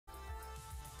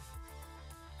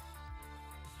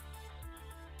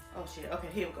Oh shit, okay,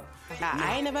 here we go. Nah,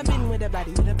 I ain't never been with a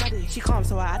baddie. She calm,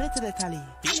 so I added to the tally.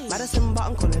 Madison, but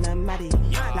I'm calling her Maddie.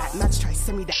 Like Mads try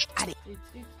send me that addy.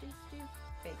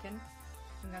 Bacon.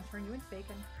 I'm gonna turn you into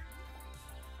bacon.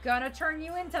 Gonna turn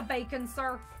you into bacon,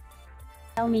 sir.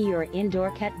 Tell me your indoor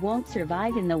cat won't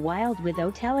survive in the wild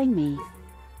without telling me.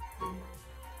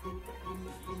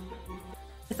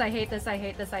 I hate this, I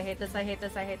hate this, I hate this, I hate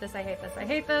this, I hate this, I hate this, I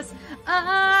hate this.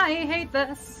 I hate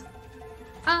this.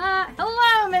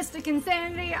 Hello, Mystic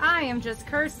Insanity. I am just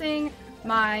cursing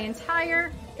my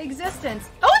entire existence.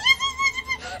 Oh,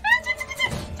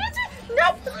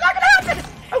 nope, it's not gonna happen.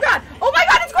 Oh god, oh my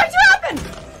god, it's going to happen.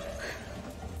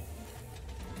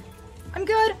 I'm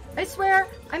good, I swear,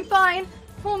 I'm fine.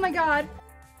 Oh my god.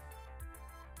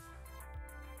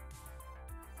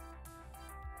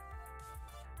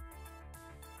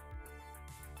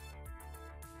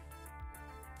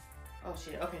 Oh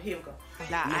shit, okay, here we go.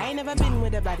 Nah, I ain't never been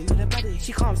with a baddie.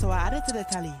 She calm, so I added to the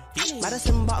tally.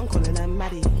 Madison, but I'm calling her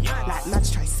Maddie. Like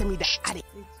Mads try send me that addy.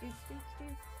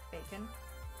 Bacon.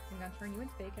 I'm gonna turn you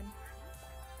into bacon.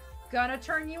 Gonna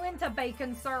turn you into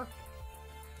bacon, sir.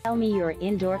 Tell me your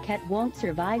indoor cat won't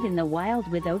survive in the wild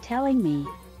without telling me.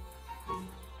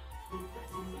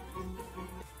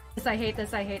 I hate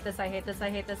this, I hate this, I hate this, I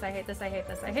hate this, I hate this, I hate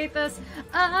this, I hate this.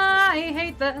 I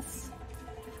hate this.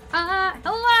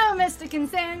 Hello, Mystic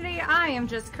Insanity. I am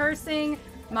just cursing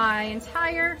my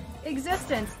entire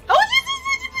existence. Oh,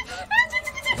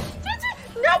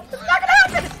 nope, it's not gonna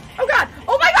happen. Oh god,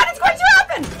 oh my god, it's going to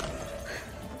happen.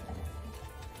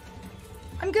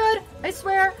 I'm good, I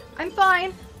swear, I'm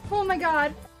fine. Oh my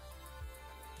god.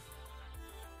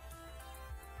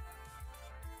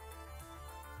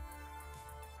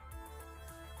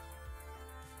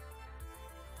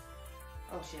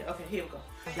 Oh shit, okay, here we go.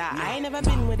 Nah, I ain't never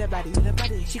been with a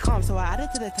baddie. She calm, so I added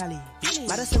to the tally.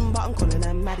 Madison, but I'm calling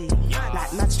her Maddie.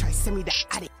 Like Mads try send me that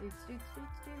addy.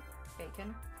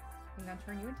 Bacon. I'm gonna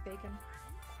turn you into bacon.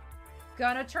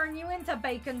 Gonna turn you into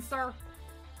bacon, sir.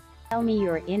 Tell me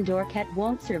your indoor cat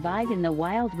won't survive in the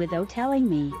wild without telling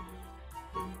me.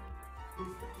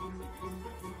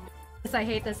 I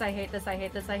hate this, I hate this, I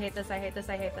hate this, I hate this, I hate this,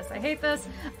 I hate this, I hate this.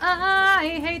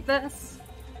 I hate this.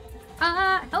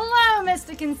 Hello,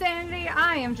 Mystic Insanity.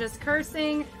 I am just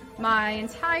cursing my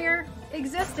entire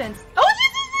existence. Oh,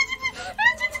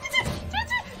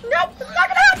 nope, it's not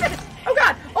gonna happen. Oh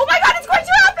god, oh my god, it's going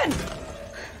to happen.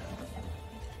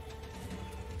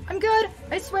 I'm good,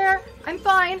 I swear, I'm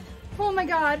fine. Oh my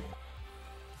god.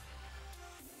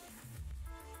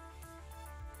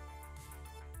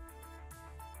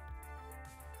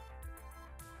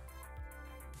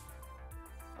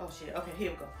 Oh shit, okay,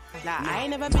 here we go. Nah, I ain't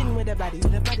never been with a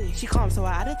baddie. She calm, so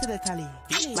I added to the tally.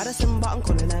 Madison, but I'm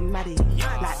calling her Maddie.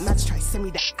 Like Mads try send me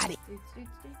that addy.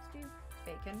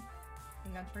 Bacon.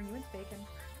 I'm gonna turn you into bacon.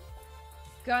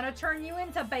 Gonna turn you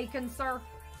into bacon, sir.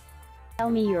 Tell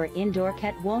me your indoor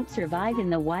cat won't survive in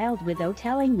the wild without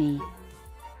telling me.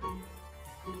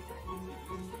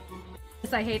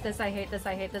 I hate this, I hate this,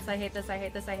 I hate this, I hate this, I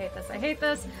hate this, I hate this, I hate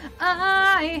this.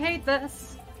 I hate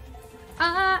this.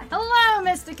 Hello,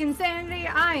 Mystic Insanity.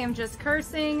 I am just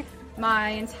cursing my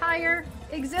entire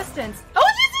existence. Oh,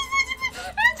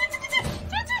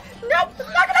 nope, it's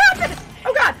not gonna happen.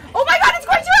 Oh god, oh my god, it's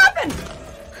going to happen.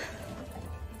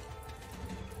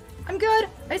 I'm good,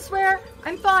 I swear,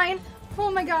 I'm fine. Oh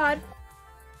my god.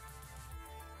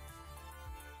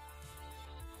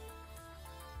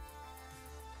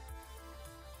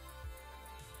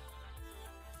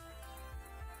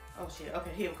 Oh shit,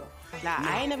 okay, here we go. Nah,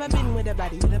 I ain't never been with a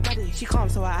baddie. She calm,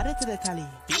 so I added to the tally.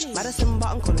 Madison, but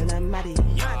I'm calling her Maddie.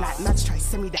 Like Mads try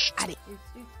send me that addy.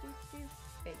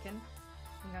 Bacon.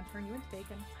 I'm gonna turn you into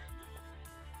bacon.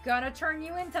 Gonna turn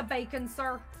you into bacon,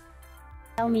 sir.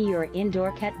 Tell me your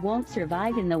indoor cat won't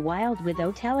survive in the wild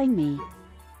without telling me.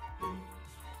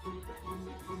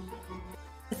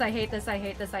 I hate this, I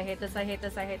hate this, I hate this, I hate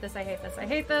this, I hate this, I hate this, I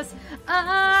hate this.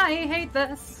 I hate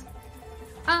this.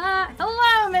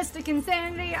 Hello, Mystic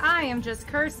Insanity. I am just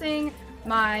cursing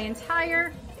my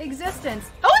entire existence.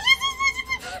 Oh,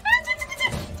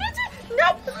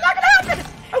 nope, it's not gonna happen.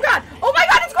 Oh god, oh my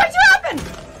god, it's going to happen.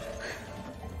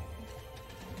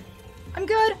 I'm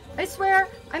good, I swear,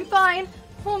 I'm fine.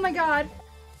 Oh my god.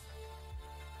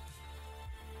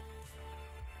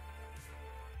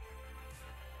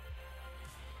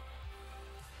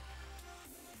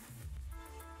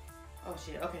 Oh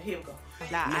shit, okay, here we go.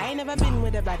 Nah, I ain't never been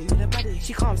with a baddie.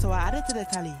 She calm, so I added to the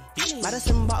tally.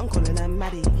 Madison, but I'm calling her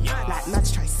Maddie. Like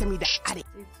Mads try send me that addy.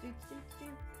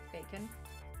 Bacon.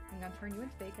 I'm gonna turn you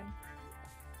into bacon.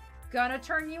 Gonna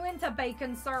turn you into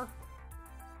bacon, sir.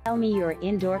 Tell me your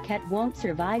indoor cat won't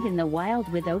survive in the wild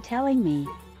without telling me.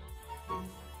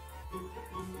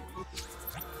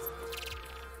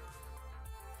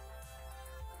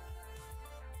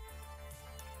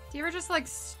 Do you ever just like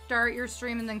start your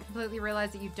stream and then completely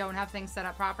realize that you don't have things set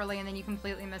up properly and then you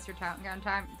completely miss your countdown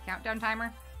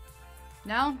timer?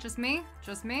 No? Just me?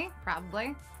 Just me?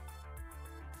 Probably.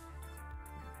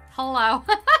 Hello.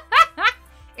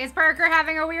 Is Parker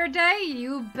having a weird day?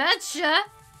 You betcha.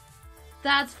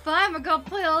 That's fine. We're gonna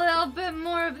play a little bit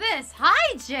more of this.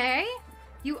 Hi, Jay.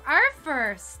 You are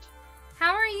first.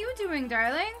 How are you doing,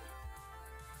 darling?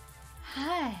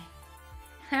 Hi.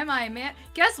 Am I, man?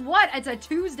 Guess what? It's a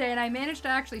Tuesday and I managed to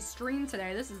actually stream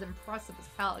today. This is impressive as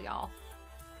hell, y'all.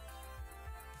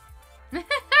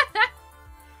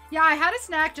 Yeah, I had a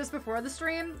snack just before the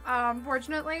stream,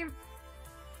 fortunately.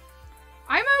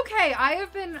 I'm okay.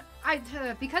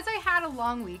 Because I had a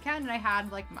long weekend and I had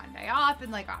like Monday off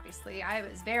and like obviously I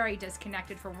was very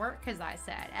disconnected from work because I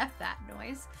said F that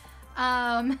noise.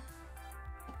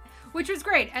 Which was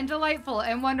great and delightful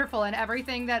and wonderful and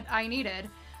everything that I needed.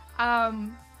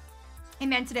 It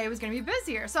meant today was going to be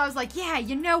busier. So I was like, yeah,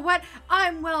 you know what?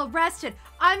 I'm well rested.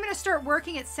 I'm going to start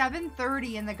working at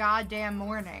 7:30 in the goddamn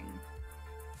morning.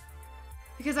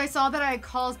 Because I saw that I had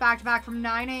calls back to back from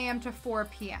 9 a.m. to 4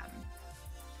 p.m.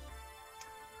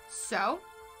 So,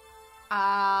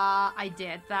 I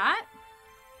did that.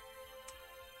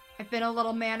 I've been a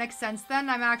little manic since then.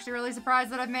 I'm actually really surprised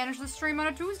that I've managed to stream on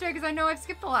a Tuesday because I know I've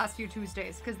skipped the last few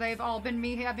Tuesdays because they've all been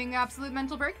me having absolute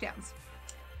mental breakdowns.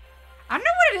 I don't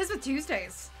know what it is with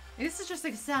Tuesdays. This is just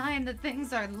a sign that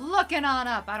things are looking on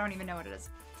up. I don't even know what it is.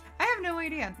 I have no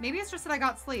idea. Maybe it's just that I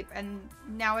got sleep and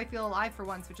now I feel alive for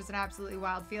once, which is an absolutely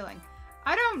wild feeling.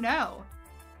 I don't know.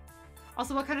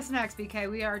 Also, what kind of snacks, BK?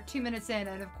 We are 2 minutes in,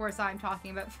 and of course I'm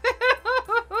talking about food.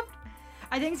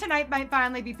 I think tonight might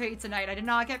finally be pizza night. I did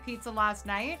not get pizza last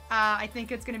night. I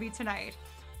think it's going to be tonight.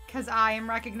 Because I am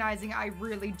recognizing I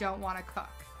really don't want to cook.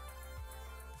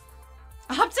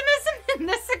 Optimism in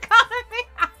this economy?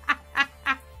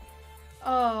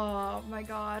 Oh, my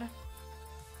God.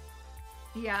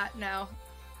 Yeah, no.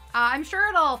 I'm sure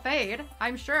it'll fade.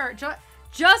 I'm sure.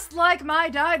 Just like my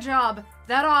dye job,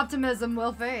 that optimism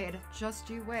will fade. Just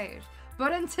you wait.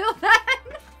 But until then...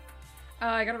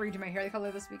 I gotta redo my hair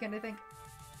color this weekend, I think.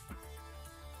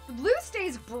 The blue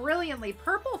stays brilliantly.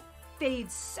 Purple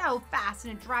fades so fast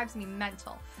and it drives me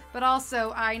mental. But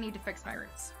also, I need to fix my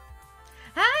roots.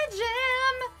 Hi,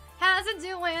 Jim! How's it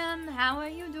doing? How are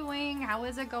you doing? How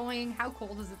is it going? How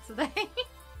cold is it today?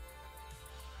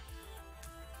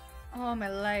 Oh, my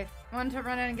life. I want to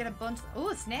run in and get a bunch of...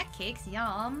 Oh, snack cakes.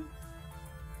 Yum.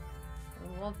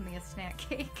 Love me a snack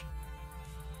cake.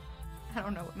 I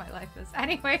don't know what my life is.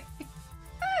 Anyway.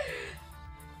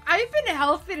 I've been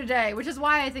healthy today, which is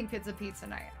why I think it's a pizza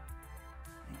night.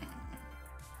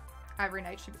 Every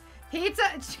night should be... Pizza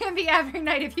should be every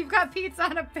night. If you've got pizza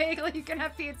on a bagel, you can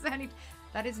have pizza any...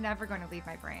 That is never going to leave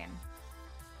my brain.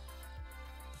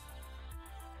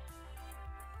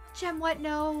 Jem, what?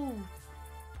 No.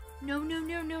 No, no,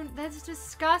 no, no. That's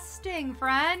disgusting,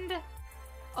 friend.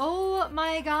 Oh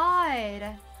my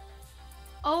God.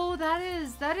 Oh, that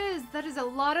is a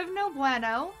lot of no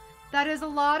bueno. That is a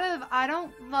lot of, I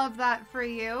don't love that for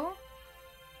you.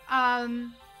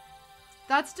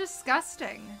 That's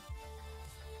disgusting.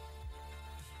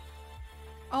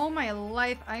 Oh my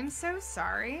life. I'm so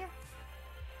sorry.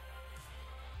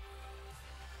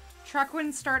 Truck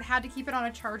wouldn't start, had to keep it on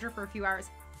a charger for a few hours.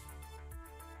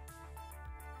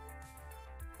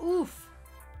 Oof.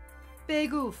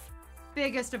 Big oof.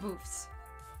 Biggest of oofs.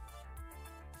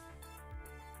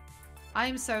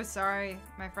 I'm so sorry,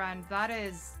 my friend. That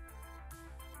is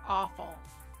awful.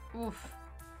 Oof.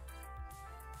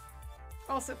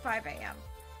 Also 5 a.m.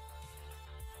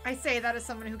 I say that as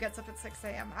someone who gets up at 6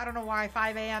 a.m. I don't know why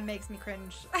 5 a.m. makes me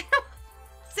cringe.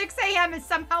 6 a.m. is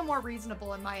somehow more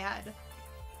reasonable in my head.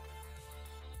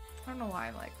 I don't know why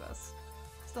I'm like this.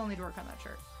 Still need to work on that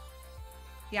shirt.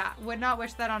 Yeah, would not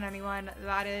wish that on anyone.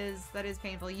 That is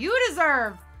painful. You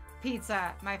deserve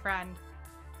pizza, my friend.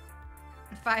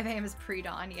 5 a.m. is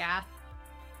pre-dawn, yeah.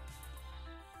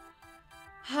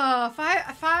 5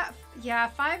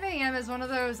 a.m. is one of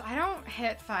those, I don't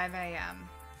hit 5 a.m.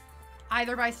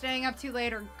 either by staying up too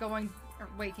late or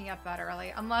waking up that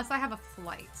early, unless I have a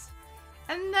flight.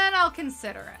 And then I'll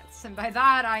consider it. And by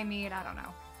that, I mean, I don't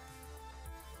know.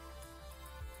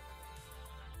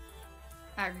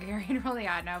 Gary, really,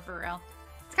 yeah, no, for real.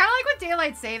 It's kind of like with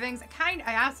daylight savings. I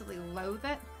absolutely loathe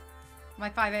it.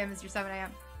 My 5 a.m. is your 7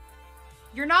 a.m.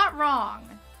 You're not wrong.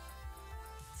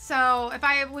 So if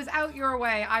I was out your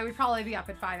way, I would probably be up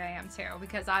at 5 a.m. too,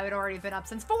 because I would already have been up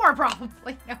since 4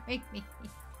 probably, knowing me.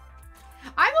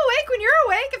 I'm awake when you're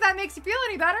awake, if that makes you feel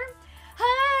any better.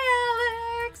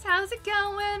 Hi, Alex. How's it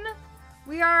going?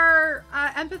 We are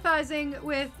empathizing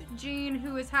with Jean,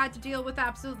 who has had to deal with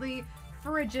absolutely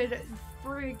frigid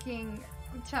freaking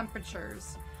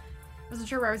temperatures. Wasn't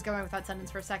sure where I was going with that sentence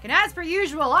for a second. As per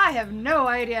usual, I have no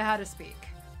idea how to speak.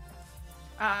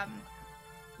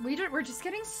 We're just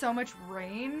getting so much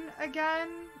rain again.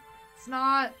 It's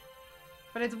not,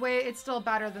 but it's still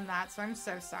better than that, so I'm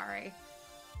so sorry.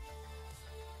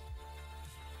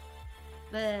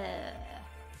 Bleh.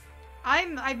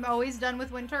 I'm always done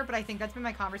with winter, but I think that's been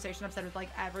my conversation I've said with like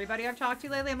everybody I've talked to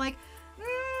lately. I'm like,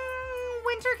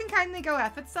 winter can kindly go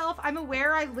F itself. I'm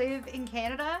aware I live in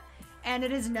Canada, and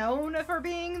it is known for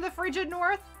being the frigid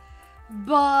north.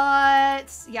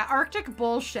 But yeah, Arctic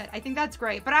bullshit. I think that's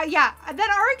great. But yeah, then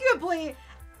arguably,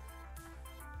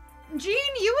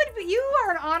 Jean, you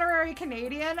are an honorary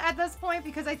Canadian at this point,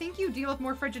 because I think you deal with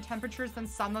more frigid temperatures than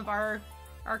some of our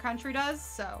country does.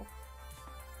 So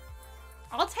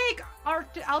I'll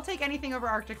take anything over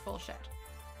Arctic bullshit.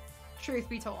 Truth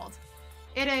be told,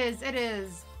 it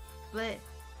is bleh.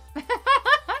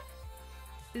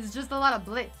 It's just a lot of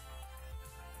bleh.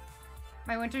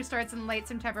 My winter starts in late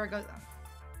September. It goes.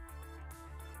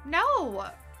 No,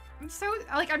 I'm so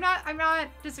like I'm not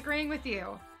disagreeing with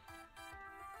you.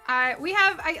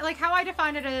 Like how I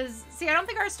define it is. See, I don't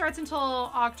think ours starts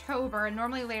until October, and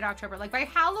normally late October. Like by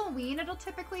Halloween, it'll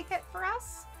typically hit for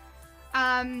us.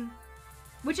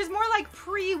 Which is more like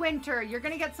pre-winter. You're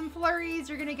gonna get some flurries.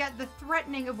 You're gonna get the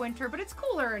threatening of winter, but it's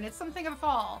cooler and it's something of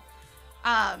fall.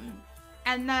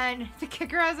 And then the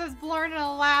kicker is I was born in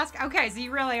Alaska. Okay, so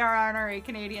you really are honorary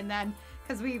Canadian then,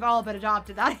 because we've all been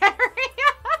adopted that area.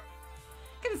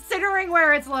 Considering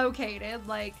where it's located,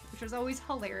 like, which is always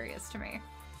hilarious to me.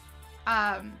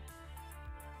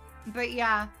 But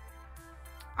yeah,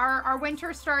 our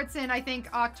winter starts in, I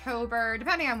think, October,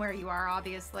 depending on where you are,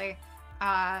 obviously.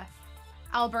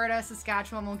 Alberta,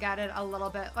 Saskatchewan will get it a little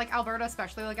bit, like Alberta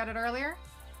especially will get it earlier.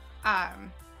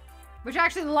 Which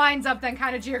actually lines up then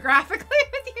kind of geographically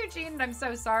with Eugene, and I'm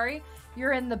so sorry.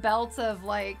 You're in the belt of,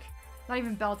 like, not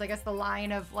even belt, I guess the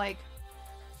line of, like,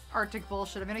 Arctic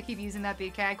bullshit. I'm gonna keep using that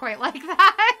BK. I quite like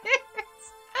that.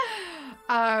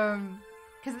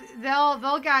 Because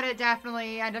they'll get it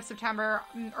definitely end of September,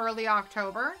 early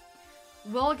October.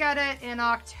 We'll get it in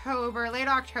October, late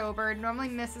October. It normally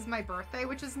misses my birthday,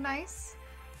 which is nice.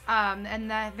 And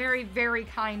the very, very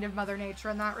kind of Mother Nature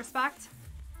in that respect.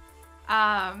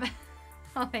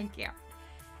 Oh, thank you.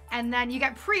 And then you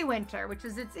get pre-winter, which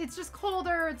is it's just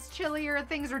colder, it's chillier,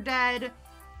 things are dead. It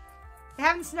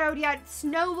haven't snowed yet.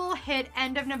 Snow will hit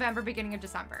end of November, beginning of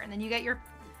December, and then you get your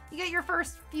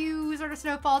first few sort of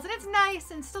snowfalls, and it's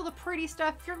nice and still the pretty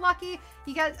stuff. If you're lucky,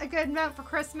 you get a good amount for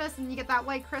Christmas, and you get that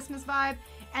white Christmas vibe,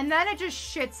 and then it just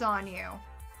shits on you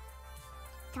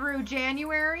through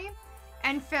January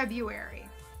and February.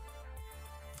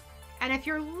 And if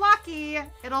you're lucky,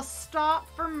 it'll stop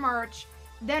for March,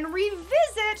 then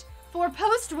revisit for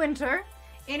post-winter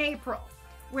in April,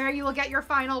 where you will get your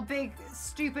final big,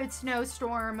 stupid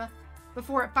snowstorm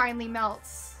before it finally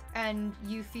melts, and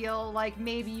you feel like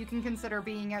maybe you can consider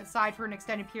being outside for an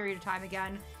extended period of time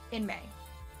again in May.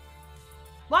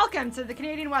 Welcome to the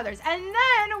Canadian weathers. And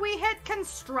then we hit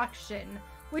construction,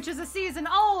 which is a season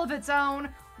all of its own,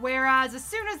 whereas as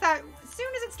soon as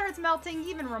it starts melting,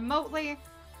 even remotely,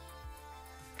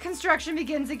 construction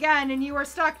begins again, and you are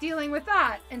stuck dealing with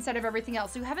that instead of everything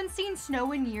else. You haven't seen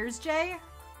snow in years, Jay?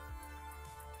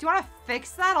 Do you want to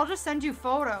fix that? I'll just send you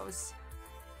photos.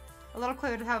 A little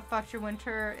clue to how fucked your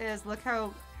winter is. Look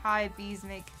how high bees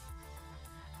make.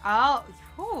 Oh,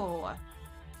 ooh.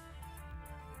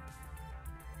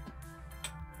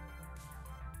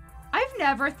 I've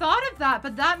never thought of that,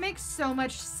 but that makes so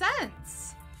much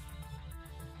sense.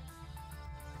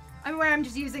 I mean, I'm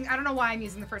just using, I don't know why I'm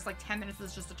using the first like 10 minutes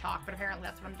as just to talk, but apparently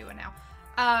that's what I'm doing now.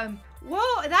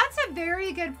 Whoa, that's a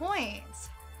very good point.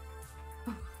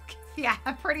 Yeah,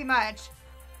 pretty much.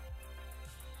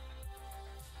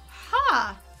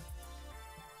 Huh.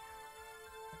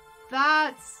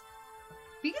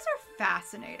 Bees are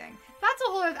fascinating. That's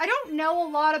a whole, I don't know a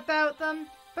lot about them,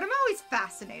 but I'm always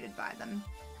fascinated by them.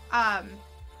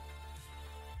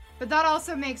 But that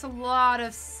also makes a lot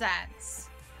of sense,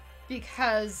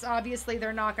 because obviously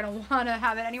they're not going to want to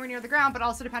have it anywhere near the ground, but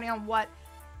also depending on what,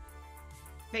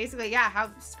 basically, yeah, how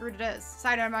screwed it is.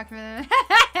 Side note, I'm not gonna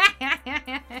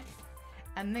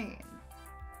I mean,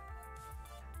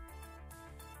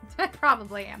 I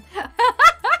probably am.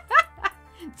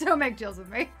 Don't make deals with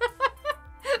me.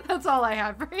 That's all I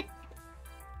have for you.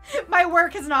 My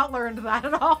work has not learned that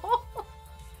at all.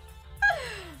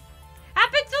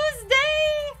 Happy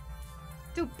Tuesday!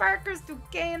 2 Parkers, 2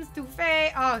 games, 2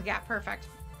 Faye. Oh, yeah, perfect.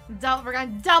 We're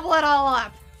gonna double it all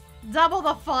up. Double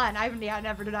the fun. I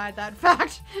never denied that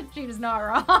fact. Gina's not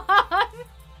wrong.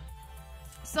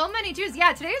 So many Tuesdays.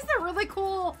 Yeah, today's the really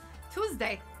cool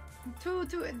Tuesday.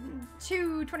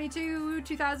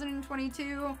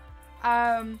 2022.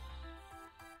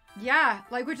 Yeah,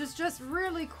 like, which is just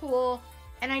really cool.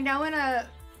 And I know in a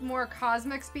more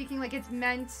cosmic speaking, like,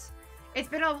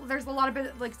 there's a lot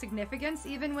of like significance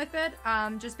even with it,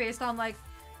 just based on like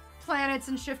planets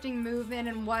and shifting movement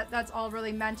and what that's all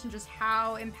really meant and just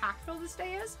how impactful this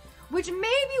day is, which may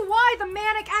be why the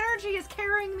manic energy is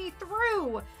carrying me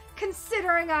through,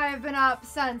 considering I've been up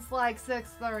since like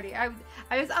 6:30.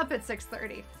 I was up at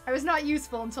 6:30. I was not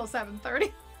useful until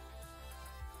 7:30.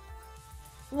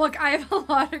 Look, I have a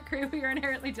lot of crew. We are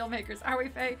inherently deal makers. Are we,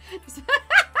 Faye?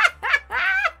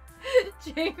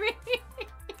 Jamie.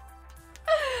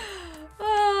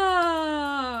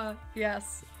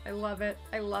 Yes, I love it.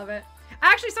 I love it.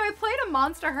 Actually, so I played a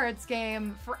Monster Hearts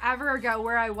game forever ago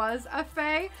where I was a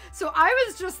Fae. So I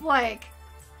was just like,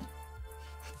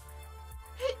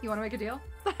 you want to make a deal?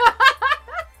 But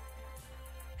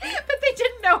they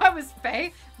didn't know I was Fae.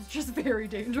 It was just very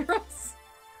dangerous.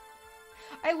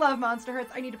 I love Monster Hearts.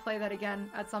 I need to play that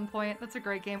again at some point. That's a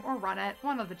great game. Or run it.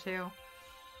 One of the two.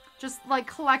 Just like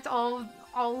collect all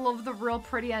of the real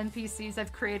pretty NPCs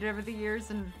I've created over the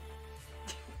years and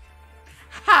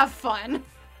have fun.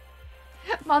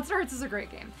 Monster Hearts is a great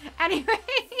game.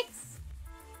 Anyways.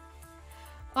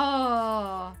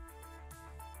 Oh.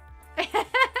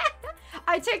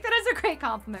 I take that as a great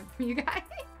compliment from you guys.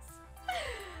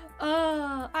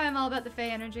 Oh, I am all about the Fae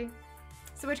energy.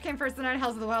 So which came first, the Nine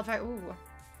Hells of the Wildfire? Ooh.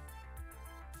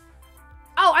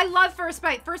 Oh, I love First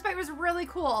Bite. First Bite was really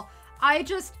cool. I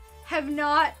just have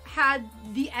not had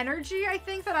the energy, I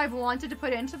think, that I've wanted to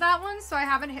put into that one, so I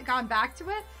haven't gone back to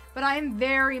it. But I am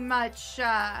very much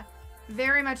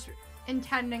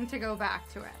intending to go back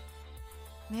to it.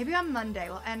 Maybe on Monday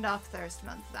we'll end off Thirst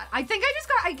Month with that. I think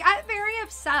I got very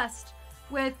obsessed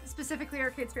with specifically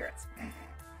Arcade Spirits.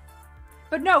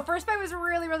 But no, First Bite was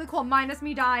really, really cool, minus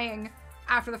me dying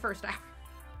after the first hour.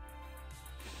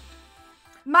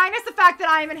 Minus the fact that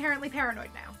I am inherently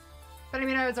paranoid now. But I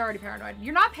mean, I was already paranoid.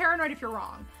 You're not paranoid if you're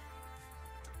wrong.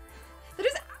 That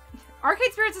is,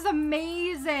 Arcade Spirits is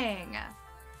amazing.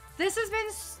 This has been,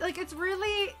 like,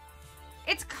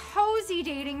 it's cozy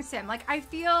dating sim. Like, I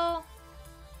feel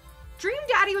Dream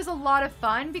Daddy was a lot of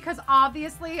fun because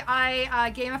obviously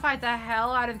I gamified the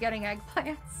hell out of getting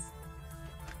eggplants.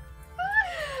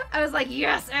 I was like,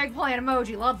 yes, eggplant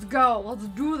emoji, let's go, let's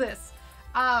do this.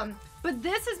 But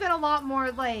this has been a lot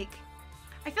more like,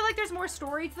 I feel like there's more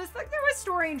story to this. Like, there was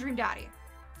story in Dream Daddy.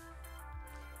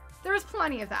 There was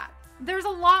plenty of that. There's a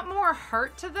lot more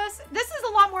heart to this. This is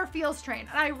a lot more feels train,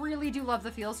 and I really do love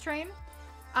the feels train.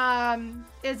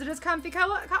 Is it as comfy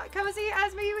cozy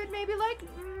as you would maybe like?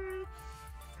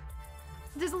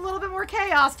 There's a little bit more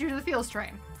chaos due to the feels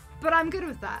train, but I'm good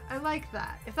with that. I like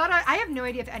that. I have no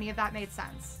idea if any of that made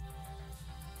sense,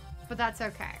 but that's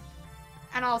okay.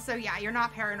 And also, yeah, you're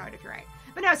not paranoid if you're right.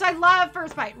 But no, so I love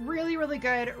First Bite. Really, really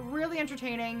good. Really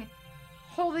entertaining.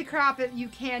 Holy crap, you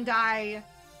can die.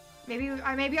 Maybe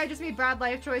I just made bad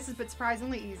life choices, but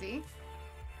surprisingly easy.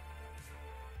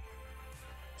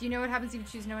 Do you know what happens if you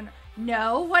choose no one?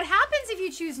 No. What happens if you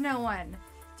choose no one?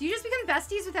 Do you just become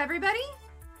besties with everybody?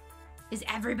 Is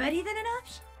everybody then an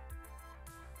option?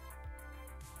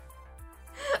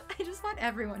 I just want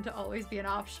everyone to always be an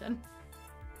option.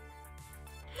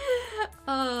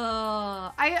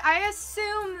 I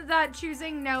assume that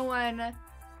choosing no one.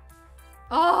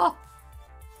 Oh,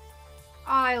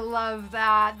 I love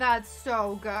that. That's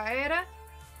so good.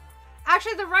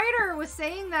 Actually, the writer was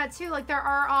saying that too. Like, there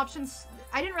are options.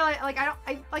 I didn't realize. Like,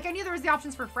 I knew there was the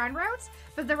options for friend routes,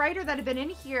 but the writer that had been in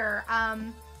here,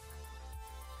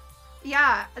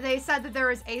 yeah, they said that there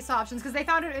was ace options because they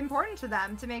found it important to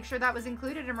them to make sure that was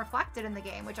included and reflected in the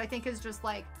game, which I think is just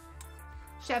like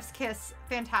chef's kiss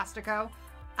fantastico.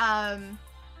 And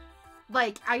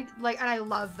I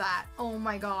love that. Oh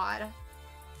my god.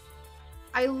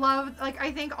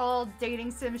 I think all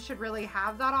dating sims should really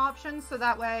have that option, so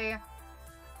that way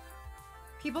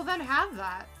people then have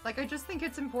that. Like, I just think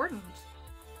it's important.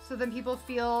 So then people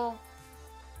feel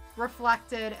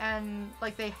reflected and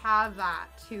like they have that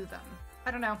to them.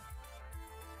 I don't know.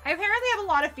 I apparently have a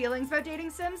lot of feelings about dating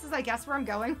sims, is I guess where I'm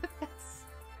going with this.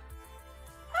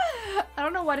 I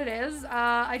don't know what it is.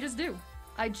 I just do.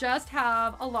 I just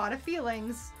have a lot of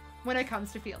feelings when it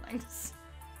comes to feelings.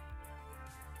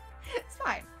 It's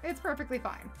fine. It's perfectly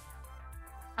fine.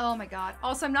 Oh my god.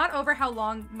 Also, I'm not over how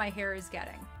long my hair is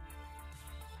getting.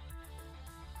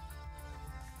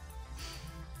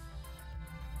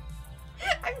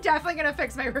 I'm definitely gonna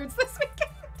fix my roots this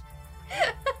weekend.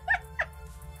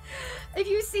 If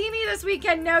you see me this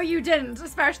weekend, no you didn't.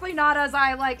 Especially not as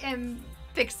I, like, am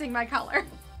fixing my color.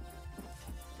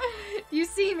 You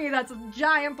see me, that's a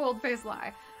giant bold-faced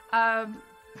lie.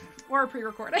 Or a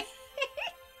pre-recording.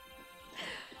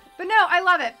 But no, I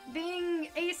love it. Being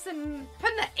ace and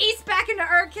putting the ace back into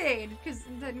arcade. Because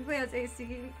technically that's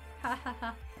AC.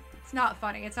 It's not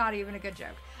funny. It's not even a good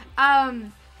joke.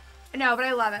 No, but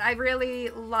I love it. I really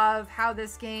love how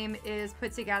this game is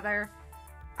put together.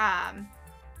 How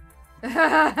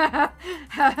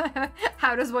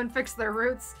does one fix their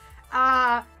roots?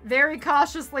 Very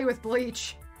cautiously with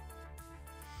bleach.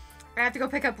 I have to go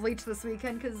pick up bleach this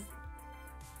weekend because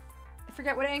I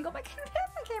forget what angle my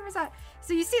camera's at.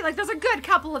 So you see, like, there's a good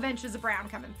couple of inches of brown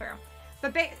coming through.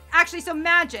 But actually, so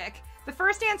magic. The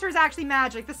first answer is actually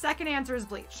magic. The second answer is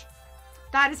bleach.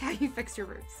 That is how you fix your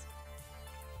roots.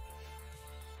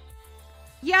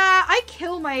 Yeah, I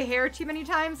kill my hair too many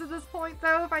times at this point,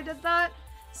 though, if I did that.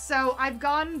 So I've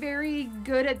gotten very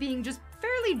good at being just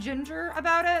fairly ginger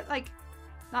about it. Like,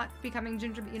 not becoming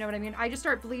ginger, but you know what I mean. I just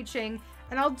start bleaching,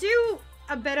 and I'll do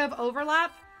a bit of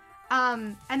overlap.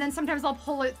 And then sometimes I'll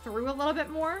pull it through a little bit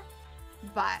more.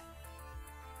 But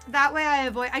that way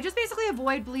I just basically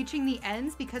avoid bleaching the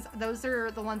ends because those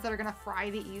are the ones that are going to fry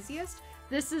the easiest.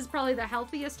 This is probably the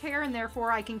healthiest hair, and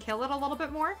therefore I can kill it a little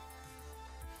bit more.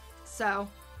 So,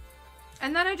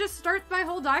 and then I just start my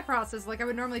whole dye process like I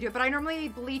would normally do it. But I normally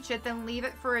bleach it, then leave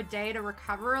it for a day to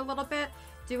recover a little bit.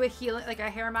 Do a healing, like a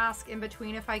hair mask in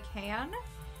between if I can.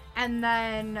 And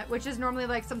then, which is normally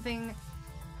like something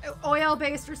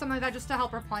oil-based or something like that, just to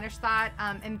help replenish that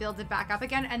and build it back up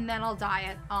again. And then I'll dye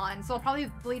it on. So I'll probably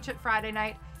bleach it Friday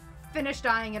night, finish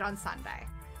dyeing it on Sunday.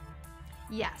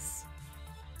 Yes.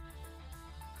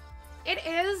 It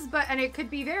is, and it could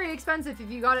be very expensive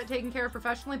if you got it taken care of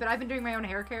professionally, but I've been doing my own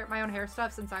hair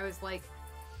stuff since I was like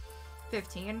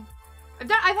 15. I've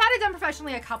had it done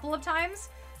professionally a couple of times,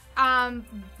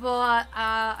 but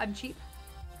I'm cheap.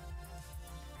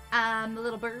 The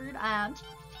little bird,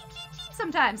 cheap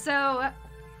sometimes. So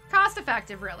cost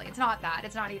effective, really. It's not that.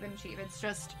 It's not even cheap. It's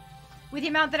just with the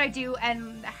amount that I do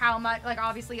and how much, like,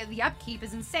 obviously the upkeep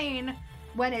is insane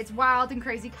when it's wild and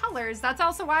crazy colors. That's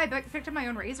also why I picked up my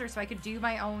own razor so I could do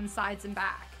my own sides and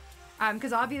back.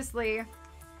 Because obviously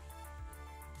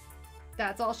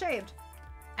that's all shaved.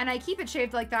 And I keep it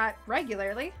shaved like that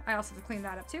regularly. I also have to clean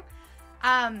that up too.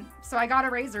 So I got a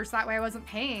razor so that way I wasn't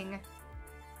paying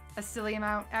a silly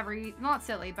amount not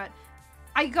silly, but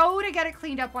I go to get it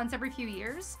cleaned up once every few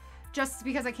years just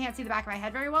because I can't see the back of my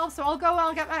head very well. So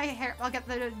I'll get my hair, I'll get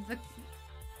the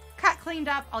cut cleaned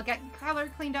up, I'll get color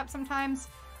cleaned up sometimes,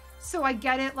 so I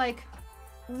get it like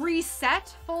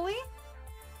reset fully.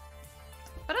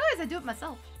 But otherwise I do it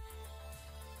myself.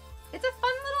 It's a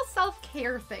fun little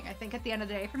self-care thing, I think, at the end of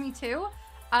the day for me too.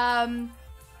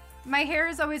 My hair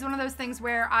is always one of those things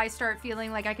where I start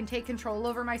feeling like I can take control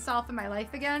over myself and my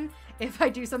life again if I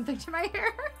do something to my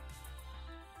hair.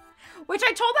 Which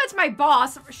I told that to my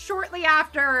boss shortly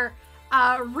after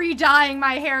re-dyeing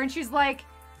my hair, and she's like,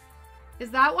 "Is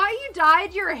that why you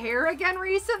dyed your hair again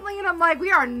recently?" And I'm like,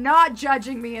 we are not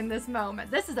judging me in this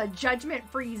moment. This is a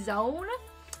judgment-free zone,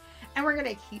 and we're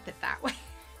gonna keep it that way.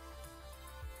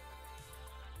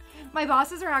 My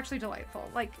bosses are actually delightful.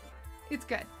 Like, it's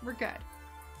good. We're good.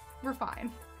 We're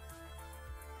fine.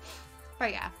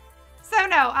 But yeah. So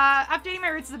no, updating my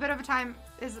roots is a bit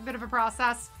of a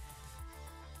process.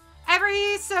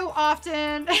 Every so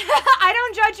often, I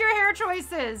don't judge your hair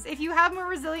choices. If you have more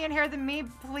resilient hair than me,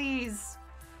 please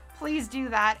do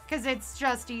that, because it's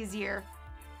just easier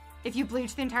if you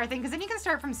bleach the entire thing, because then you can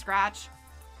start from scratch.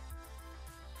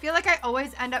 I feel like I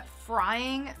always end up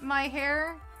frying my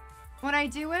hair when I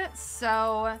do it,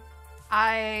 so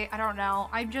I don't know.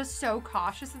 I'm just so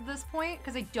cautious at this point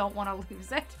because I don't want to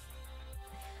lose it.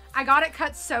 I got it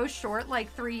cut so short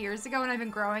like 3 years ago, and I've been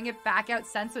growing it back out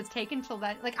since, so it's taken till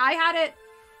then. Like, I had it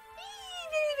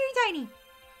very, very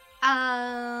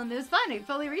tiny. It was fun. It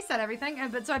fully reset everything,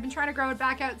 but so I've been trying to grow it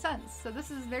back out since. So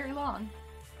this is very long.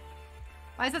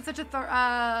 Why is that such a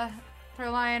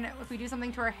throw line? If we do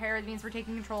something to our hair, it means we're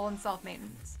taking control and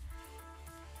self-maintenance.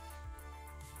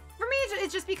 For me,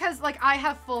 it's just because, like, I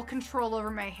have full control over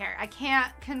my hair. I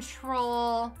can't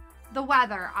control the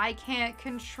weather. I can't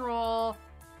control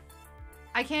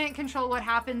what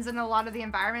happens in a lot of the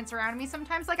environments around me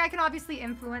sometimes. Like, I can obviously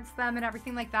influence them and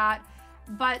everything like that,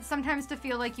 but sometimes to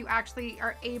feel like you actually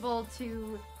are able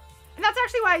to And that's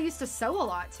actually why I used to sew a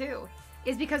lot too,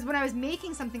 is because when I was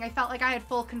making something, I felt like I had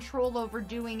full control over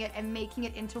doing it and making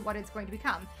it into what it's going to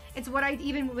become. It's what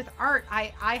even with art,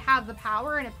 I have the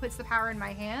power, and it puts the power in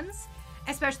my hands,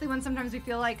 especially when sometimes we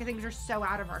feel like things are so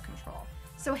out of our control.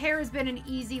 So hair has been an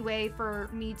easy way for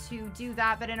me to do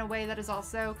that, but in a way that is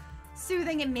also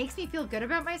soothing. It makes me feel good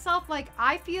about myself. Like,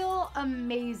 I feel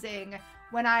amazing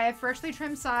when I have freshly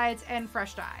trimmed sides and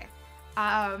fresh dye.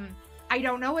 I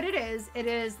don't know what it is. It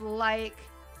is like,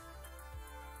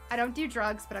 I don't do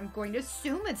drugs, but I'm going to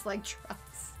assume it's like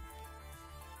drugs.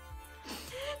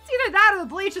 It's either that or the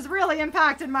bleach has really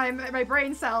impacted my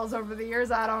brain cells over the years.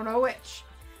 I don't know which.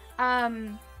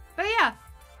 But yeah.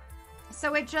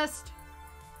 So it just,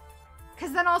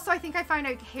 because then also I think I find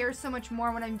I hair so much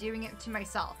more when I'm doing it to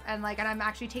myself. And like, and I'm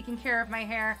actually taking care of my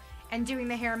hair and doing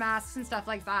the hair masks and stuff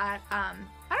like that. I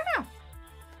don't know.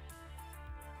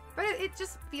 But it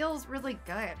just feels really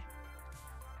good.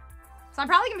 So I'm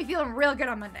probably going to be feeling real good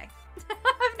on Monday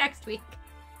of next week.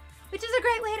 Which is a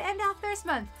great way to end off first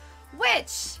month.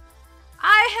 Which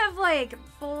I have like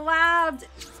blabbed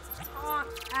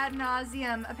ad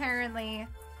nauseum apparently.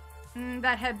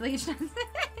 That head bleach.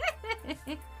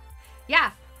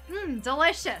 Yeah.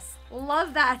 Delicious.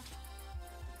 Love that.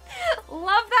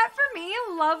 Love that for me.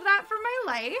 Love that for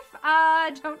my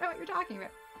life. Don't know what you're talking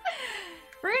about.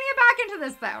 We're gonna get back into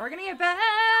this though. We're gonna get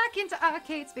back into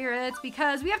arcade spirits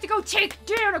because we have to go take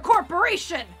down a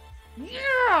corporation.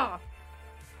 Yeah.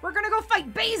 We're gonna go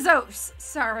fight Bezos.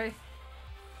 Sorry.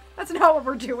 That's not what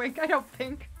we're doing, I don't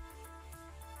think.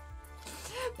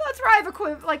 That's where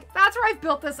that's where I've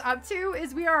built this up to,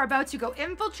 is we are about to go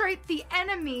infiltrate the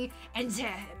enemy and tear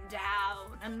him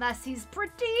down. Unless he's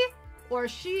pretty, or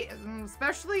she,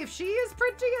 especially if she is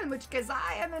pretty, in which case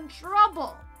I am in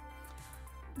trouble.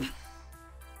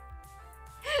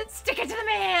 Stick it to the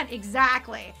man!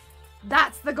 Exactly.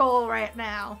 That's the goal right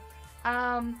now.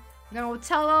 No,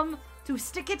 tell them to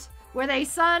stick it where they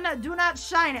sun do not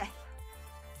shineth.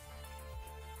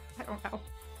 I don't know.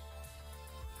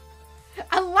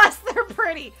 Unless they're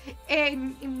pretty.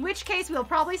 In which case, we'll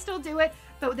probably still do it,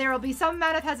 but there will be some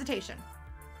amount of hesitation.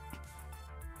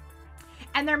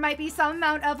 And there might be some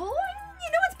amount of, well,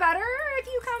 you know what's better if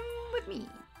you come with me.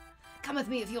 Come with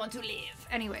me if you want to live.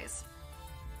 Anyways.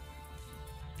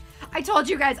 I told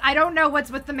you guys, I don't know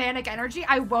what's with the manic energy.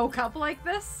 I woke up like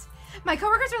this. My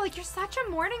coworkers are like, you're such a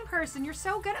morning person. You're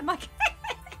so good. I'm like,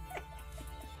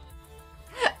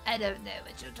 I don't know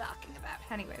what you're talking about.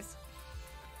 Anyways.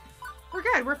 We're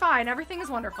good. We're fine. Everything is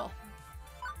wonderful.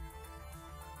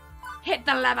 Hit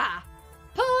the lever.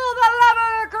 Pull the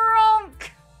lever, girl.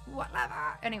 What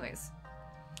lever? Anyways.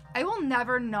 I will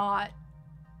never not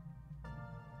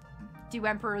do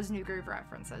Emperor's New Groove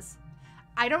references.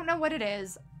 I don't know what it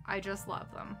is. I just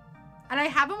love them. And I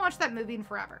haven't watched that movie in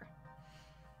forever.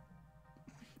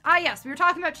 Ah, yes. We were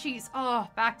talking about cheese. Oh,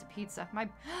 back to pizza. My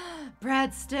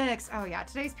breadsticks. Oh, yeah.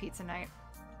 Today's pizza night.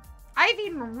 I've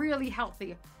eaten really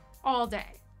healthy all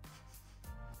day.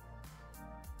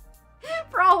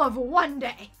 For all of one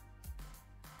day.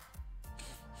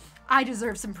 I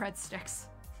deserve some breadsticks.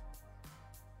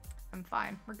 I'm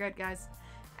fine. We're good, guys.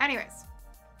 Anyways.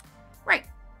 Right.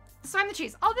 So I'm the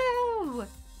cheese. Although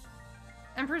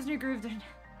Emperor's New Groove did.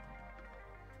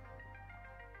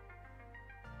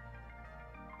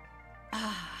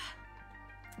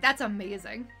 That's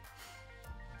amazing.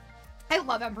 I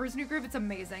love Emperor's New Groove. It's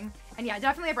amazing. And yeah,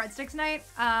 definitely a breadsticks night.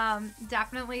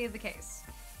 Definitely the case.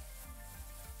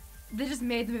 They just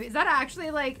made the movie. Is that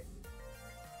actually like,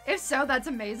 if so, that's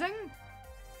amazing.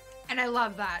 And I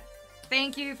love that.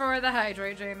 Thank you for the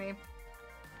hydrate, Jamie.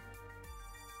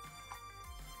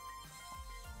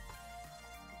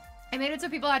 I made it so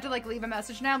people had to like leave a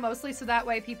message now, mostly so that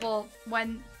way people,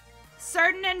 when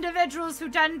certain individuals who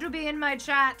tend to be in my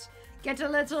chat get a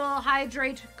little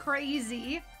hydrate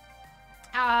crazy,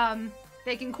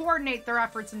 they can coordinate their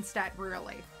efforts instead,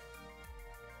 really.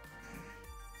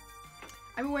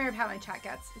 I'm aware of how my chat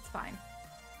gets. It's fine.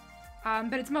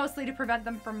 But it's mostly to prevent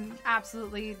them from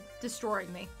absolutely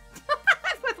destroying me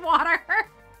with water.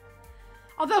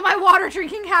 Although my water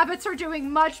drinking habits are doing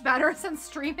much better since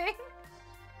streaming.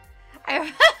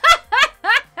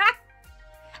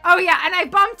 Oh yeah, and I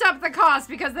bumped up the cost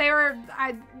because they were,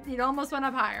 it almost went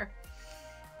up higher.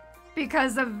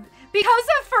 Because of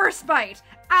First Bite,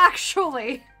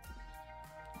 actually.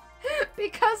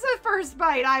 Because of First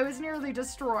Bite, I was nearly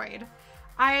destroyed.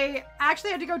 I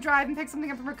actually had to go drive and pick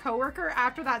something up from a coworker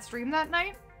after that stream that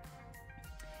night.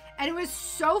 And it was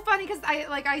so funny because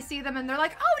I see them and they're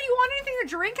like, oh, do you want anything to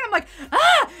drink? And I'm like,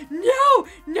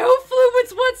 no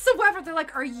fluids whatsoever. They're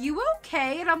like, are you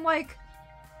okay? And I'm like,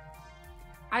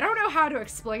 I don't know how to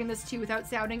explain this to you without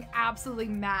sounding absolutely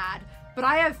mad, but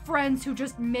I have friends who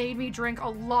just made me drink a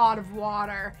lot of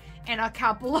water in a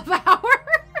couple of hours.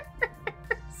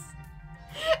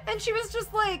 And she was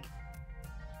just like,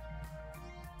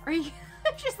 are you,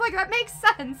 she's like, that makes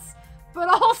sense, but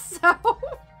also,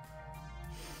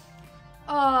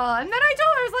 and then I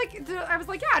told her, I was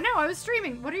like, yeah, no, I was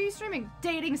streaming. What are you streaming?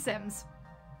 Dating sims.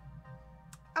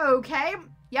 Okay,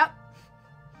 yep.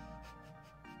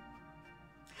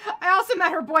 I also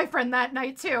met her boyfriend that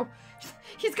night, too.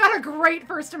 He's got a great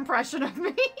first impression of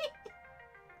me.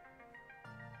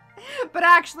 But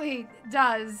actually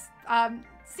does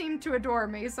seem to adore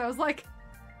me, so I was like,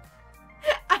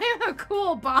 I am a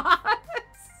cool boss.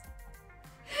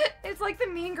 It's like the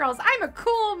Mean Girls. I'm a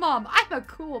cool mom. I'm a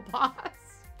cool boss.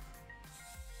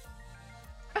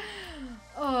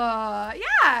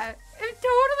 Yeah, it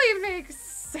totally makes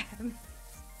sense.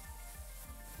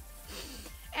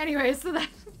 Anyway, so that,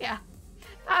 yeah,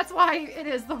 that's why it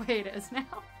is the way it is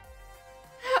now.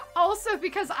 Also,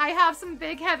 because I have some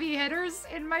big heavy hitters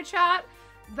in my chat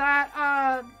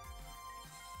that,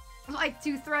 like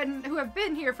to threaten, who have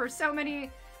been here for so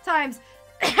many times,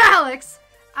 Alex,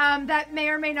 that may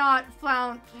or may not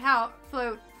flout,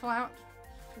 what's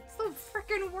the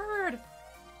freaking word?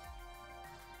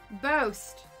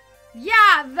 Boast.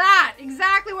 Yeah, that!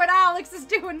 Exactly what Alex is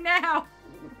doing now.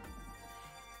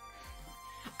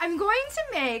 I'm going to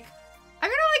make, I'm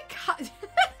gonna like cut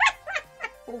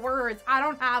words. I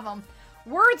don't have them.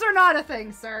 Words are not a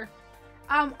thing, sir.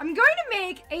 I'm going to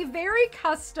make a very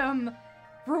custom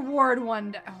reward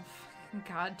one day. Oh,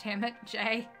 God damn it,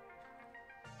 Jay.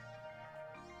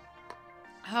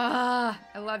 I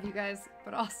love you guys,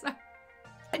 but also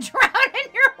drown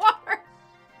in your water.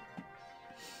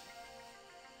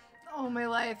 Oh, my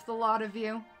life, the lot of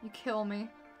you. You kill me.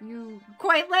 You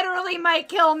quite literally might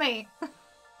kill me.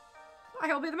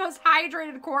 I will be the most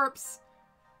hydrated corpse.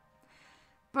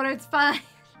 But it's fine.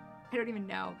 I don't even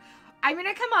know. I'm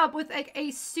gonna come up with like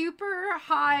a super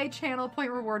high channel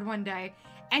point reward one day.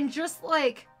 And just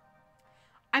like,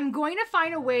 I'm going to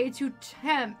find a way to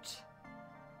tempt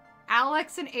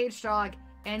Alex and H-Dog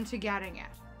into getting it.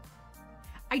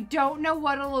 I don't know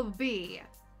what it'll be.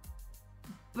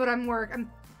 But I'm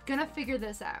gonna figure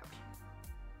this out.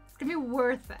 It's gonna be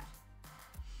worth it.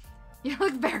 You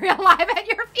look very alive at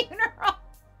your funeral.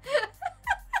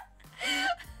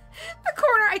 The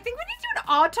corner. I think we need to do an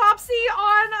autopsy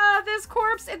on this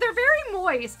corpse. They're very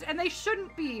moist, and they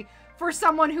shouldn't be for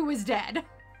someone who is dead.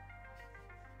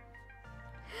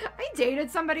 I dated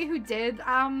somebody who did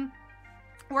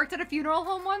worked at a funeral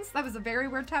home once. That was a very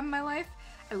weird time in my life.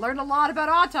 I learned a lot about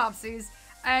autopsies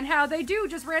and how they do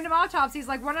just random autopsies.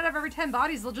 Like 1 out of every 10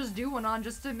 bodies, they'll just do one on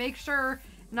just to make sure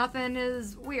nothing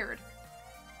is weird.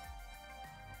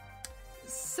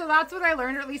 So that's what I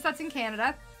learned, or at least that's in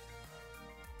Canada.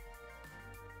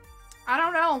 I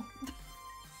don't know.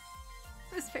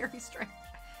 It's very strange.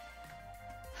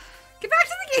 Get back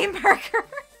to the game, Parker.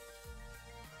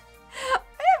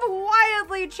 I have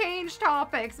wildly changed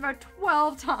topics about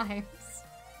 12 times.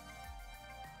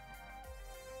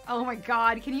 Oh my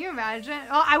God, can you imagine?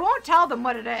 Well, I won't tell them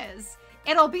what it is.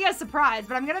 It'll be a surprise,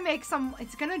 but I'm gonna make some,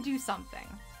 it's gonna do something.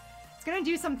 It's gonna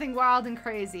do something wild and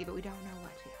crazy, but we don't know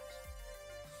what yet.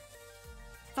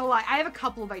 It's a lot. I have a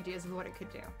couple of ideas of what it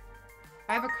could do.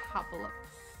 I have a couple of...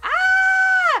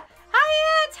 Ah!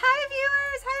 Hi, Ants! Hi,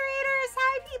 viewers! Hi, readers!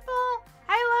 Hi, people!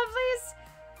 Hi, lovelies!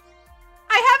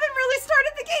 I haven't really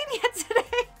started the game yet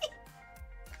today.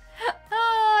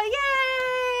 Oh,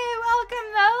 yay! Welcome,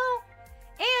 though.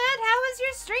 And how was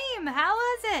your stream? How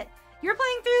was it? You're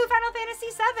playing through Final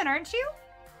Fantasy VII, aren't you?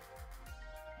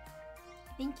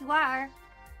 I think you are.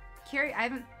 Curious. I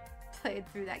haven't played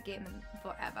through that game in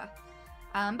forever.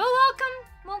 But welcome.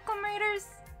 Welcome, raiders.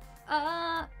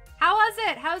 How was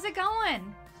it? How's it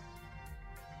going?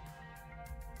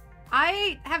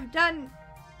 I have done...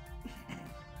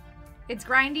 It's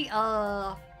grindy.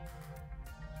 I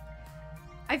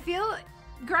feel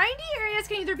grindy areas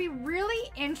can either be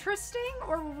really interesting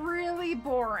or really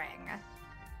boring.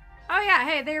 Oh yeah,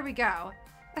 hey, there we go. I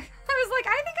was like,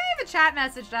 I think I have a chat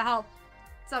message to help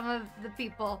some of the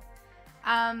people.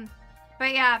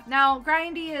 But yeah, no,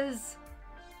 grindy is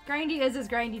as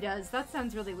grindy does. That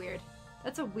sounds really weird.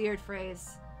 That's a weird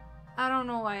phrase. I don't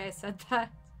know why I said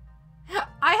that.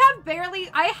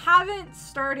 I haven't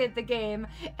started the game,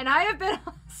 and I have been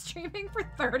streaming for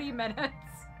 30 minutes.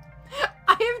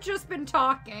 I have just been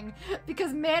talking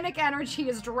because manic energy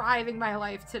is driving my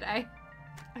life today.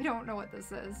 I don't know what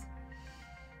this is.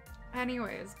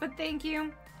 Anyways, but thank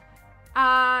you.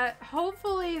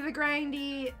 Hopefully the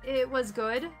grindy, it was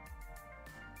good.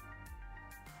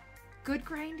 Good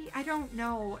grindy? I don't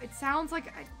know. It sounds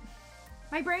like...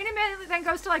 my brain immediately then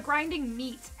goes to like grinding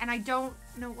meat, and I don't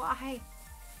know why.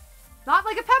 Not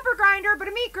like a pepper grinder, but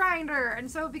a meat grinder, and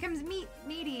so it becomes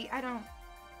meaty. I don't...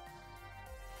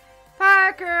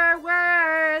 Parker,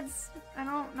 words! I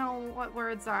don't know what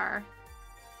words are.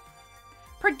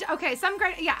 Okay, some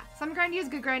grindy is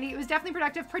good grindy. It was definitely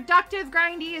productive. Productive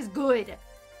grindy is good.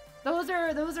 Those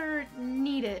are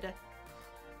needed.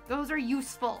 Those are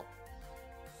useful.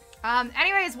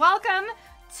 Anyways, welcome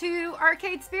to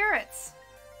Arcade Spirits.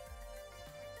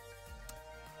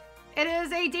 It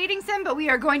is a dating sim, but we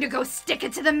are going to go stick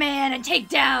it to the man and take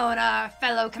down our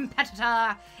fellow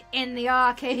competitor in the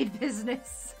arcade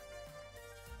business.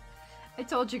 I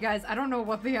told you guys, I don't know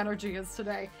what the energy is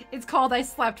today. It's called I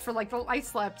slept for like I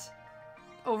slept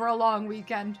over a long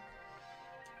weekend.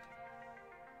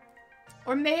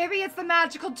 Or maybe it's the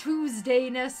magical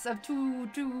Tuesdayness of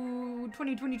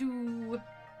 2022.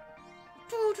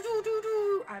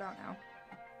 I don't know.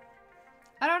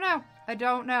 I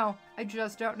don't know. I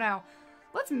just don't know.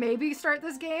 Let's maybe start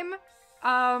this game.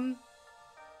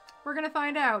 We're gonna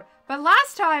find out. But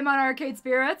last time on Arcade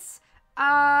Spirits,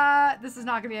 this is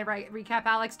not gonna be a recap,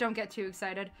 Alex. Don't get too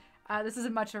excited. This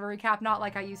isn't much of a recap, not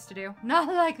like I used to do. Not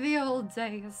like the old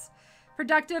days.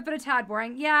 Productive, but a tad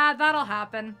boring. Yeah, that'll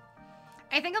happen.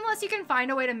 I think unless you can find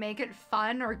a way to make it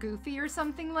fun or goofy or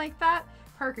something like that.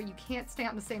 Parker, you can't stay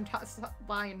on the same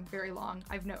line very long.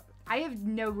 I have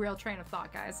no real train of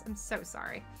thought, guys. I'm so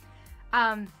sorry.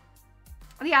 Yeah,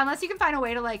 unless you can find a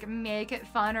way to like make it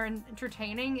fun or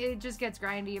entertaining, it just gets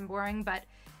grindy and boring. But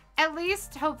at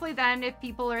least, hopefully then, if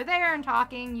people are there and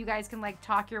talking, you guys can like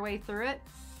talk your way through it.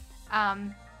 Yeah.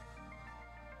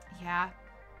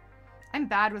 I'm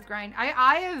bad with grind.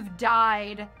 I have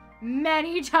died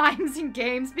many times in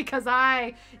games because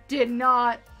I did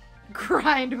not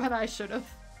grind when I should have.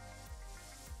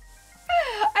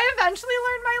 I eventually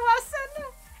learned my lesson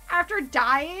after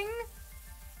dying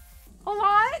a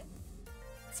lot.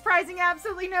 Surprising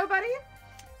absolutely nobody.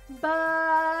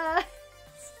 But...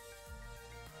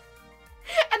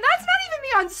 and that's not even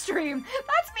me on stream.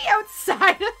 That's me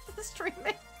outside of the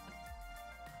streaming.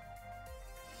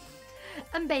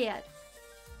 I'm bad.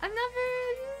 I'm not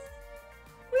very...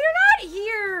 We're not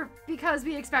here because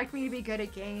we expect me to be good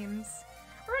at games.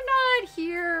 We're not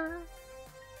here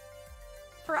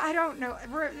for, I don't know,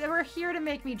 we're here to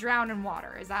make me drown in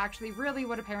water is actually really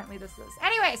what apparently this is.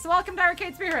 Anyway, so welcome to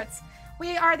Arcade Spirits.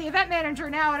 We are the event manager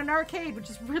now at an arcade, which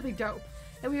is really dope,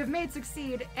 that we have made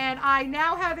succeed. And I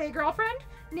now have a girlfriend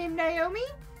named Naomi,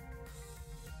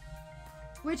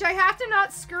 which I have to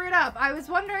not screw it up. I was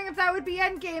wondering if that would be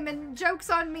endgame, and joke's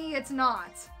on me, it's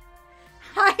not.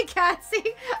 Hi,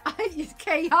 Catsy.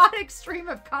 Chaotic stream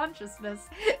of consciousness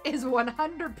is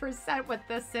 100% what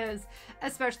this is,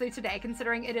 especially today,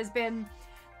 considering it has been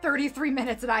 33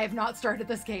 minutes and I have not started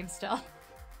this game still.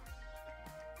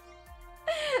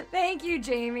 Thank you,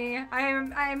 Jamie.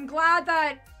 I'm glad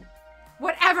that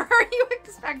whatever you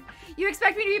expect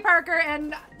me to be Parker,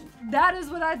 and that is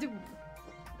what I do.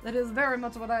 That is very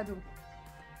much what I do.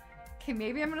 Okay,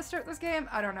 maybe I'm gonna start this game.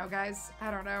 I don't know, guys. I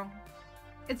don't know.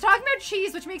 It's talking about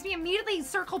cheese, which makes me immediately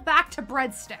circle back to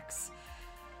breadsticks.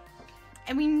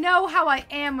 And we know how I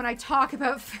am when I talk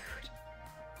about food.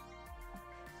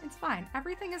 It's fine.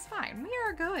 Everything is fine. We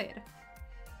are good.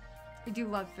 I do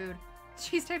love food.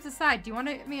 Cheese types aside, do you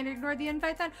want me to ignore the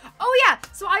invite then? Oh yeah,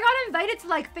 so I got invited to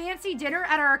like fancy dinner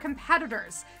at our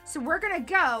competitors. So we're gonna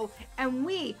go and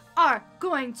we are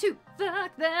going to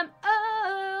fuck them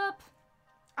up.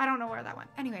 I don't know where that went.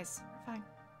 Anyways, fine.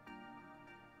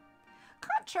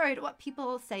 Contrary to what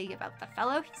people say about the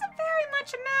fellow, he's a very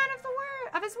much a man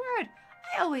of his word.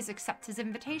 I always accept his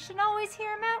invitation, always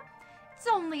hear him out. It's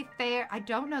only fair. I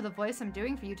don't know the voice I'm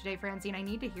doing for you today, Francine. I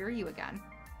need to hear you again.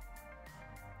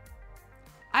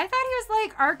 I thought he was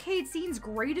like arcade scene's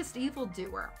greatest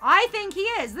evildoer. I think he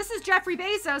is. This is Jeffrey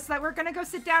Bezos that we're gonna go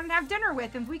sit down and have dinner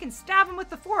with. And if we can stab him with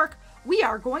the fork, we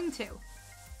are going to.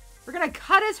 We're gonna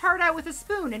cut his heart out with a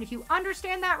spoon. And if you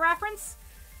understand that reference,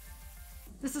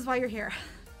 this is why you're here.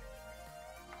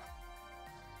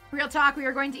 Real talk, we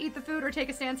are going to eat the food or take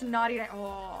a stance and not eat it.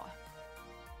 Oh.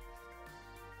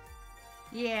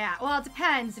 Yeah, well, it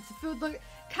depends. If the food looks...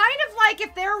 Kind of like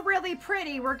if they're really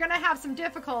pretty, we're gonna have some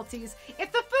difficulties.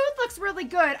 If the food looks really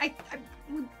good,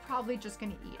 we're probably just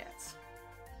gonna eat it.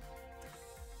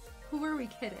 Who are we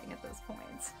kidding at this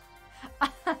point?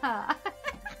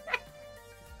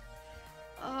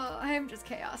 Oh, I am just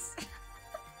chaos.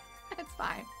 It's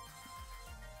fine.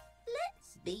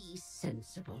 Let's be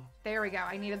sensible. There we go.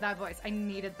 I needed that voice. I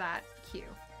needed that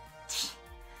cue.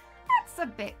 That's a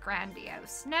bit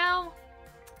grandiose. Now,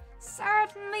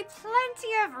 Certainly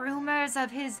plenty of rumors of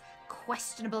his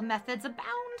questionable methods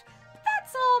abound, but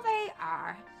that's all they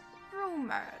are.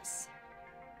 Rumors.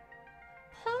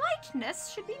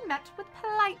 Politeness should be met with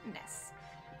politeness.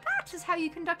 That is how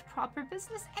you conduct proper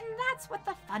business, and that's what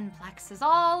the Funplex is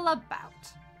all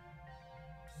about.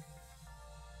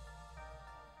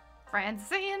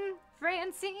 Francine,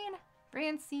 Francine,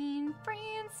 Francine,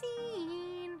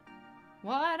 Francine.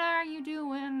 What are you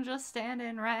doing just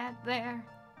standing right there?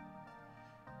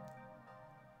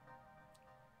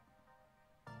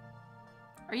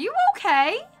 Are you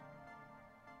okay?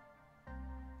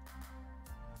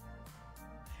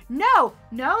 No,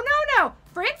 no, no, no.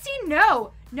 Francine,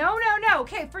 no. No, no, no.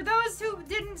 Okay, for those who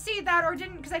didn't see that or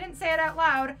didn't, because I didn't say it out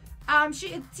loud,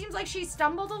 it seems like she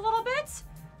stumbled a little bit,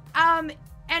 and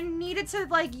needed to,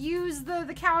 like, use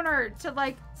the counter to,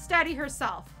 like, steady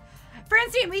herself.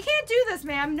 Francine, we can't do this,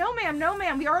 ma'am. No, ma'am, no,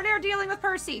 ma'am. We already are dealing with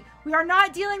Percy. We are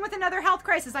not dealing with another health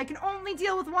crisis. I can only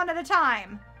deal with one at a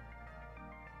time.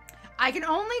 I can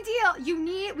only deal,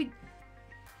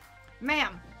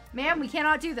 ma'am, we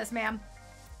cannot do this, ma'am.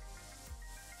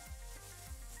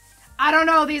 I don't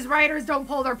know, these writers don't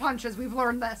pull their punches, we've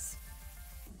learned this.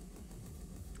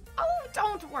 Oh,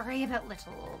 don't worry about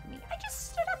little old me. I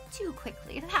just stood up too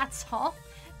quickly, that's all.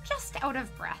 Just out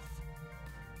of breath.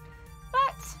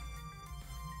 But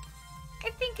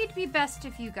I think it'd be best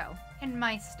if you go, in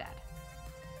my stead.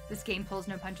 This game pulls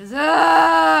no punches.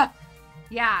 Ah!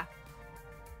 Yeah.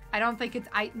 I don't think it's...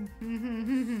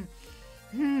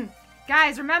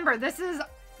 Guys, remember, this is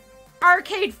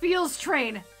Arcade Feels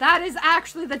Train. That is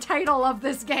actually the title of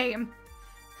this game.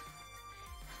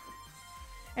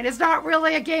 And it's not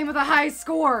really a game with a high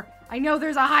score. I know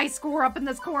there's a high score up in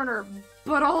this corner,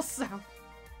 but also...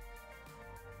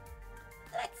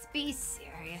 Let's be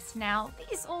serious now.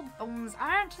 These old bones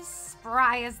aren't as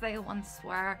spry as they once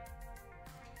were.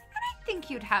 I think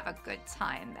you'd have a good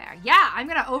time there. Yeah, I'm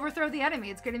gonna overthrow the enemy.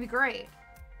 It's gonna be great.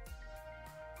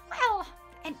 Well,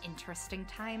 an interesting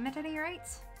time at any rate.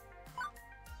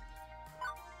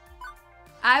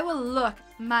 I will look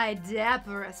my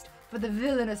dapperest for the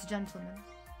villainous gentleman.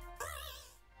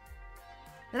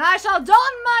 Then I shall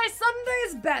don my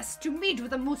Sunday's best to meet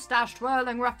with the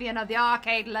mustache-twirling ruffian of the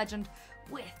arcade legend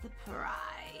with pride.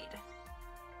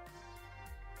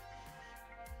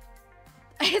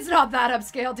 It's not that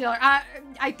upscale, dealer.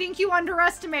 I think you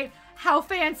underestimate how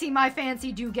fancy my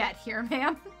fancy do get here,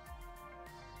 ma'am.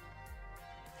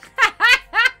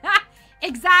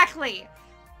 Exactly.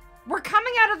 We're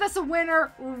coming out of this a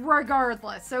winner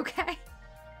regardless, okay?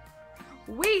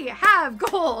 We have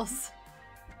goals.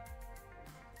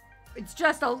 It's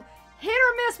just a hit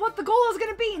or miss what the goal is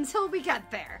going to be until we get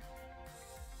there.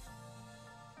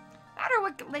 No matter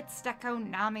what glitz deco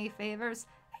Nami favors,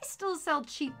 I still sell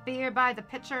cheap beer by the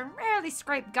pitcher and rarely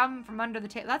scrape gum from under the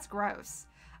table. That's gross.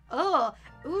 Ugh.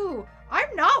 Ooh,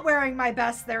 I'm not wearing my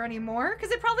best there anymore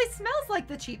because it probably smells like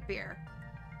the cheap beer.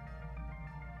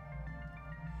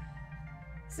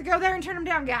 So go there and turn him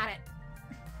down. Got it.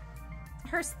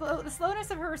 The slowness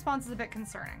of her response is a bit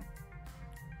concerning.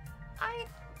 I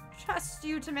trust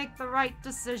you to make the right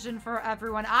decision for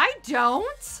everyone. I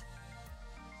don't.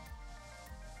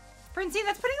 Francine,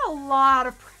 that's putting a lot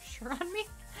of pressure on me.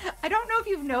 I don't know if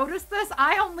you've noticed this.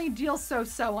 I only deal so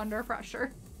under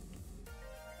pressure.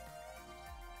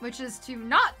 Which is to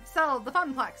not sell the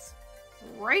Funplex.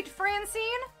 Right, Francine?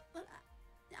 Well,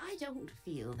 I don't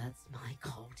feel that's my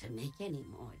call to make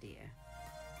anymore, dear.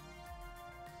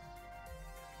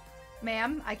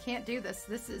 Ma'am, I can't do this.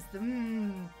 This is the...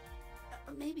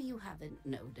 Maybe you haven't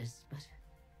noticed, but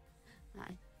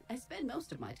I spend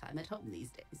most of my time at home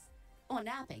these days. Or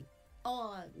napping.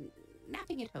 Or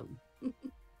napping at home.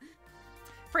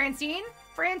 Francine?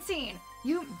 Francine!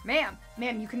 Ma'am,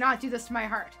 you cannot do this to my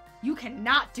heart. You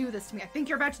cannot do this to me. I think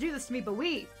you're about to do this to me, but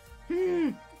Funplex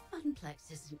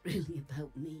isn't really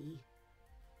about me.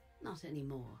 Not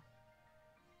anymore.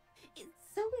 It's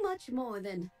so much more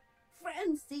than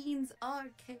Francine's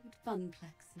Arcade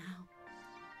Funplex now.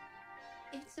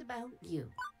 It's about you.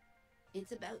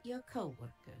 It's about your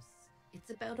co-workers.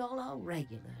 It's about all our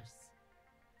regulars.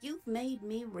 You've made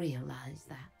me realize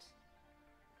that.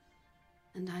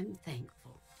 And I'm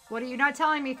thankful. What are you not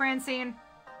telling me, Francine?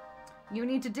 You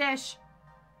need to dish.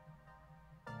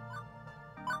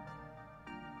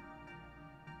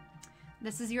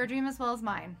 This is your dream as well as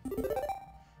mine.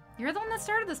 You're the one that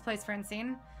started this place,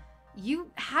 Francine. You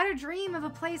had a dream of a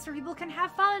place where people can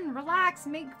have fun, relax,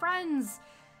 make friends,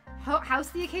 house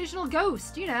the occasional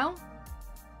ghost, you know.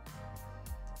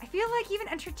 I feel like even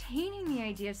entertaining the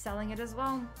idea of selling it as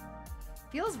well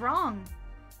feels wrong.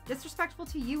 Disrespectful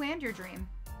to you and your dream.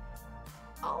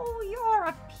 Oh, you're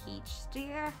a peach,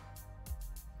 dear.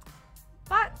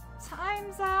 But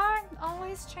times are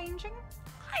always changing.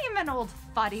 I am an old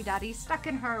fuddy-duddy stuck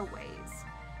in her ways.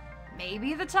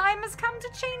 Maybe the time has come to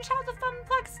change how the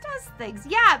Funplex does things.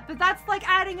 Yeah, but that's like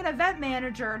adding an event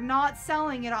manager, not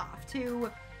selling it off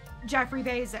to Jeffrey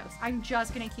Bezos. I'm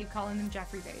just gonna keep calling them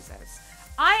Jeffrey Bezos.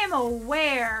 I am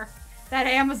aware that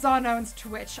Amazon owns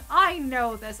Twitch. I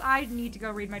know this. I need to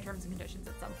go read my terms and conditions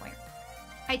at some point.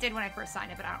 I did when I first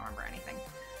signed it, but I don't remember anything.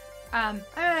 I'm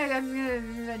gonna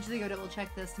eventually go double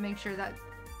check this to make sure that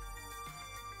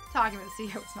talking to the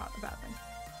CEO is not a bad thing.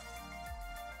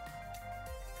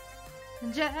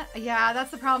 Yeah,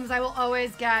 that's the problem, is I will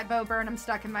always get Bo Burnham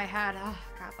stuck in my head. Oh,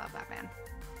 God, I love that man.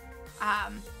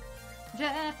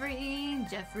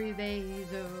 Jeffrey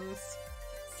Bezos.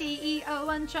 CEO,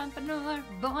 entrepreneur,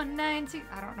 born 19...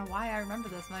 I don't know why I remember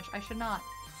this much. I should not.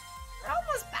 We're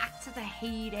almost back to the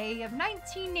heyday of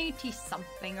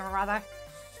 1980-something or other.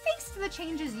 Thanks to the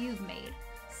changes you've made.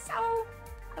 So,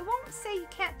 I won't say you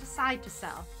can't decide to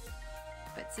sell.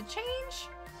 If it's a change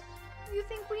you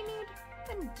think we need,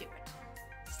 then do it.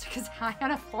 Stick as high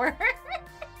on a 4.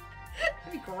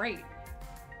 That'd be great.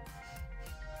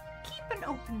 Keep an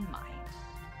open mind.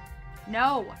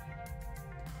 No.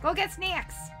 Go get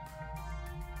snacks.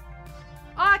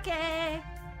 Okay.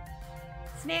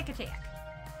 Snack attack.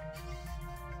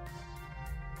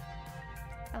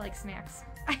 I like snacks.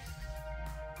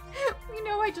 You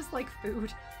know I just like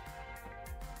food.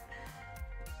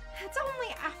 It's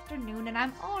only afternoon and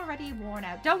I'm already worn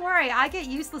out. Don't worry, I get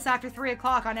useless after 3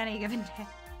 o'clock on any given day.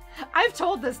 I've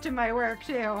told this to my work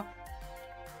too.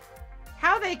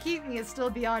 How they keep me is still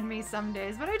beyond me some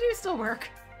days, but I do still work.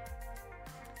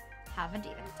 Haven't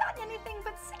even done anything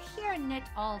but sit here and knit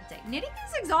all day. Knitting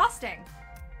is exhausting.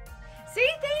 See,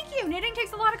 thank you. Knitting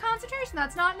takes a lot of concentration.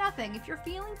 That's not nothing. If you're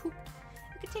feeling pooped,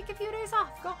 you could take a few days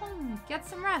off, go home, get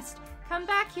some rest, come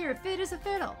back here fit as a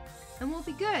fiddle, and we'll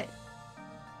be good.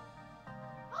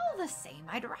 All the same,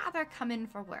 I'd rather come in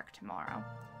for work tomorrow,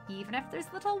 even if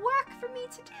there's little work for me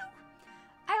to do.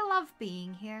 I love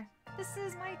being here. This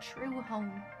is my true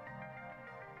home.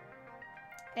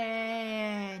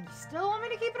 And you still want me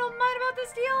to keep an open mind about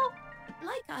this deal?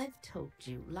 Like I've told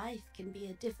you, life can be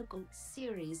a difficult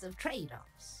series of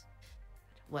trade-offs.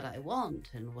 What I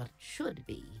want and what should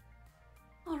be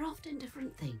are often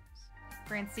different things.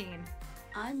 Francine.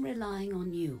 I'm relying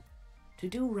on you to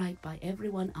do right by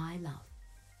everyone I love.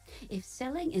 If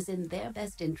selling is in their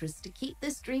best interest to keep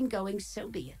this dream going, so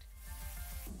be it.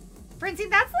 Francine,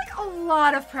 that's like a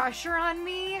lot of pressure on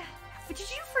me. But did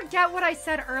you forget what I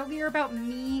said earlier about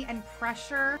me and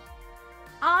pressure?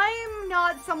 I'm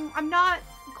not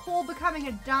Cole becoming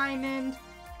a diamond.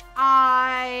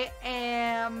 I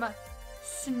am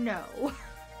snow.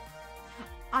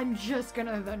 I'm just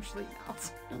gonna eventually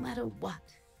melt. No matter what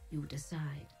you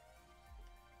decide,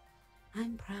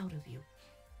 I'm proud of you.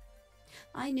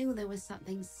 I knew there was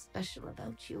something special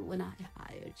about you when I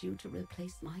hired you to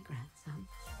replace my grandson.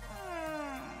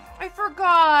 I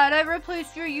forgot. I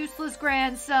replaced your useless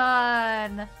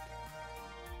grandson.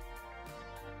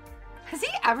 Has he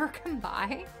ever come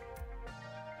by?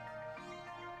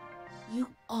 You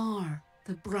are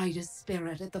the brightest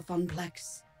spirit at the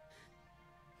Funplex.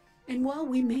 And while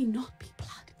we may not be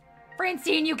blood...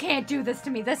 Francine, you can't do this to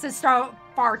me. This is so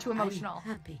far too emotional.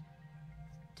 I'm happy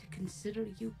to consider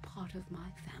you part of my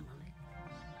family.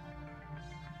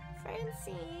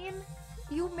 Francine,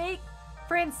 you make...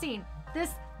 Francine,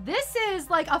 this is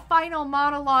like a final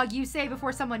monologue you say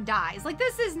before someone dies. Like,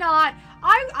 this is not...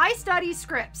 I study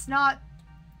scripts, not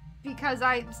because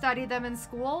I studied them in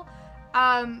school,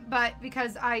 but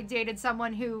because I dated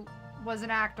someone who was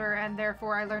an actor, and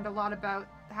therefore I learned a lot about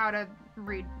how to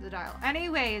read the dialogue.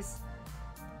 Anyways,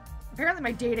 apparently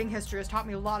my dating history has taught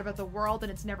me a lot about the world,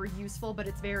 and it's never useful, but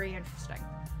it's very interesting.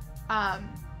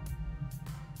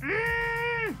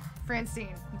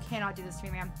 Francine, you cannot do this to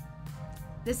me, man.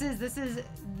 This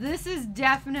is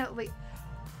definitely...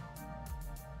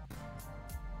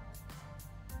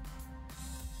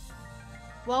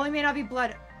 Well, we may not be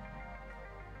blood.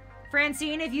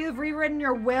 Francine, if you have rewritten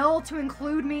your will to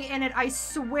include me in it, I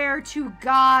swear to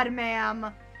God,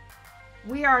 ma'am,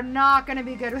 we are not going to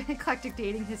be good with eclectic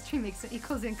dating history makes it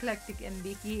equals eclectic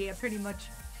MB. Yeah, pretty much.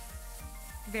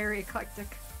 Very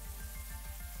eclectic.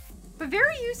 But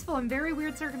very useful in very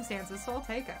weird circumstances, so I'll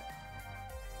take it.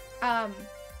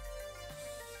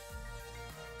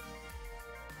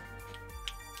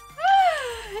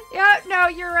 Yeah, no,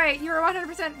 you're right. You're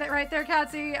 100% right there,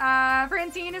 Catsy.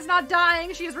 Francine is not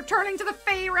dying. She is returning to the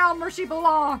Fey realm where she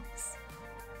belongs.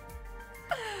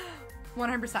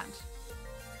 100%.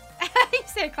 You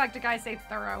say eclectic, I say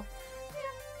thorough.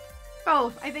 Yeah.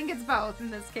 Both. I think it's both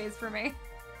in this case for me.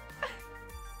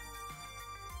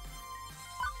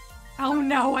 Oh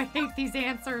no, I hate these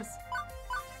answers.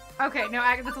 Okay, no,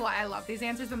 that's a lie. I love these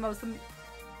answers, but most of them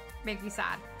make me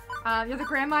sad. You're the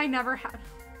grandma I never had.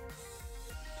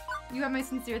 You have my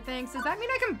sincere thanks. Does that mean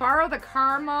I can borrow the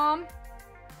car, Mom?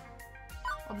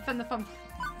 I'll defend the fun.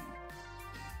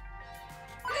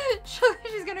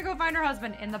 She's gonna go find her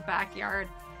husband in the backyard.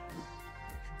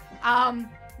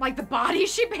 Like the body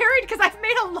she buried? Because I've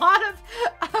made a lot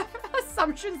of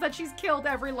assumptions that she's killed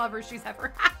every lover she's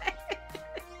ever had.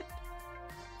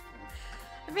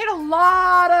 I've made a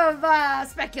lot of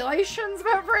speculations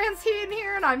about Francine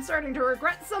here, and I'm starting to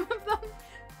regret some of them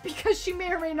because she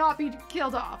may or may not be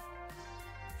killed off.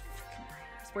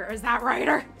 Where is that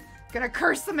writer? Gonna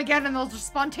curse them again and they'll just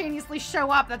spontaneously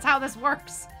show up. That's how this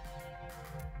works.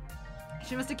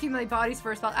 She must accumulate bodies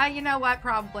first. You know what?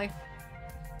 Probably.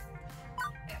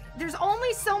 There's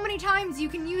only so many times you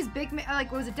can use like,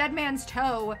 what was it, Dead Man's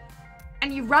Toe,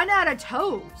 and you run out of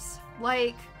toes.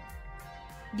 Like,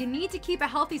 you need to keep a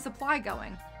healthy supply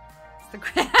going.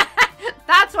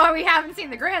 That's why we haven't seen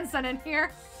the grandson in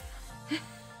here.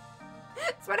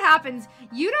 That's what happens.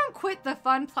 You don't quit the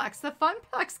Funplex. The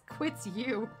Funplex quits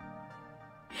you.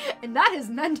 And that is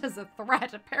meant as a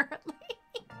threat, apparently.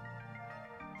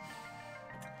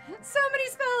 So many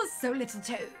spells, so little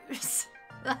toes.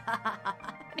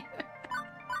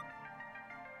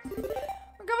 We're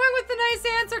going with the nice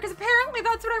answer, because apparently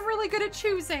that's what I'm really good at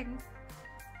choosing.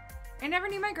 I never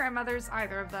knew my grandmothers,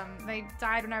 either of them. They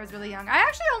died when I was really young. I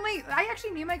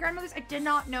actually knew my grandmothers. I did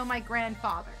not know my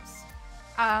grandfathers.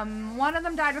 One of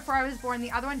them died before I was born.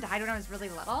 The other one died when I was really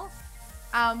little.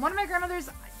 One of my grandmothers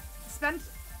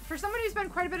for somebody who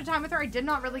spent quite a bit of time with her, I did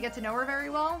not really get to know her very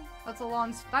well. That's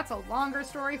a longer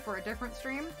story for a different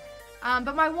stream.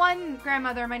 But my one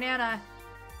grandmother, my Nana,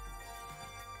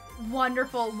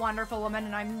 wonderful, wonderful woman,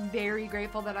 and I'm very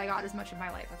grateful that I got as much of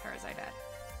my life with her as I did.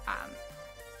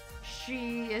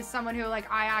 She is someone who,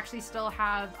 like, I actually still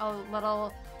have a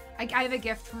little, I have a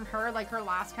gift from her, like her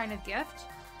last kind of gift,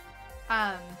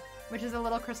 which is a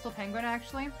little crystal penguin,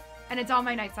 actually, and it's on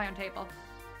my nightstand table.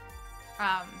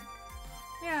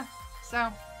 Yeah,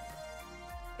 so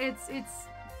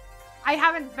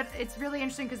but it's really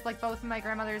interesting because, like, both of my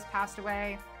grandmothers passed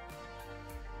away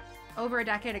over a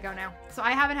decade ago now. So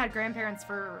I haven't had grandparents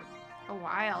for a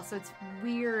while. So it's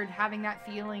weird having that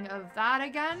feeling of that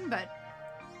again, but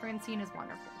Francine is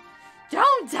wonderful.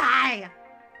 Don't die!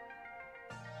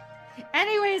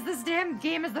 Anyways, this damn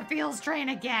game is the feels train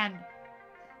again.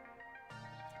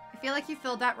 I feel like you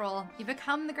filled that role. You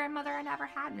become the grandmother I never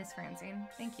had, Miss Francine.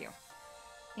 Thank you.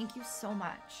 Thank you so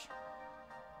much.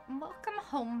 Welcome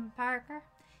home, Parker.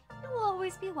 You will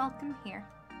always be welcome here.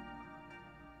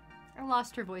 I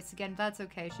lost her voice again, but that's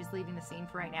okay. She's leaving the scene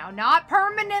for right now. Not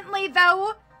permanently,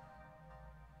 though!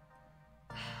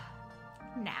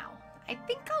 Now, I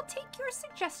think I'll take your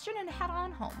suggestion and head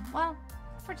on home. Well,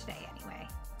 for today, anyway.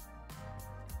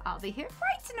 I'll be here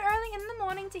bright and early in the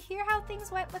morning to hear how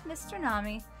things went with Mr.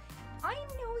 Nami. I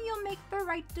know you'll make the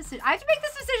right decision. I have to make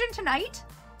this decision tonight?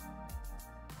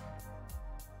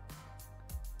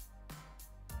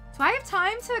 Do I have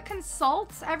time to consult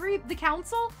the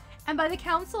council? And by the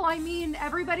council, I mean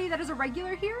everybody that is a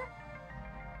regular here?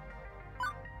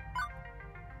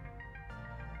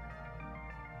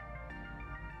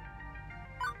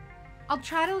 I'll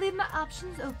try to leave my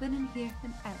options open and hear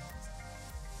them out.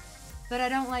 But I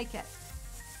don't like it.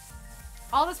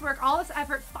 All this work, all this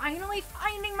effort, finally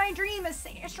finding my dream, as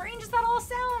strange as that all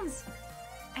sounds.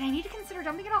 And I need to consider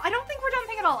dumping it all. I don't think we're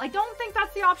dumping it all. I don't think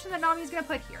that's the option that Nami's gonna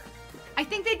put here. I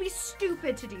think they'd be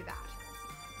stupid to do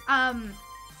that.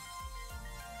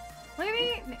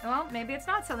 Maybe it's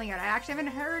not selling yet. I actually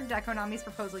haven't heard Konami's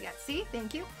proposal yet. See?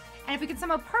 Thank you. And if we could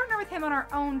somehow partner with him on our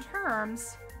own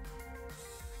terms.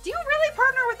 Do you really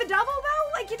partner with the devil,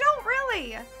 though? Like, you don't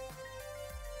really.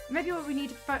 Maybe what we need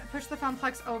to push the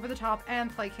Funplex over the top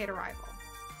and placate a rival.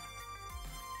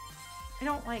 I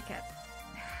don't like it.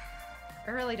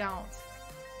 I really don't.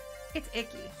 It's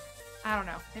icky. I don't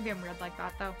know. Maybe I'm weird like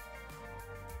that, though.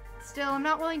 Still, I'm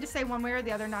not willing to say one way or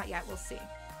the other. Not yet. We'll see.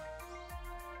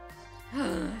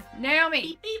 Naomi!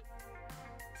 Beep, beep.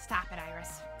 Stop it,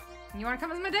 Iris. You want to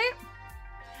come as my date?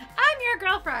 I'm your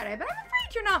girl Friday, but I'm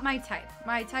afraid you're not my type.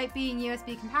 My type being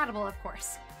USB compatible, of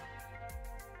course.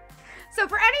 So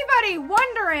for anybody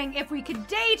wondering if we could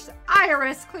date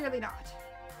Iris, clearly not.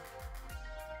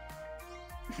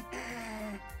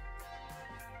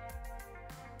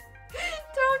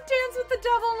 Don't dance with the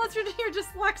devil unless you're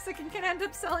dyslexic and can end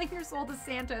up selling your soul to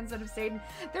Santa instead of Satan.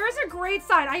 There is a great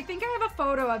sign. I think I have a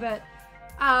photo of it.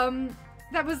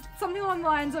 that was something along the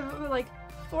lines of like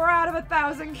 4 out of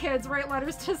 1,000 kids write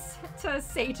letters to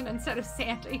Satan instead of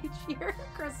Santa each year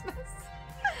at Christmas.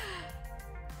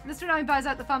 Mr. Nami buys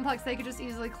out the Funplex, they could just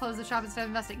easily close the shop instead of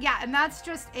investing. Yeah, and that's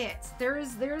just it.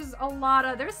 There's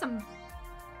some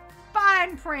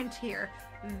fine print here.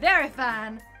 Very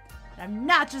fine. And I'm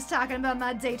not just talking about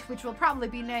my date, which will probably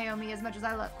be Naomi as much as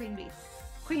I love Queen Bee.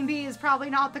 Queen Bee is probably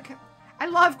not the... I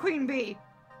love Queen Bee.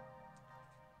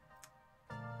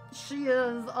 She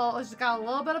is, she's got a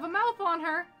little bit of a mouth on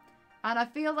her. And I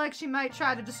feel like she might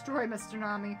try to destroy Mr.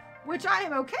 Nami, which I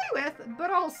am okay with, but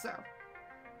also...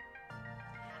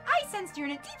 I sensed you're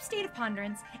in a deep state of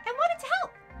ponderance and wanted to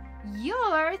help.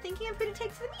 You're thinking of who to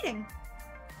take to the meeting.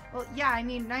 Well, yeah, I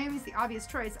mean, Naomi's the obvious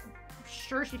choice. I'm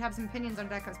sure she'd have some opinions on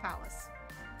Deko's palace.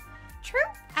 True.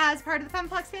 As part of the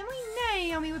Funplex family,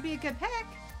 Naomi would be a good pick.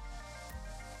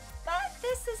 But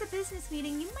this is a business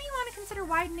meeting. You might want to consider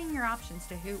widening your options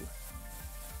to who.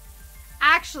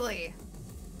 Actually,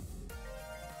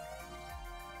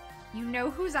 you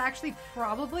know who's actually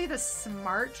probably the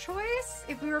smart choice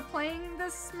if we were playing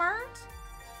this smart?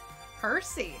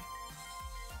 Percy.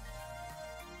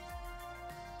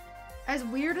 As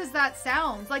weird as that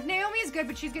sounds, like Naomi is good,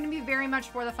 but she's going to be very much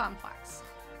for the Funplex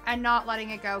and not letting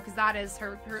it go because that is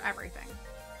her everything.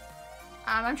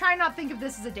 I'm trying not to think of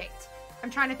this as a date. I'm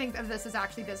trying to think of this as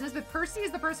actually business, but Percy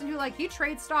is the person who, like, he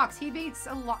trades stocks. He beats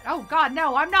a lot. Oh God,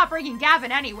 no, I'm not bringing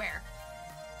Gavin anywhere.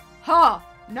 Huh,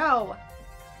 no.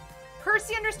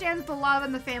 Percy understands the love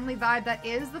and the family vibe that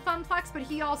is the Funplex, but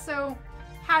he also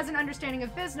has an understanding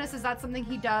of business. Is that something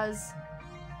he does?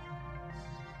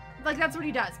 Like, that's what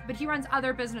he does, but he runs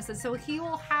other businesses, so he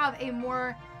will have a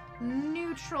more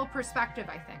neutral perspective,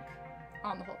 I think,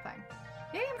 on the whole thing.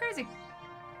 Maybe I'm crazy.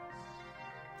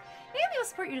 Naomi will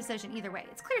support your decision either way.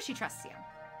 It's clear she trusts you.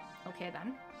 Okay,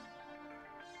 then.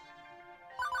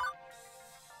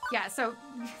 Yeah, so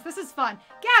this is fun.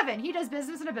 Gavin, he does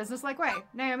business in a business-like way.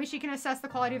 Naomi, she can assess the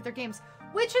quality of their games,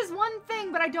 which is one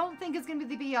thing, but I don't think it's going to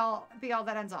be the be-all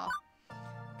that ends all.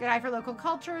 Good eye for local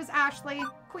cultures, Ashley.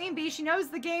 Queen Bee, she knows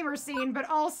the gamer scene, but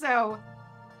also...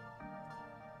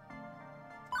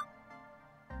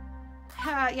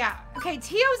 yeah. Okay,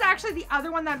 Tio's actually the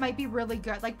other one that might be really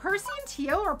good. Like, Percy and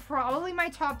Tio are probably my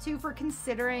top two for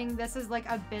considering this is like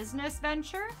a business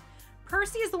venture.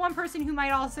 Percy is the one person who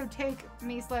might also take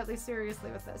me slightly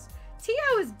seriously with this.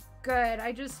 Tio is good.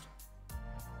 I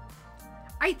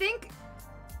think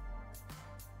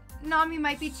Nami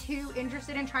might be too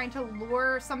interested in trying to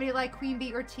lure somebody like Queen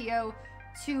Bee or Tio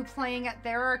to playing at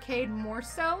their arcade more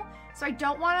so. So I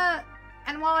don't want to...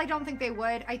 And while I don't think they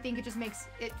would, I think it just makes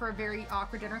it for a very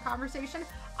awkward dinner conversation.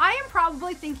 I am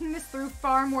probably thinking this through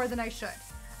far more than I should.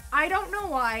 I don't know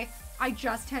why. I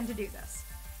just tend to do this.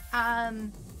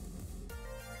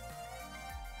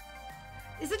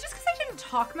 Is it just because I didn't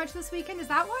talk much this weekend? Is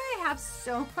that why I have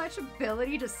so much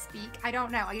ability to speak? I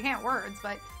don't know. I can't words,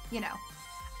 but, you know.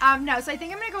 No, so I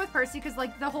think I'm going to go with Percy because,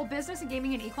 like, the whole business and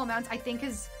gaming in equal amounts, I think,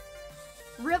 is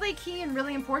really key and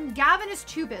really important. Gavin is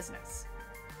too business.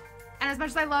 And as much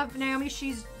as I love Naomi,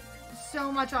 she's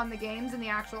so much on the games and the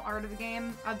actual art of the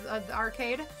game, of the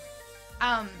arcade.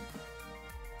 I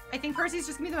think Percy's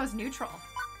just gonna be the most neutral.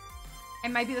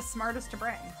 And might be the smartest to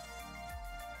bring.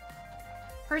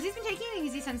 Percy's been taking it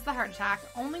easy since the heart attack,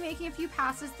 only making a few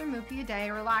passes through Mookie a day,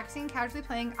 relaxing, casually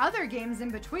playing other games in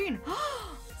between.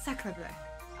 Sacre bleu.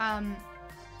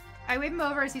 I wave him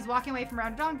over as he's walking away from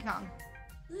around Donkey Kong.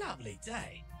 Lovely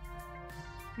day.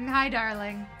 Hi,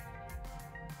 darling.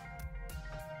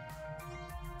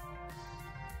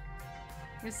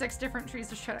 There's 6 different trees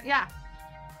to shut up. Yeah.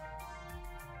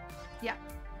 Yeah.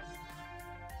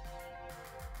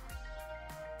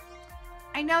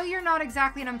 I know you're not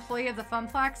exactly an employee of the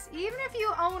Funplex, even if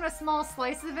you own a small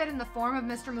slice of it in the form of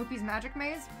Mr. Moopy's Magic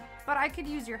Maze, but I could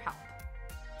use your help.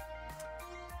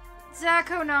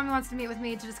 Deko Nami wants to meet with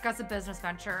me to discuss a business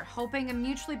venture, hoping a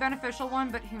mutually beneficial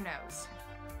one, but who knows.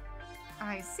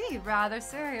 I see. Rather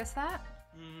serious, that.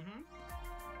 Mm-hmm.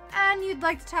 And you'd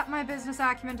like to tap my business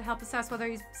acumen to help assess whether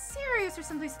he's serious or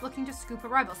simply looking to scoop a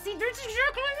rival. See, this is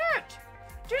exactly it!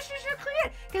 This is exactly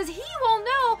it! Because he will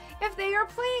know if they are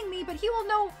playing me, but he will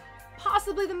know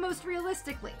possibly the most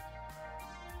realistically.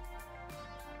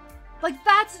 Like,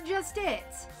 that's just it.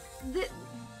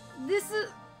 This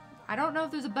is... I don't know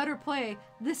if there's a better play.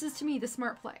 This is, to me, the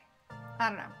smart play. I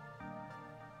don't know.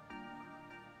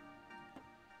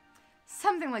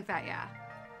 Something like that, yeah.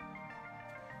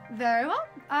 Very well.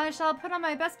 I shall put on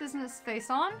my best business face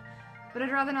on, but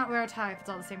I'd rather not wear a tie if it's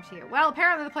all the same to you. Well,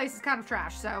 apparently the place is kind of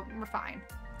trash, so we're fine.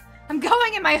 I'm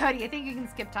going in my hoodie. I think you can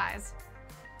skip ties.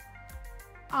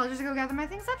 I'll just go gather my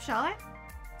things up, shall I?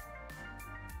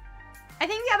 I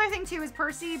think the other thing too is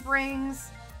Percy brings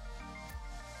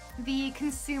the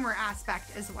consumer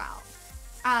aspect as well.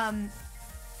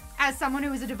 As someone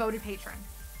who is a devoted patron.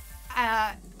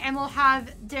 And will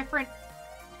have different,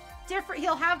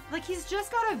 he'll have, like, he's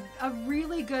just got a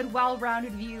really good,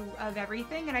 well-rounded view of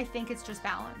everything, and I think it's just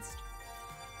balanced.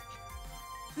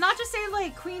 Not to say,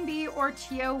 like, Queen Bee or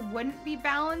Tio wouldn't be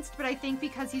balanced, but I think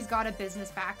because he's got a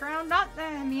business background,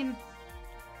 I mean,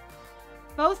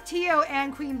 both Tio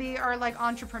and Queen Bee are, like,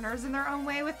 entrepreneurs in their own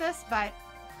way with this, but it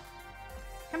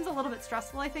becomes a little bit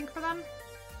stressful, I think, for them.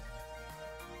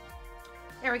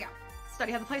 There we go.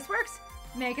 Study how the place works.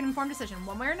 Make an informed decision.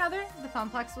 One way or another, the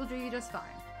Funplex will do you just fine.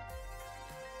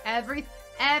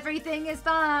 Everything is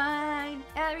fine.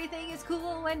 Everything is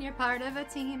cool when you're part of a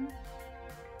team.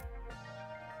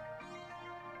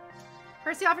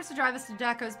 Percy offers to drive us to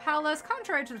Deco's palace.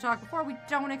 Contrary to the talk before, we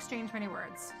don't exchange many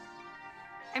words.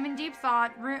 I'm in deep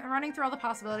thought, running through all the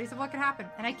possibilities of what could happen,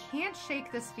 and I can't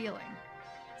shake this feeling.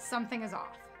 Something is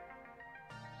off.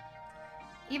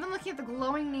 Even looking at the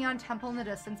glowing neon temple in the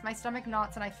distance, my stomach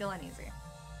knots and I feel uneasy.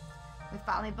 We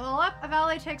finally pull up, a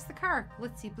valet takes the car.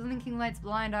 Glitzy, blinking lights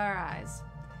blind our eyes.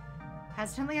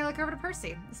 Hesitantly, I look over to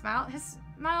Percy. His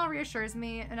smile reassures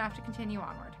me enough to continue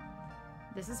onward.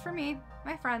 This is for me,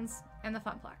 my friends, and the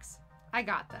Funplex. I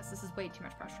got this. This is way too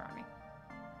much pressure on me.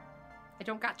 I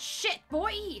don't got shit,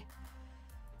 boy!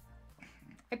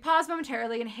 I pause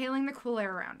momentarily, inhaling the cool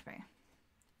air around me.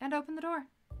 And open the door.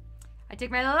 I take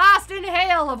my last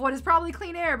inhale of what is probably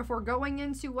clean air before going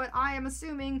into what I am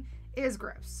assuming is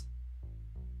gross.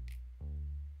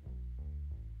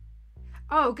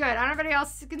 Oh, good. I don't know if anybody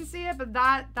else can see it, but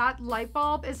that light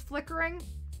bulb is flickering.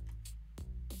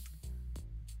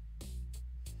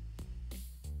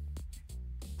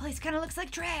 Place kind of looks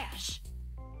like trash.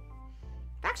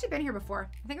 I've actually been here before.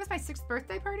 I think it was my 6th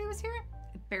birthday party was here.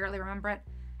 I barely remember it.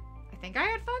 I think I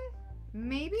had fun.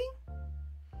 Maybe?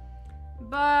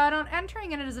 But on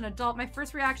entering in it as an adult, my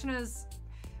first reaction is...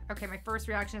 Okay, my first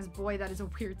reaction is, boy, that is a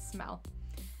weird smell.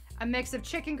 A mix of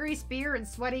chicken grease, beer, and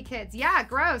sweaty kids. Yeah,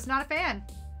 gross, not a fan.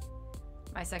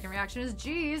 My second reaction is,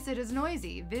 geez, it is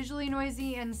noisy. Visually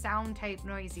noisy and sound type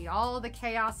noisy. All the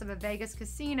chaos of a Vegas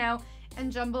casino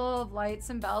and jumble of lights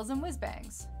and bells and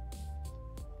whiz-bangs.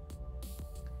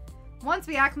 Once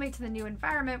we acclimate to the new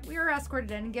environment, we were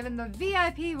escorted in and given the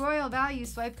VIP Royal Value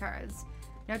swipe cards.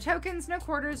 No tokens, no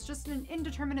quarters, just an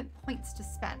indeterminate points to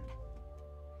spend.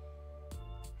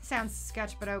 Sounds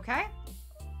sketch, but okay.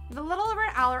 With a little over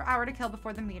an hour to kill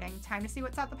before the meeting, time to see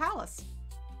what's at the palace.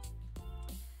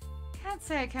 Can't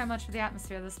say I care much for the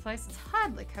atmosphere of this place. It's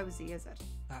hardly cozy, is it?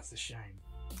 That's a shame.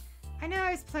 I know I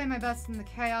always play my best in the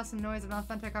chaos and noise of an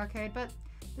authentic arcade, but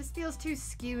this feels too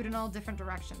skewed in all different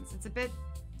directions. It's a bit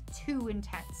too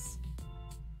intense.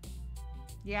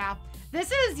 Yeah.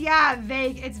 This is, yeah,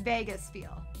 vague. It's Vegas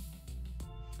feel.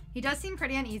 He does seem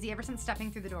pretty uneasy ever since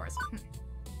stepping through the doors.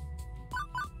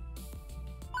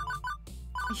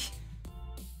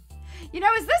 You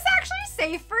know, is this actually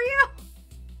safe for you?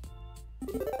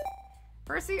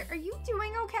 Percy, are you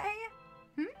doing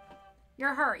okay?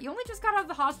 You're hurt. You only just got out of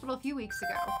the hospital a few weeks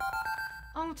ago.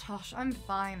 Oh, Tosh, I'm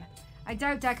fine. I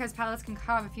doubt Deco's palace can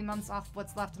carve a few months off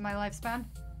what's left of my lifespan.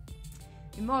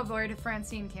 I'd be more worried if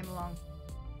Francine came along.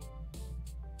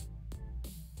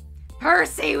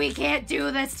 Percy, we can't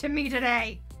do this to me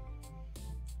today!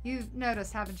 You've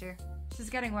noticed, haven't you? She's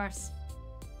getting worse.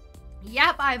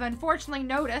 Yep, I've unfortunately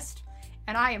noticed.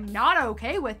 And I am not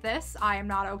okay with this. I am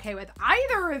not okay with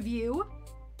either of you.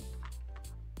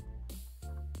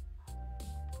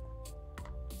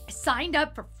 I signed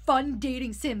up for fun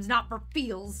dating sims, not for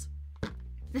feels.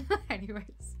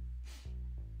 Anyways.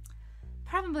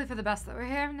 Probably for the best that we're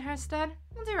here in her stead.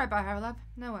 We'll do right by her, love.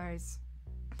 No worries.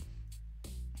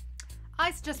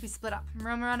 I suggest we split up.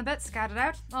 Roam around a bit, scout it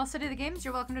out. I'll study the games.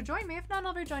 You're welcome to join me. If not,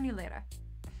 I'll rejoin you later.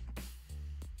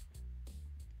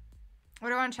 What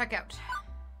do I want to check out?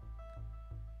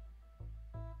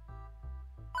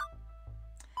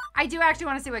 I do actually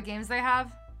want to see what games they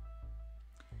have.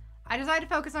 I decided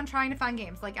to focus on trying to find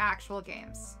games, like actual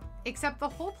games. Except the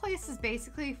whole place is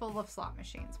basically full of slot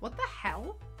machines. What the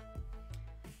hell?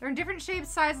 They're in different shapes,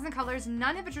 sizes, and colors.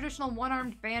 None have a traditional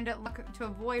one-armed bandit look to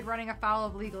avoid running afoul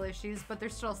of legal issues, but they're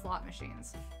still slot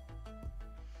machines.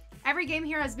 Every game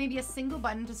here has maybe a single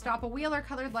button to stop a wheel or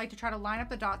colored light to try to line up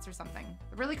the dots or something.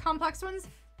 The really complex ones,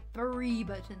 3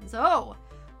 buttons. Oh,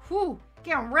 whew,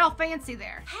 getting real fancy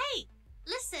there. Hey,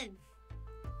 listen.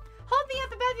 Hold me up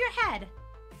above your head.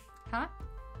 Huh?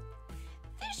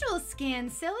 Visual scan,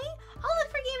 silly. I'll look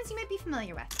for games you might be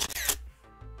familiar with.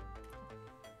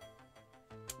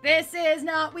 This is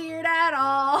not weird at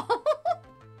all.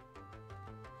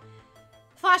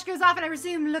 Flash goes off and I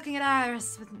resume looking at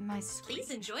Iris with my screen. Please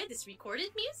enjoy this recorded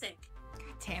music.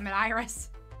 God damn it,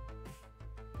 Iris.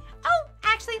 Oh,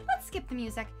 actually, let's skip the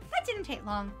music. That didn't take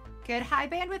long. Good high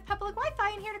bandwidth public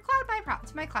Wi-Fi in here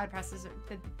to my cloud processor.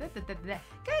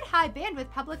 Good high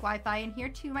bandwidth public Wi-Fi in here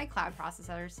to my cloud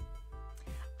processors.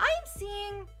 I am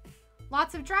seeing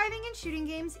lots of driving and shooting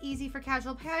games, easy for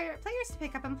casual players to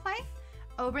pick up and play.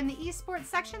 Over in the esports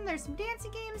section, there's some dancing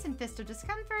games and Fist of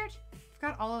Discomfort. I've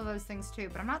got all of those things too,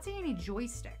 but I'm not seeing any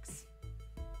joysticks.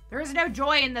 There is no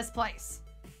joy in this place.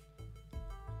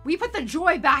 We put the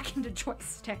joy back into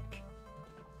joystick.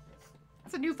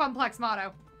 That's a new Funplex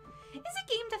motto. Is a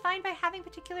game defined by having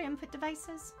particular input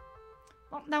devices?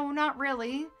 Well, no, not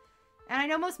really. And I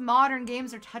know most modern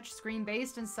games are touchscreen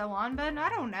based and so on, but I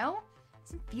don't know. It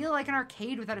doesn't feel like an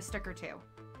arcade without a stick or two.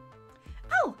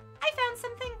 Oh, I found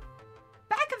something.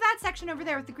 Back of that section over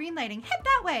there with the green lighting. Head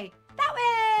that way. That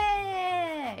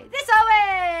way. This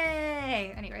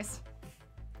way. Anyways.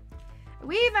 I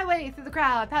weave my way through the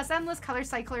crowd, past endless color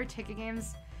cycler ticket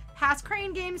games, past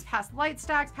crane games, past light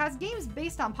stacks, past games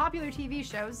based on popular TV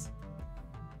shows.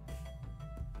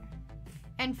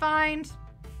 And find...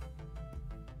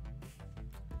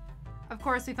 Of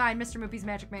course, we find Mr. Moopy's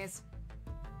Magic Maze.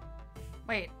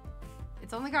 Wait.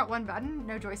 It's only got one button?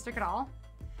 No joystick at all?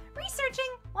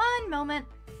 Researching. One moment.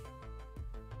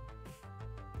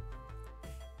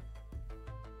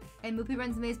 And Moopy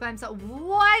runs the maze by himself.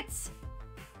 What?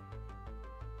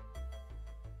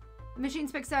 The machine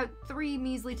spits out 3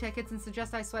 measly tickets and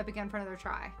suggests I swipe again for another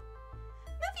try.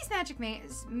 Moopy's Magic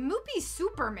Maze. Moopy's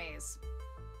Super Maze.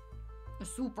 The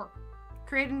Super.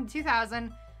 Created in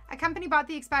 2000, a company bought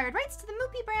the expired rights to the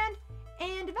Moopy brand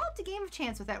and developed a game of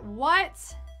chance with it. What?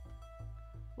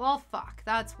 Well, fuck.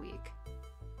 That's weak.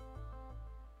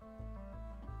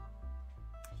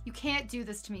 You can't do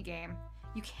this to me, game.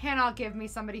 You cannot give me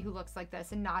somebody who looks like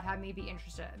this and not have me be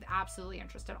interested, absolutely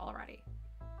interested already.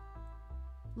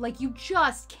 Like, you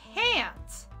just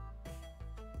can't.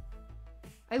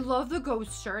 I love the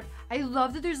ghost shirt. I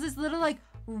love that there's this little, like,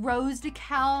 rose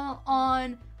decal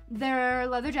on their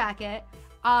leather jacket.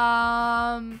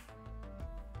 Can't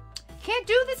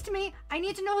do this to me. I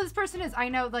need to know who this person is. I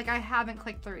know, like, I haven't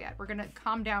clicked through yet. We're gonna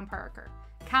calm down, Parker.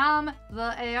 Calm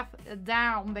the F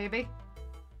down, baby.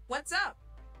 What's up?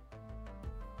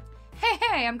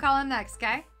 Hey, I'm calling next,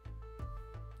 okay?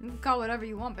 You can call whatever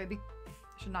you want, baby. I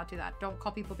should not do that. Don't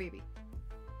call people baby.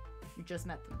 You just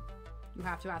met them. You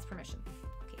have to ask permission.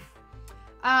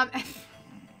 Okay.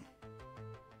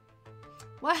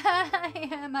 Why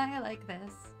am I like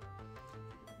this?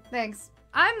 Thanks.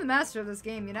 I'm the master of this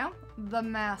game, you know? The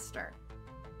master.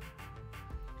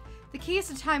 The key is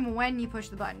to time when you push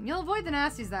the button. You'll avoid the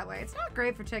nasties that way. It's not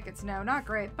great for tickets, no, not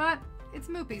great, but it's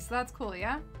Moopy, so that's cool,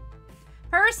 yeah?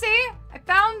 Percy! I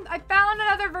found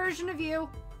another version of you.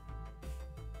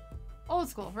 Old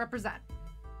school, represent.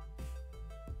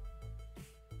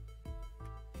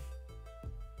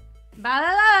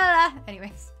 Ba-la-la-la-la.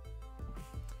 Anyways.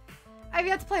 I've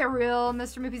yet to play a real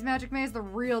Mr. Moopy's Magic Maze, the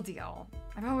real deal.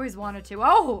 I've always wanted to.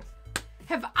 Oh!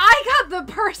 Have I got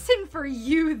the person for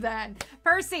you then?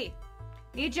 Percy!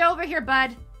 Need you over here,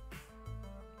 bud.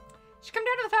 Should come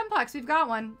down to the Femplex. We've got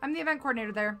one. I'm the event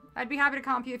coordinator there. I'd be happy to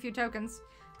comp you a few tokens.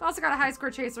 I've also got a high score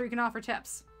chaser you can offer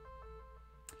tips.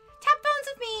 Tap phones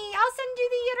with me. I'll send you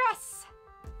the address.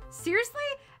 Seriously?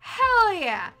 Hell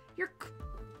yeah. You're...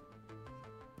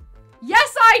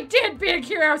 Yes, I did Big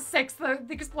Hero 6, the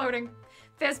exploding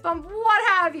fist bump, what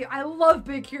have you. I love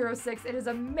Big Hero 6. It is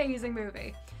an amazing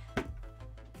movie.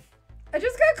 I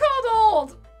just got called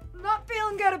old. I'm not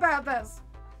feeling good about this.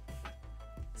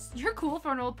 You're cool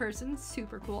for an old person.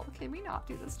 Super cool. Can we not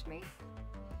do this to me?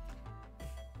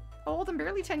 Old, I'm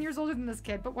barely 10 years older than this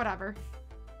kid, but whatever.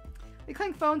 We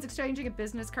clink phones, exchanging a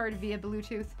business card via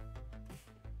Bluetooth.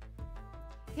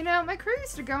 You know, my crew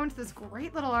used to go into this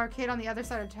great little arcade on the other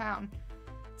side of town.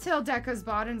 Till Deco's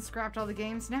bought it and scrapped all the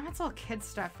games. Now it's all kid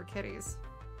stuff for kiddies.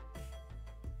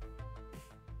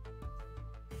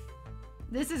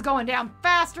 This is going down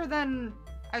faster than...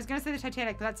 I was gonna say the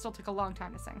Titanic, but that still took a long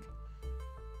time to sink.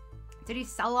 Did he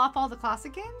sell off all the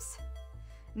classic games?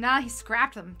 Nah, he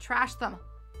scrapped them, trashed them.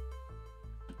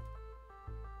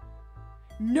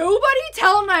 Nobody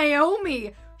tell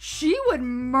Naomi! She would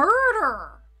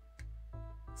murder!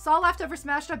 Saw leftover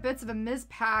smashed up bits of a Ms.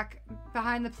 pack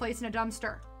behind the place in a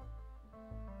dumpster.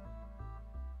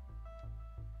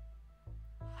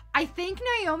 I think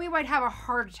Naomi might have a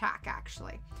heart attack,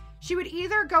 actually. She would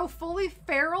either go fully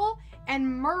feral and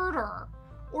murder,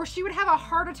 or she would have a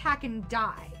heart attack and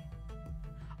die.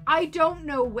 I don't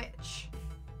know which.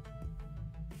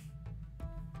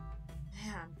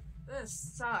 Man, this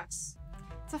sucks.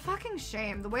 It's a fucking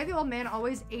shame. The way the old man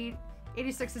always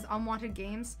 86's unwanted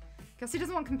games. Guess he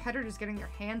doesn't want competitors getting their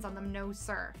hands on them. No,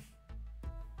 sir.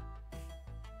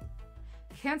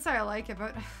 Can't say I like it,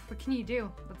 but what can you do?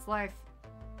 That's life.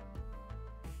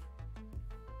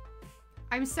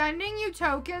 I'm sending you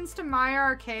tokens to my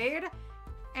arcade,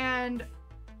 and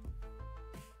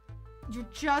you're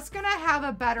just gonna have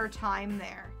a better time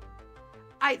there.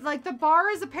 The bar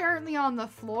is apparently on the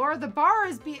floor. The bar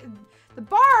is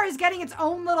getting its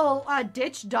own little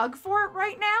ditch dug for it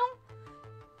right now.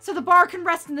 So the bar can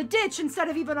rest in the ditch instead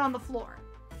of even on the floor.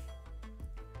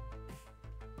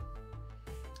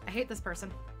 I hate this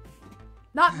person.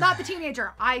 Not the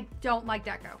teenager. I don't like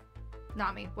Deco.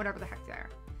 Not me. Whatever the heck they are.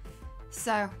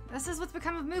 So, this is what's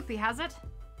become of Moopy, has it?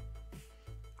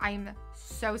 I'm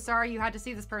so sorry you had to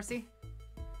see this, Percy.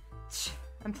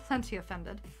 I'm plenty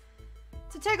offended.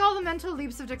 To take all the mental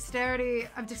leaps of dexterity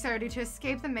to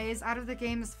escape the maze out of the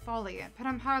game is folly, but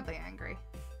I'm hardly angry.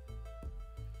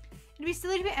 It'd be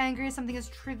silly to be angry at something as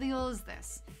trivial as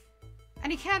this.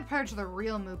 And he can't purge the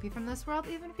real Moopy from this world,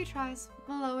 even if he tries.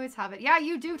 We'll always have it. Yeah,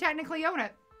 you do technically own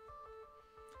it.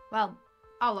 Well,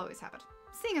 I'll always have it,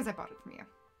 seeing as I bought it from you.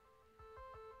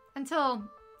 Until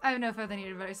I have no further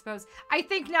need of it, I suppose. I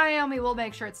think Naomi will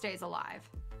make sure it stays alive.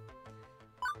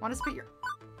 Want to spit your...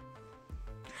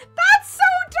 That's so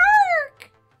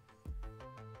dark!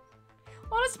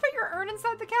 Want us to put your urn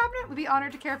inside the cabinet? We'd be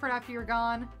honored to care for it after you're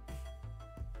gone.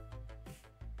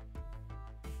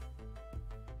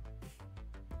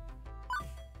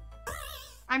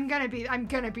 I'm gonna be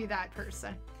that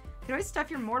person. You can always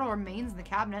stuff your mortal remains in the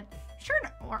cabinet. Sure,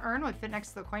 an urn would fit next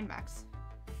to the coin mechs.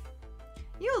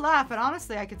 You laugh, but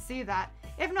honestly, I could see that.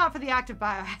 If not for the active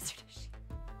biohazard issue.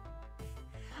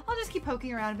 I'll just keep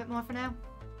poking around a bit more for now.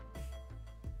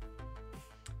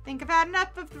 Think I've had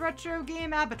enough of the retro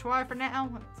game abattoir for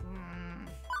now.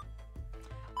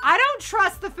 I don't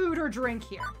trust the food or drink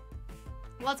here.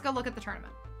 Let's go look at the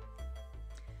tournament.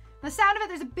 The sound of it,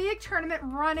 there's a big tournament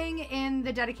running in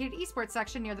the dedicated esports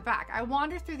section near the back. I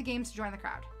wander through the games to join the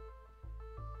crowd.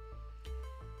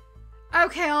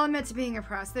 Okay, I'll admit to being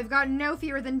impressed. They've got no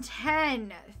fewer than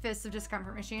 10 Fists of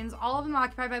Discomfort machines, all of them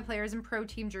occupied by players in pro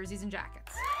team jerseys and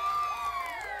jackets.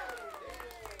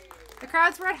 The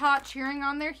crowd's red hot, cheering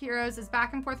on their heroes as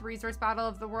back and forth resource battle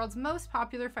of the world's most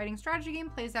popular fighting strategy game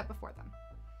plays out before them.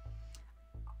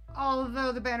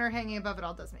 Although the banner hanging above it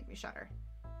all does make me shudder.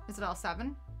 Is it all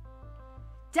 7?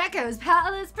 Deco's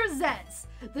Palace presents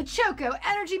the Choco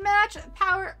Energy Max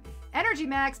Power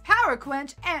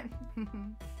Quench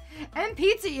and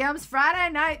Pizza Yum's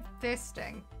Friday Night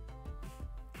Fisting.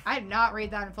 I did not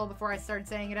read that in full before I started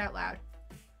saying it out loud.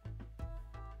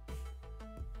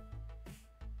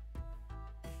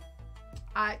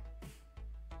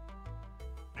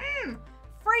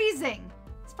 Phrasing.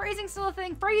 Is phrasing still a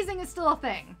thing? Phrasing is still a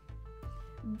thing.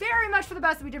 Very much for the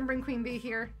best that we didn't bring Queen Bee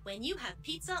here. When you have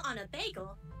pizza on a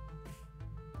bagel.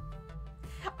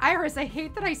 Iris, I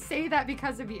hate that I say that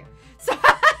because of you. So,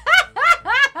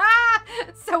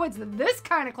 so it's this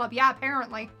kind of club. Yeah,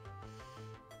 apparently.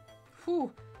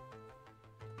 Whew.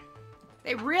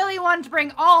 They really wanted to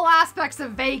bring all aspects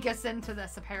of Vegas into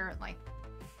this, apparently.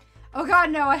 Oh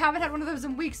god, no, I haven't had one of those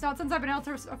in weeks, not since I've been able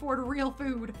to afford real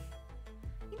food.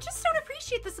 You just don't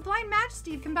appreciate the sublime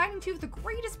majesty of combining two of the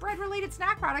greatest bread-related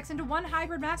snack products into one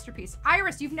hybrid masterpiece.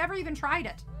 Iris, you've never even tried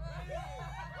it.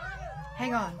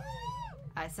 Hang on.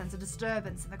 I sense a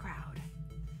disturbance in the crowd.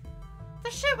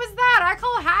 The shit was that? I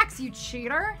call hacks, you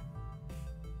cheater.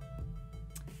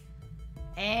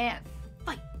 And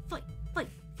fight.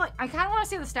 I kind of want to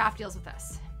see how the staff deals with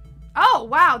this. Oh,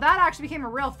 wow, that actually became a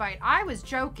real fight. I was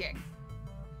joking.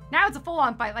 Now it's a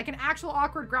full-on fight, like an actual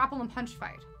awkward grapple and punch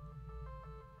fight.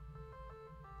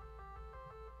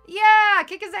 Yeah,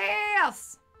 kick his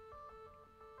ass.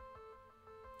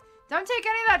 Don't take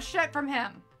any of that shit from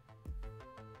him.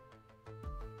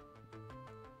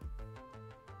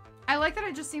 I like that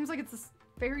it just seems like it's this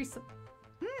very,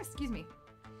 excuse me.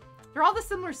 They're all the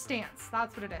similar stance.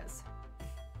 That's what it is.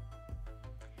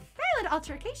 Violent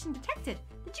altercation detected.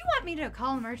 Did you want me to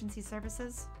call emergency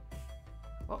services?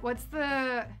 What's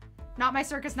the... Not my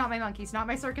circus, not my monkeys. Not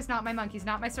my circus, not my monkeys.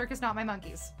 Not my circus, not my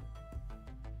monkeys.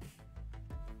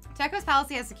 Deco's Palace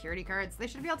has security guards. They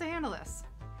should be able to handle this.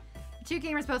 The two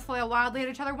gamers both flail wildly at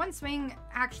each other. One swing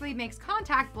actually makes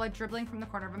contact, blood dribbling from the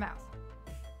corner of a mouth.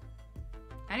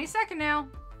 Any second now.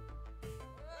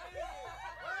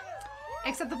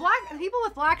 Except the people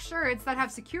with black shirts that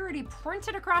have security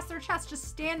printed across their chest just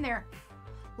stand there.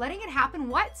 Letting it happen,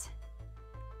 what?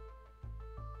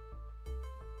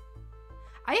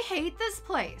 I hate this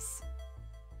place.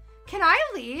 Can I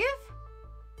leave?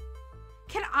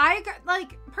 Can I,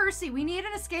 like, Percy, we need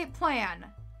an escape plan.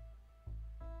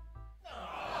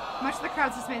 Much of the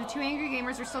crowd's dismayed, the two angry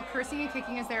gamers are still cursing and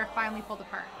kicking as they are finally pulled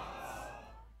apart.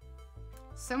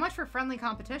 So much for friendly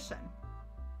competition.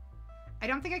 I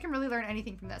don't think I can really learn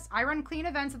anything from this. I run clean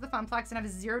events at the Funplex and have a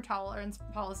zero tolerance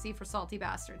policy for salty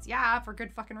bastards. Yeah, for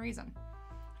good fucking reason.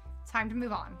 Time to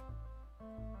move on.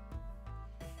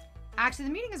 Actually,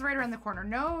 the meeting is right around the corner.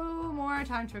 No more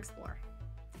time to explore.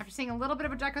 After seeing a little bit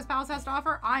of what Deco's Palace has to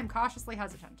offer, I'm cautiously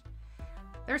hesitant.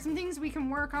 There are some things we can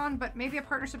work on, but maybe a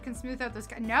partnership can smooth out this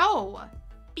guy. No!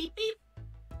 Beep, beep.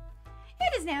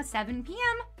 It is now 7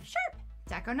 p.m. Sharp.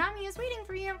 Deco Nami is waiting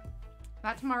for you.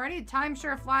 That time already. Time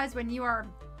sure flies when you are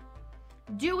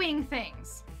doing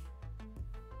things.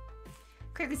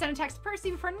 Quickly send a text to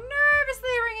Percy before nervously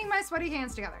wringing my sweaty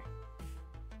hands together.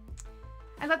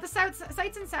 I let the sights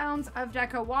and sounds of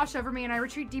Deco wash over me and I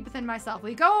retreat deep within myself.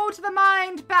 We go to the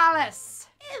Mind Palace.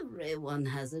 Everyone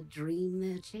has a dream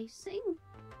they're chasing.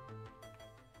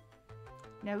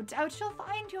 No doubt you'll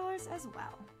find yours as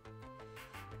well.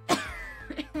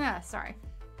 Sorry.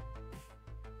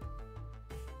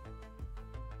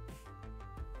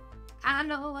 I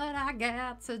know what I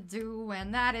got to do,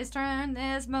 and that is turn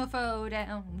this mofo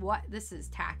down. What? This is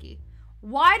tacky.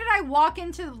 Why did I walk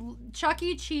into Chuck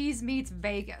E. Cheese meets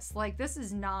Vegas? Like, this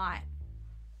is not...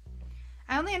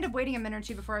 I only ended up waiting a minute or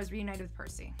two before I was reunited with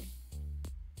Percy.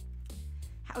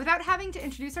 Without having to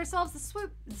introduce ourselves,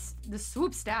 the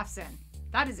swoop staff's in.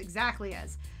 That is exactly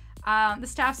as. The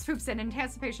staff swoops in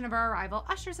anticipation of our arrival,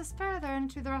 ushers us further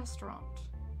into the restaurant.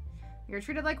 We are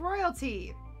treated like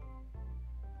royalty.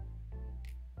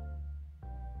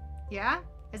 Yeah?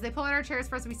 As they pull out our chairs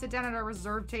for us, we sit down at our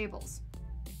reserved tables.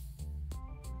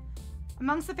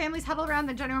 Amongst the families huddled around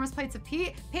the ginormous plates of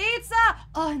pizza!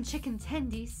 Oh, and chicken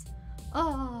tendies.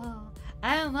 Oh,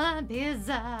 I want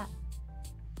pizza.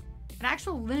 An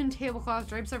actual linen tablecloth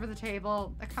drapes over the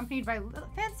table, accompanied by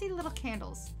fancy little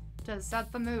candles to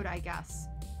set the mood, I guess.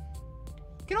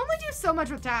 You can only do so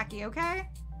much with tacky, okay?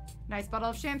 Nice bottle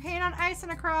of champagne on ice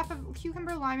and a carafe of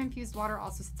cucumber lime-infused water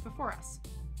also sits before us.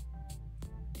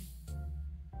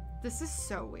 This is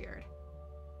so weird.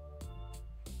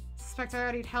 Suspect I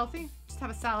ought to eat healthy? Just have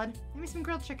a salad. Maybe some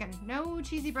grilled chicken. No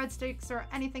cheesy breadsticks or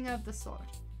anything of the sort.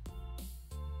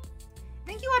 I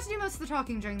think you ought to do most of the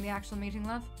talking during the actual meeting,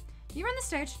 love. You run the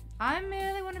stage. I'm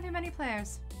merely one of your many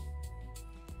players.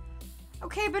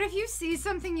 Okay, but if you see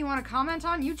something you want to comment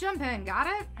on, you jump in. Got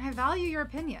it? I value your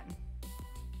opinion.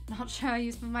 Not sure how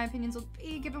useful my opinions will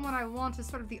be, given what I want is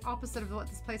sort of the opposite of what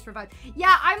this place provides.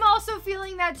 Yeah, I'm also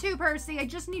feeling that too, Percy. I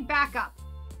just need backup.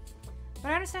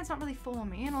 But I understand it's not really for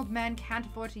me. An old man can't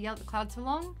afford to yell at the clouds for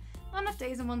long. Not enough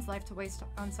days in one's life to waste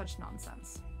on such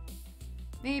nonsense.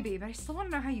 Maybe, but I still want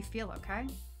to know how you feel, okay?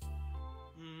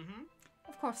 Mm-hmm.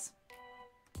 Of course.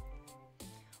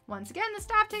 Once again, the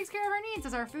staff takes care of our needs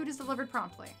as our food is delivered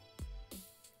promptly.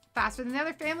 Faster than the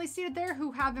other families seated there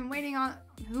who've been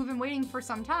waiting for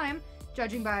some time,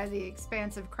 judging by the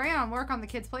expansive crayon work on the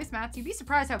kids' placemats, you'd be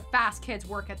surprised how fast kids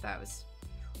work at those.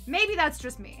 Maybe that's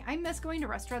just me. I miss going to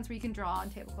restaurants where you can draw on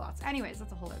tablecloths. Anyways,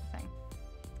 that's a whole other thing.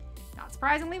 Not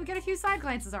surprisingly, we get a few side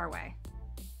glances our way.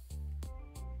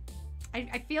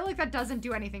 I feel like that doesn't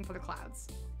do anything for the clouds.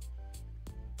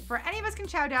 Before any of us can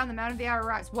chow down, the man of the hour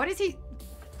arrives. What is he...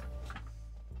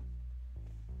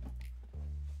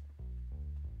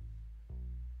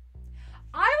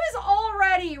 I was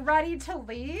already ready to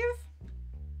leave.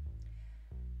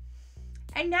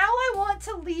 And now I want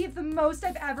to leave the most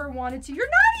I've ever wanted to. You're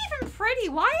not even pretty.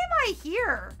 Why am I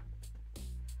here?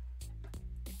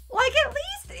 Like, at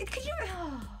least, could you...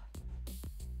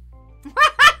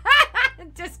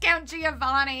 Discount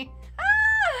Giovanni.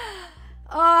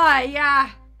 Yeah.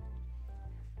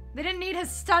 They didn't need his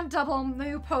stunt double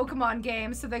new Pokemon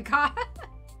game, so they got...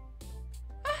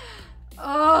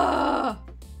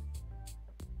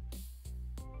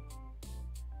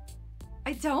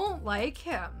 I don't like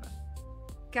him.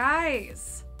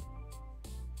 Guys.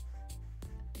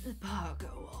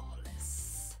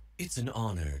 Wallace. It's an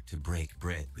honor to break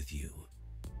bread with you.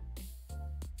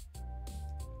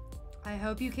 I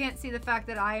hope you can't see the fact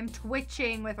that I am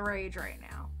twitching with rage right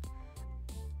now.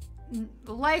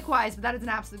 Likewise, but that is an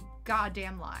absolute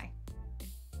goddamn lie.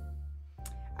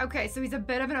 Okay, so he's a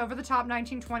bit of an over-the-top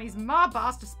 1920s mob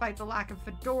boss despite the lack of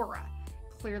fedora.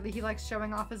 Clearly he likes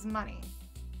showing off his money.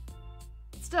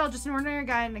 Still, just an ordinary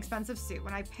guy in an expensive suit.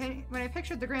 When I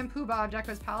pictured the Grand Poobah of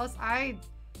Deco's Palace, I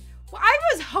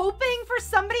was hoping for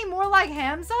somebody more like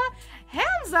Hamza.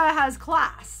 Hamza has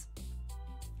class.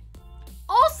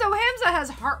 Also, Hamza has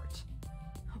heart.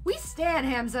 We stan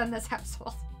Hamza in this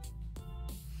household.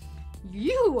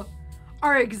 You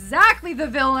are exactly the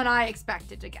villain I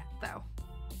expected to get, though.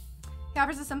 He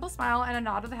offers a simple smile and a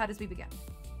nod of the head as we begin.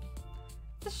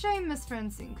 It's a shame Miss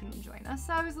Francine couldn't join us.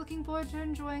 I was looking forward to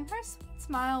enjoying her sweet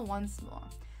smile once more.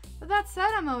 But that said,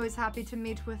 I'm always happy to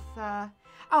meet with,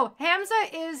 Oh, Hamza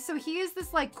is, so he is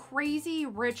this, like, crazy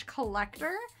rich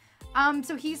collector.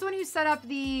 So he's the one who set up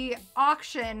the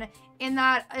auction in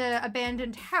that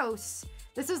abandoned house.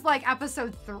 This is, like,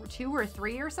 episode 2 or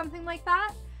 3 or something like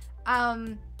that.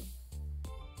 And,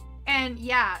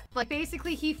 yeah, like,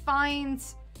 basically he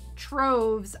finds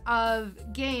troves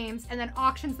of games and then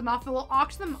auctions them off, but we'll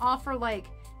auction them off for like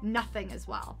nothing as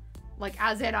well. Like,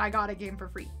 as in I got a game for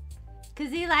free. Cause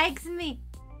he likes me.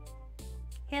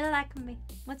 He likes me.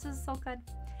 Which is so good.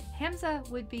 Hamza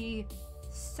would be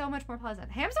so much more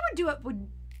pleasant. Hamza would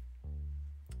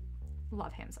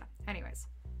love Hamza. Anyways.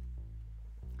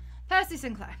 Percy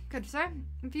Sinclair. Good sir.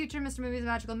 Future Mr. Movies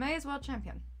Magical Maze World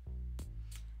Champion.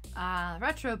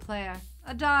 Retro player.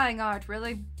 A dying art,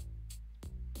 really.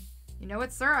 You know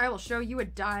what, sir? I will show you a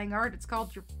dying art. It's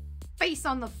called your face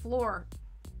on the floor.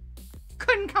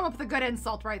 Couldn't come up with a good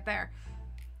insult right there.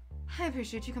 I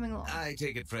appreciate you coming along. I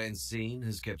take it Francine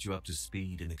has kept you up to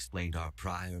speed and explained our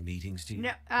prior meetings to you?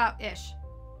 No, ish.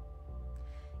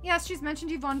 Yes, she's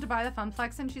mentioned you've wanted to buy the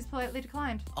Funplex and she's politely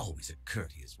declined. Always a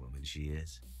courteous woman, she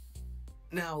is.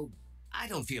 Now, I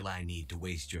don't feel I need to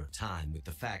waste your time with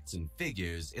the facts and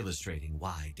figures illustrating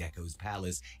why Deco's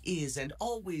Palace is and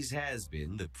always has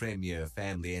been the premier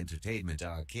family entertainment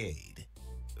arcade.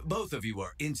 Both of you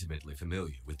are intimately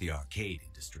familiar with the arcade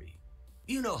industry.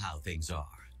 You know how things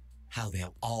are, how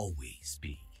they'll always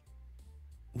be.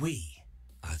 We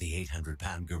are the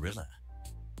 800-pound gorilla.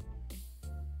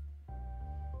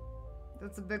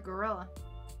 That's a big gorilla.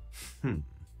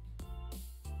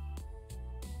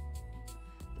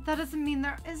 That doesn't mean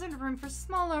there isn't room for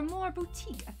smaller, more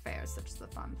boutique affairs such as the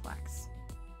Funplex.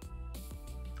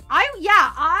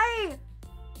 I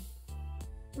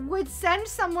would send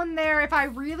someone there if I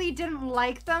really didn't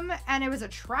like them and it was a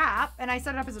trap, and I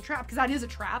set it up as a trap because that is a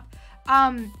trap.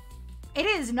 It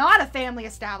is not a family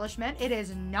establishment. It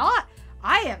is not.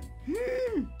 I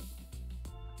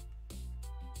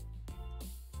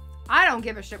don't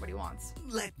give a shit what he wants.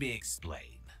 Let me explain.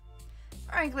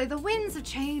 Frankly, the winds of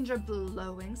change are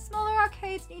blowing. Smaller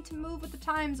arcades need to move with the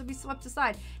times or be swept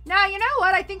aside. Now, you know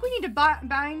what? I think we need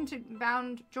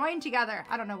to join together.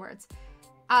 I don't know words.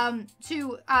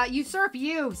 To usurp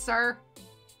you, sir.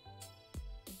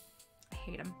 I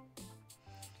hate him.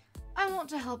 I want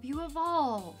to help you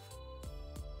evolve.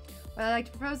 But I'd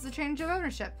like to propose the change of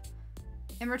ownership.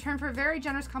 In return for a very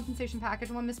generous compensation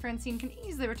package, one Miss Francine can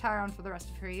easily retire on for the rest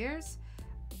of her years.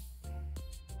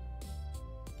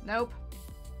 Nope.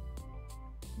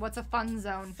 What's a fun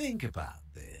zone? Think about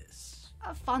this.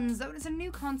 A fun zone is a new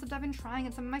concept I've been trying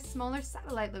at some of my smaller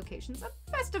satellite locations, a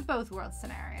best of both worlds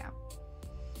scenario.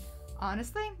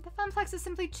 Honestly, the Funplex is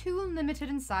simply too limited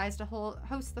in size to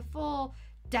host the full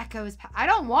Deco's Palace. I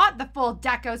don't want the full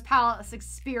Deco's Palace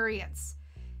experience.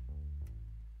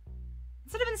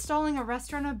 Instead of installing a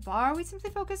restaurant or bar, we simply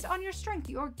focus on your strength,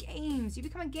 your games. You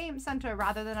become a game center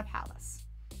rather than a palace.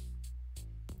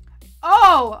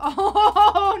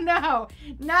 Oh, no.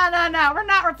 No. We're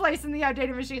not replacing the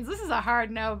outdated machines. This is a hard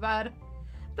no, bud.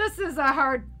 This is a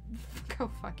hard...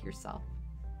 Go fuck yourself.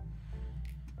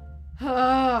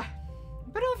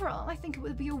 But overall, I think it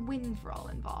would be a win for all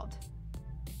involved.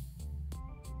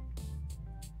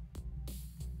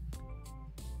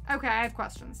 Okay, I have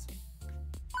questions.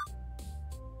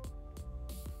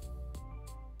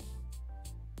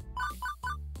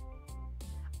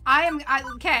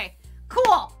 Okay,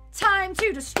 cool. Time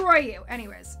to destroy you.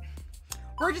 Anyways,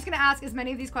 we're just going to ask as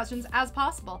many of these questions as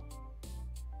possible.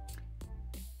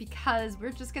 Because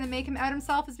we're just going to make him out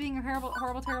himself as being a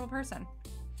horrible, terrible person.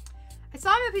 I saw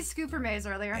him at the Scooper Maze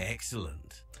earlier.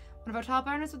 Excellent. One of our top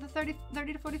earners with the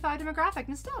 30 to 45 demographic.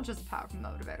 Nostalgia is a powerful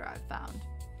motivator I've found.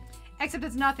 Except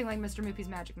it's nothing like Mr. Moopy's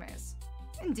Magic Maze.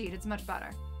 Indeed, it's much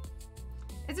better.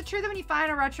 Is it true that when you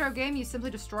find a retro game, you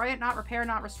simply destroy it, not repair,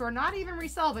 not restore, not even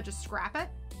resell, but just scrap it?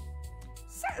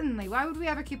 Certainly. Why would we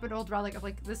ever keep an old relic of,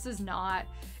 like, this is not...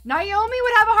 Naomi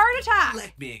would have a heart attack!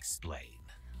 Let me explain.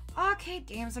 Arcade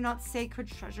games are not sacred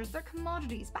treasures, they're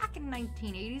commodities. Back in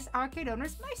 1980s, arcade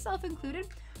owners, myself included,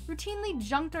 routinely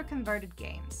junked or converted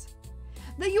games.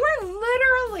 Now, you are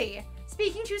literally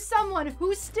speaking to someone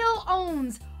who still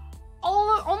owns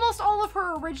almost all of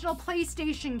her original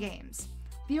PlayStation games.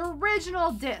 The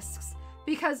original discs.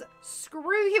 Because,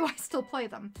 screw you, I still play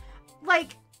them.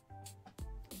 Like...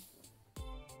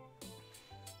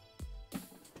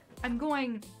 I'm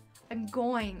going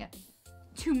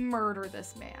to murder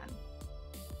this man.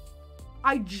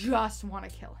 I just want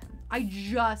to kill him.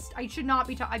 I should not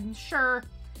be I'm sure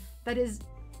that is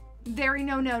very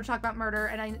no-no to talk about murder,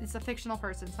 and it's a fictional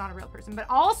person. It's not a real person. But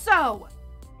also,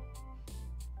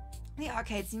 the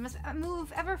arcade scene must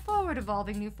move ever forward,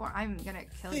 evolving new form. I'm gonna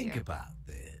kill you. Think about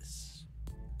this.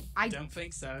 I don't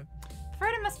think so.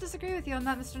 Afraid I must disagree with you on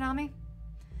that, Mr. Nami.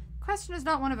 Question is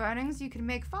not one of earnings. You could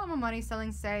make far more money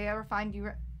selling, say, a refined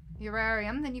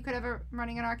urarium than you could ever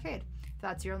running an arcade. If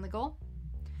that's your only goal.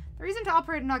 The reason to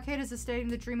operate an arcade is sustaining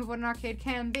the dream of what an arcade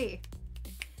can be.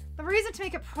 The reason to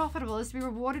make it profitable is to be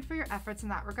rewarded for your efforts in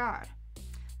that regard.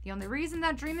 The only reason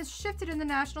that dream is shifted in the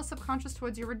national subconscious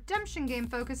towards your redemption game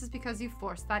focus is because you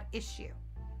forced that issue.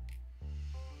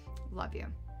 Love you.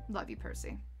 Love you,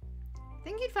 Percy.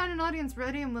 Think you'd find an audience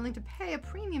ready and willing to pay a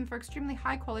premium for extremely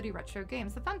high-quality retro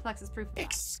games. The Funplex is proof of that.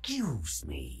 Excuse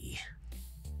me.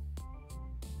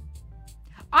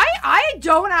 I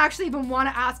don't actually even want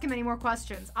to ask him any more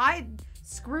questions.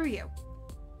 Screw you.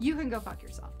 You can go fuck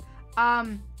yourself.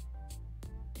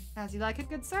 As you like it,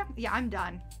 good sir? Yeah, I'm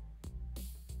done.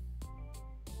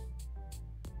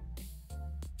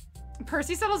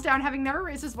 Percy settles down, having never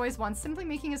raised his voice once, simply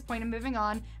making his point and moving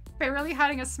on, barely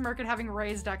hiding a smirk at having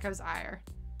raised Echo's ire.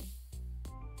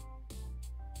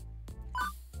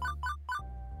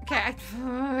 Okay,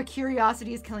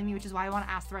 curiosity is killing me, which is why I want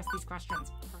to ask the rest of these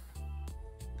questions.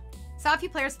 Saw a few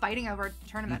players fighting over a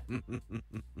tournament.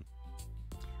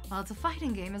 Well, it's a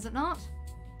fighting game, is it not?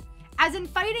 As in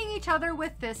fighting each other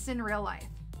with fists in real life.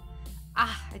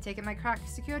 Ah, I take it my crack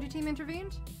security team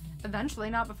intervened?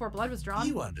 Eventually, not before blood was drawn.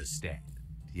 You understand,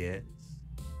 yes?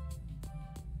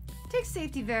 Take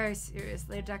safety very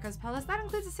seriously at Deco's Palace. That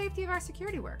includes the safety of our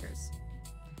security workers.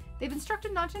 They've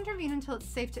instructed not to intervene until it's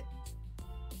safe to...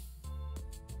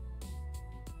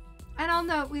 And I'll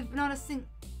note, we've not a single...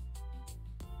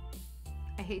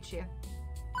 I hate you.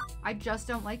 I just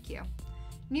don't like you.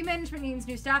 New management means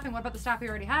new staffing. What about the staff we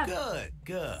already have? Good,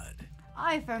 good.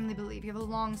 I firmly believe you have a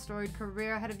long storied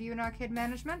career ahead of you in arcade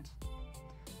management.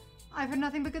 I've heard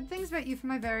nothing but good things about you from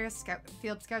my various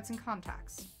field scouts and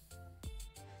contacts.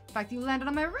 The fact that you landed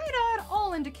on my radar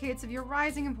all indicates of your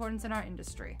rising importance in our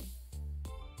industry.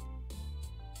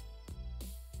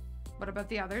 What about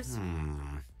the others?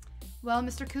 Well,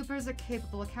 Mr. Cooper is a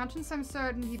capable accountant, so I'm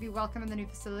certain he'd be welcome in the new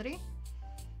facility.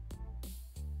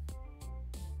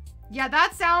 Yeah,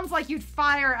 that sounds like you'd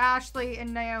fire Ashley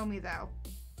and Naomi, though.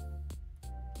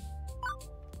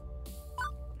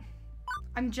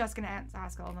 I'm just gonna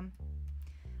ask all of them.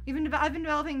 I've been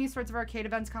developing new sorts of arcade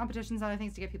events, competitions, and other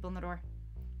things to get people in the door.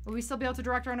 Will we still be able to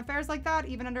direct our own affairs like that,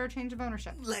 even under a change of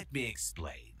ownership? Let me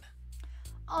explain.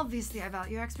 Obviously, I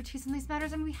value your expertise in these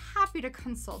matters and we'd be happy to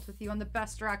consult with you on the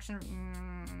best direction.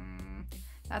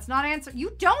 That's not answer.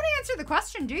 You don't answer the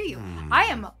question, do you? I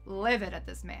am livid at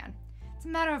this man. It's a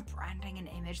matter of branding and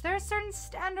image. There are certain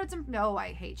standards and... No,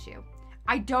 I hate you.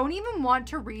 I don't even want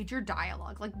to read your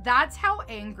dialogue. Like, that's how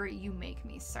angry you make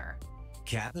me, sir.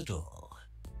 Capital.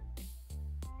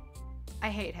 I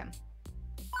hate him.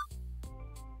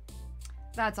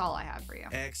 That's all I have for you.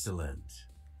 Excellent.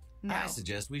 No. I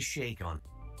suggest we shake on...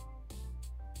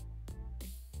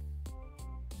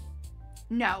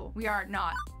 No, we are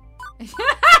not.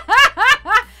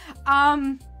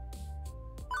 I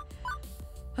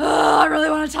really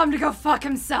want to tell him to go fuck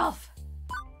himself.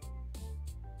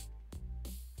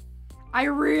 I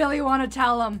really want to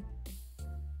tell him.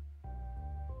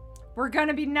 We're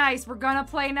gonna be nice. We're gonna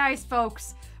play nice,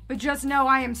 folks. But just know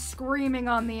I am screaming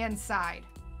on the inside.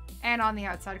 And on the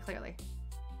outside, clearly.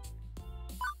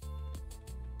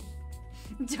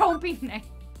 Don't be nice.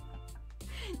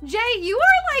 Jay, you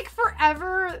are like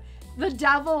forever the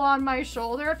devil on my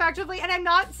shoulder, effectively. And I'm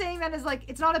not saying that as like,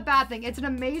 it's not a bad thing. It's an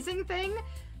amazing thing.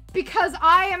 Because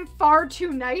I am far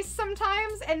too nice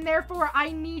sometimes. And therefore,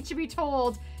 I need to be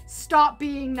told, stop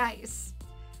being nice.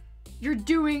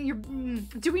 Do we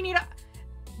need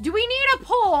a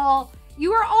poll?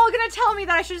 You are all gonna tell me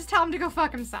that I should just tell him to go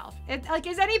fuck himself.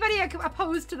 Is anybody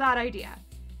opposed to that idea?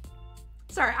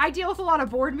 Sorry, I deal with a lot of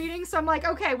board meetings, so I'm like,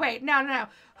 okay, wait, no.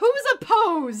 Who's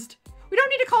opposed? We don't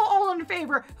need to call all in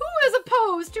favor. Who is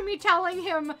opposed to me telling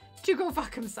him to go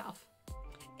fuck himself?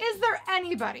 Is there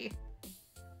anybody?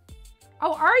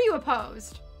 Oh, are you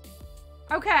opposed?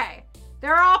 Okay,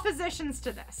 there are oppositions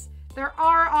to this. There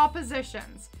are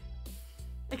oppositions.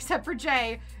 Except for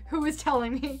Jay, who is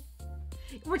telling me.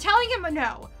 We're telling him a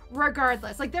no,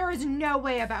 regardless. Like, there is no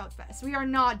way about this. We are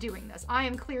not doing this. I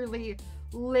am clearly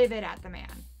livid at the man.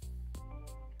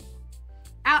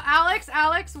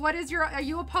 Alex, what is your... Are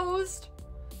you opposed?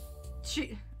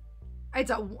 It's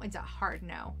a hard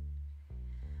no.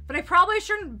 But I probably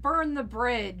shouldn't burn the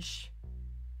bridge.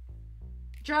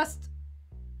 Just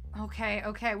Okay,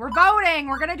 okay. We're voting.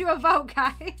 We're gonna do a vote,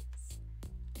 guys.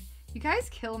 You guys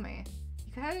kill me.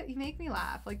 You make me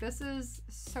laugh. Like, this is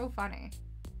so funny.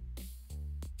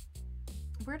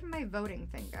 Where did my voting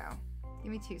thing go?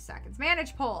 Give me 2 seconds.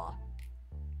 Manage poll.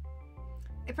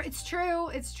 It's true.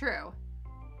 It's true.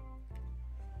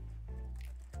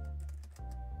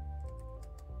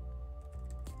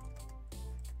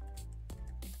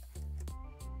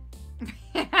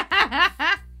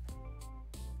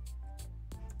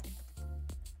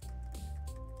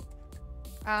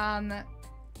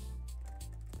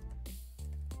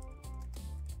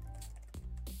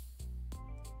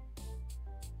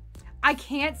 I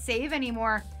can't save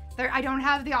anymore. I don't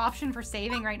have the option for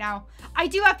saving right now. I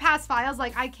do have past files.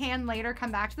 Like, I can later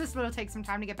come back to this, but it'll take some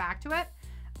time to get back to it.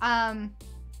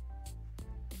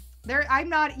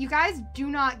 You guys do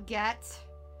not get.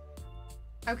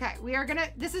 Okay, we are gonna,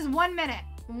 this is 1 minute.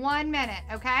 1 minute,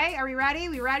 okay? Are we ready?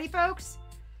 We ready, folks?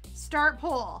 Start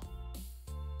poll.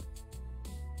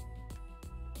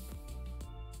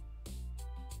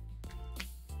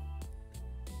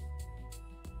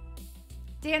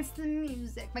 Dance to the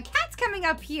music. My cat's coming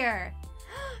up here.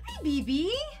 Hi, BB.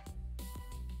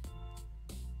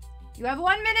 You have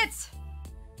 1 minute.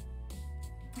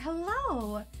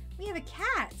 Hello. We have a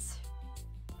cat.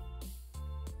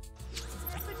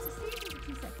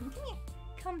 Come here.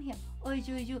 Come here. Oh,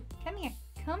 you. Come here.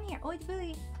 Come here. Oh, the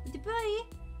buddy. The buddy.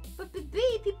 But the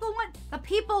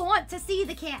people want to see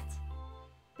the cat.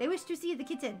 They wish to see the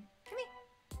kitten. Come here.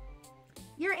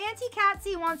 Your Auntie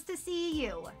Catsy wants to see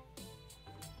you.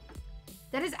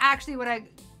 That is actually what I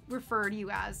refer to you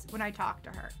as when I talk to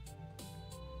her.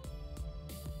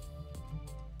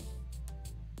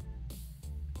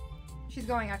 She's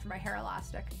going after my hair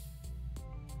elastic.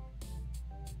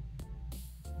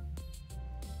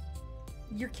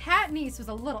 Your cat niece was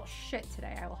a little shit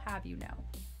today, I will have you know.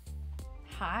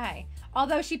 Hi.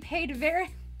 Although she paid very...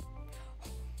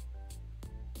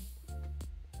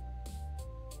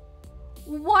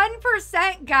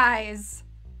 1%, guys.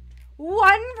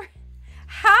 1%.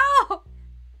 How?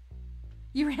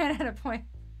 You ran out of points.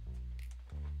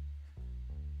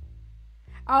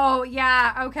 Oh,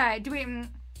 yeah. Okay. Do we...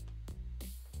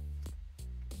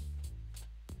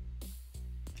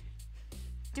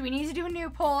 Do we need to do a new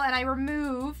poll and I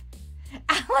remove...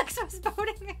 Alex was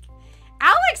voting...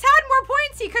 Alex had more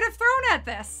points he could have thrown at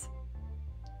this.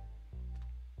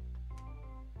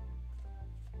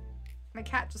 My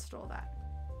cat just stole that.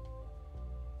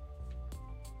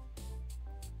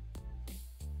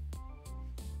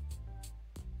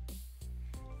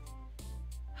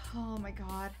 Oh my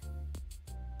god.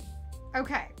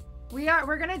 Okay.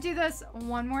 We're gonna do this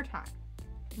one more time.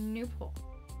 New poll.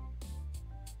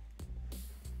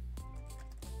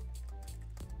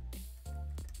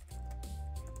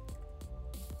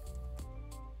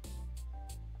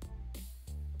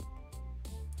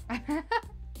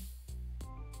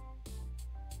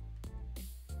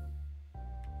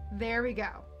 There we go.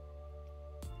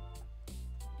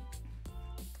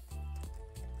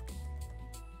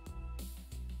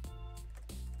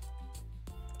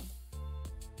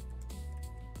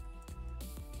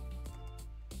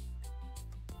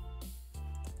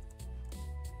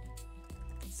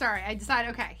 Sorry, I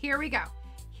decided, okay, here we go.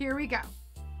 Here we go.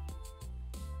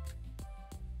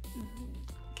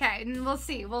 Okay, and we'll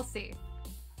see, we'll see.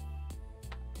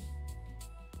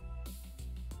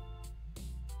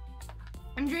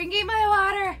 I'm drinking my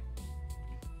water.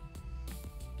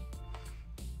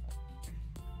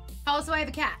 Also, I have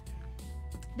a cat.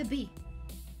 The bee.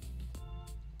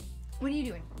 What are you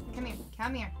doing? Come here,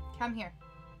 come here, come here.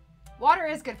 Water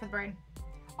is good for the brain.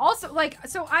 Also, like,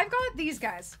 so I've got these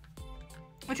guys,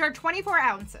 which are 24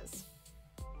 ounces.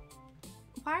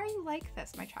 Why are you like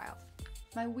this, my child?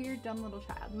 My weird, dumb little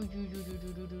child.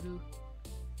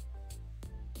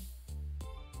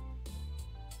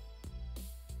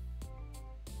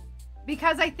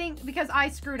 Because I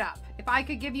screwed up. If I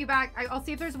could give you back, I'll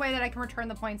see if there's a way that I can return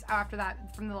the points after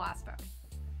that from the last vote.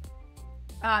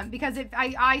 Because if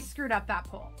I screwed up that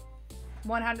poll.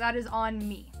 100, that is on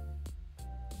me.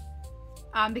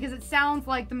 Because it sounds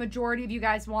like the majority of you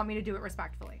guys want me to do it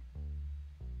respectfully.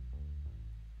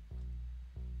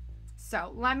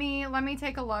 So let me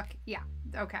take a look. Yeah,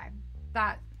 okay.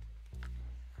 That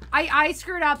I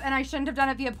screwed up and I shouldn't have done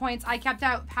it via points. I kept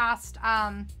out past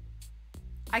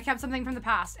I kept something from the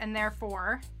past and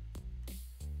therefore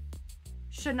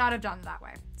should not have done it that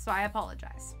way. So I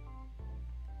apologize.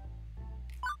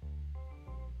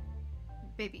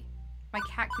 Baby, my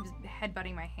cat keeps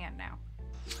headbutting my hand now.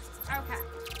 Okay.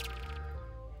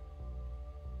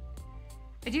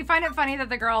 I do find it funny that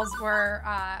the girls were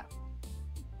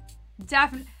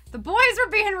The boys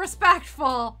were being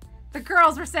respectful. The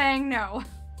girls were saying no.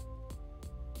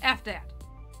 F that.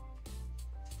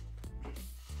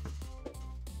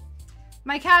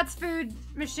 My cat's food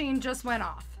machine just went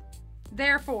off.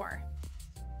 Therefore,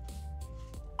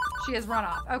 she has run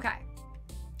off. Okay.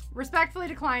 Respectfully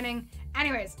declining.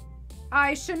 Anyways,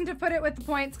 I shouldn't have put it with the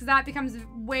points because that becomes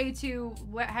way too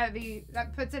heavy.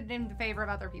 That puts it in favor of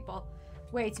other people.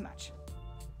 Way too much.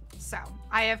 So,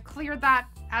 I have cleared that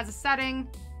as a setting.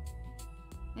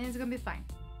 And it's gonna be fine.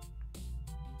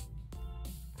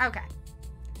 Okay.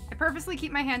 I purposely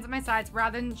keep my hands at my sides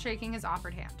rather than shaking his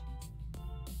offered hand.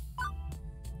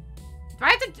 Do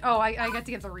I have to... Oh, I get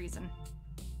to give the reason.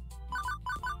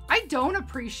 I don't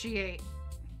appreciate...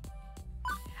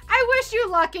 I wish you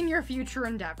luck in your future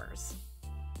endeavors.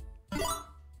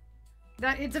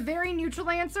 That it's a very neutral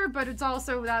answer, but it's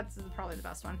also... That's probably the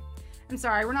best one. I'm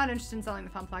sorry, we're not interested in selling the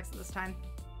Funplex at this time.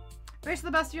 Wish you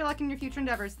the best of your luck in your future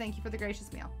endeavors. Thank you for the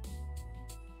gracious meal.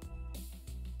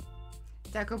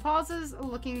 Deco pauses,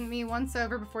 looking me once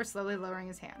over before slowly lowering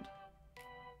his hand.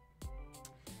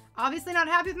 Obviously not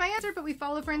happy with my answer, but we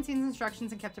followed Francine's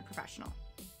instructions and kept it professional.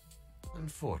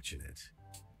 Unfortunate.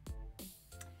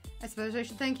 I suppose I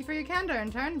should thank you for your candor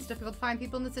in turn. It's difficult to find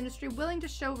people in this industry willing to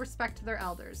show respect to their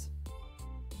elders.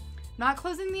 Not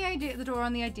closing the door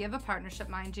on the idea of a partnership,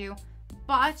 mind you.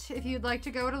 But if you'd like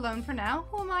to go it alone for now,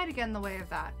 who am I to get in the way of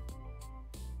that?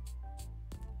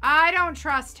 I don't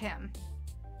trust him.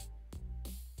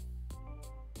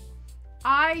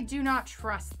 I do not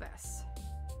trust this.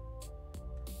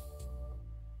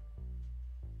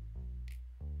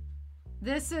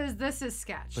 This is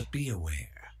sketch. But be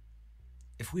aware.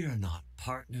 If we are not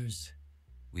partners,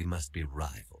 we must be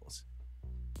rivals.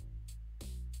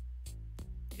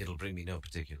 It'll bring me no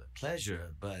particular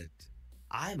pleasure, but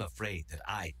I'm afraid that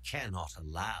I cannot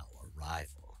allow a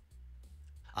rival.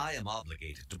 I am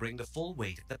obligated to bring the full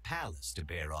weight of the palace to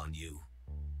bear on you.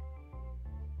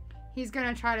 He's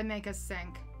gonna try to make us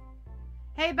sink.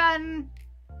 Hey, Button.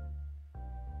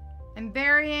 I'm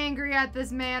very angry at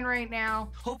this man right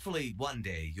now. Hopefully one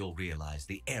day you'll realize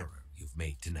the error you've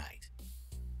made tonight.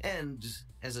 And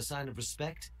as a sign of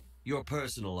respect, your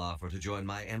personal offer to join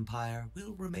my empire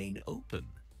will remain open.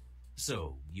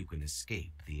 So you can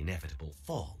escape the inevitable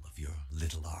fall of your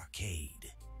little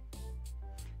arcade.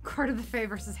 Court of the Fae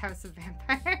versus House of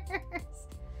Vampires.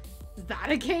 Is that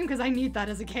a game? Because I need that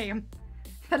as a game.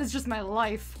 That is just my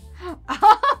life.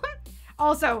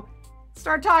 Also,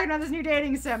 start talking about this new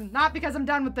dating sim. Not because I'm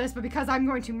done with this, but because I'm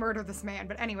going to murder this man.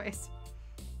 But anyways.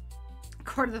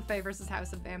 Court of the Fae versus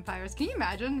House of Vampires. Can you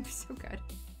imagine? It'd be so good.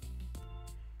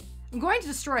 I'm going to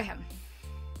destroy him.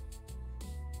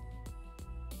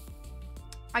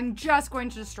 I'm just going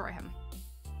to destroy him.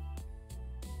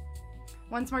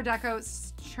 Once more,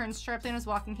 Deco turns sharply on his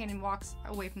walking cane and walks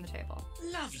away from the table.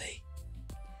 Lovely.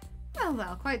 Well,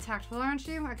 well, quite tactful, aren't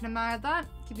you? I can admire that.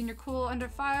 Keeping your cool under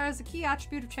fire is a key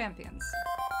attribute of champions.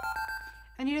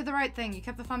 And you did the right thing. You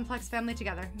kept the Funplex family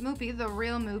together. Moopy, the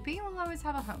real Moopy, will always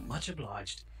have a home. Much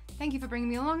obliged. Thank you for bringing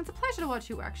me along. It's a pleasure to watch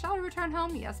you work. Shall we return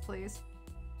home? Yes, please.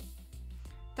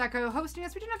 Deco hosting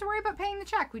us. We didn't have to worry about paying the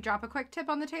check. We drop a quick tip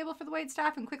on the table for the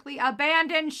waitstaff and quickly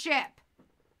abandon ship.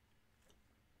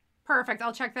 Perfect.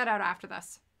 I'll check that out after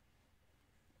this.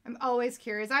 I'm always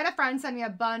curious. I had a friend send me a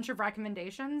bunch of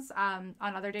recommendations on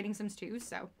other dating sims too,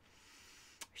 so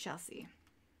we shall see.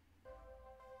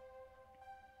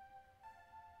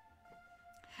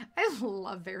 I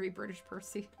love very British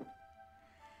Percy.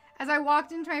 As I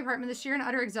walked into my apartment, the sheer and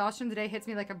utter exhaustion of the day hits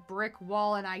me like a brick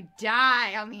wall and I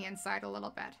die on the inside a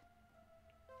little bit.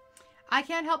 I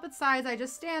can't help but sigh as I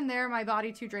just stand there, my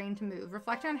body too drained to move.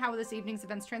 Reflecting on how this evening's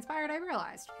events transpired, I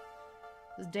realized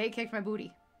this day kicked my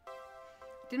booty.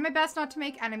 Did my best not to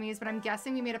make enemies, but I'm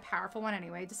guessing we made a powerful one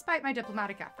anyway, despite my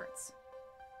diplomatic efforts.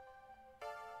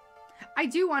 I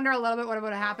do wonder a little bit what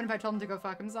would have happened if I told him to go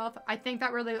fuck himself. I think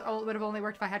that really would have only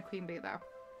worked if I had Queen Bee, though.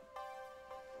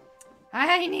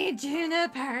 I need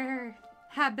Juniper.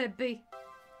 Habibi.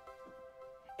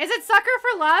 Is it Sucker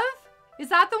for Love? Is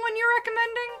that the one you're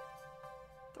recommending?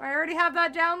 Do I already have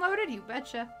that downloaded? You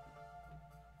betcha.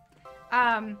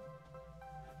 I'm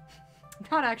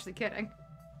not actually kidding.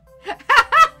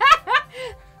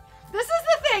 This is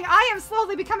the thing. I am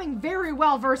slowly becoming very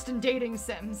well versed in dating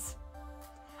sims.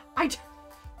 Is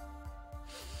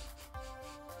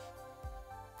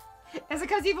it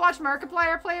because you've watched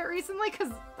Markiplier play it recently? Because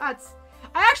that's...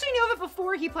 I actually knew of it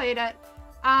before he played it.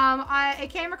 It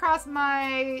came across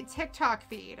my TikTok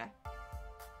feed.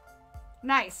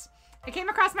 Nice. It came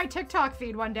across my TikTok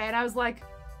feed one day and I was like...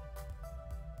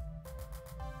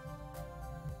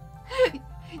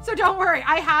 So don't worry.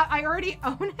 I already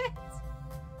own it.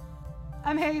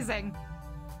 Amazing.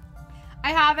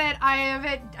 I have it.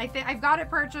 I think I've got it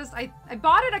purchased. I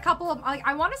bought it a couple of, like,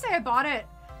 I want to say I bought it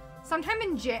sometime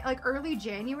in early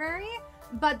January,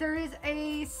 but there is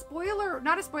a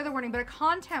not a spoiler warning, but a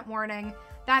content warning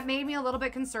that made me a little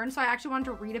bit concerned. So I actually wanted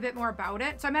to read a bit more about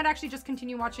it. So I might actually just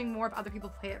continue watching more of other people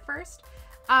play it first.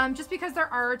 Just because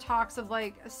there are talks of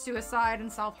like suicide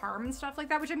and self-harm and stuff like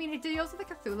that, which, I mean, it deals with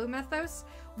the Cthulhu mythos,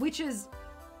 which is,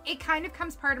 it kind of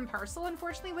comes part and parcel,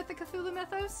 unfortunately, with the Cthulhu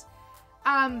mythos.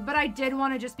 But I did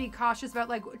want to just be cautious about,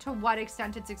 like, to what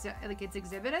extent it's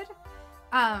exhibited.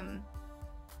 And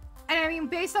I mean,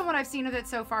 based on what I've seen of it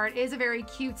so far, it is a very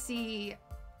cutesy,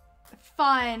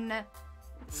 fun,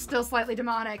 still slightly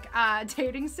demonic,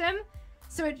 dating sim.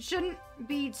 So it shouldn't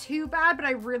be too bad, but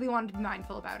I really wanted to be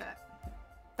mindful about it.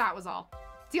 That was all.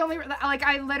 It's the only, like,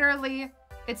 I literally,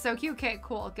 it's so cute. Okay,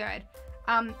 cool, good.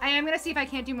 I am going to see if I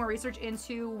can't do more research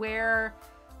into where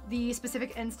the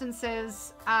specific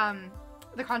instances,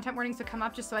 the content warnings would come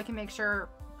up, just so I can make sure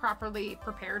properly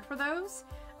prepared for those.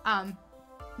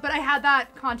 But I had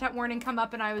that content warning come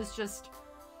up and I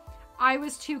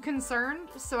was too concerned.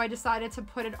 So I decided to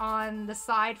put it on the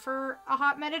side for a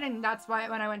hot minute. And that's why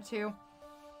when I went to,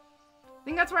 I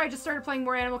think that's where I just started playing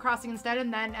more Animal Crossing instead,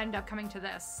 and then ended up coming to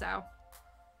this. So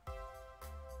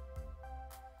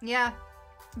yeah,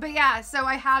 but yeah, so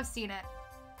I have seen it.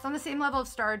 It's on the same level of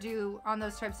Stardew on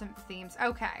those types of themes.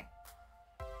 Okay.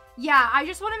 Yeah, I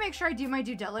just want to make sure I do my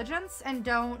due diligence and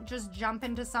don't just jump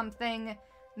into something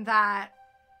that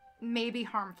may be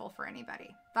harmful for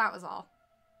anybody. That was all.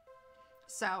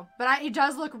 So, but it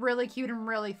does look really cute and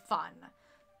really fun.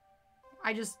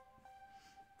 I'm gonna do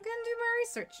my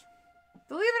research.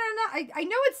 Believe it or not, I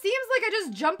know it seems like I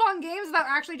just jump on games without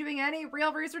actually doing any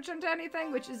real research into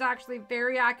anything, which is actually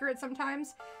very accurate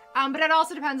sometimes. But it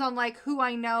also depends on, like, who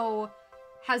I know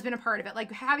has been a part of it.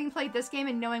 Like, having played this game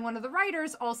and knowing one of the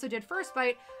writers also did First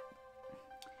Bite.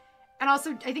 And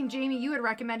also, I think, Jamie, you had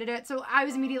recommended it. So I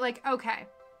was immediately like, okay,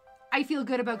 I feel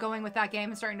good about going with that game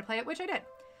and starting to play it, which I did.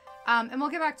 And we'll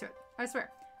get back to it, I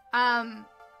swear.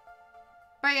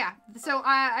 But yeah, so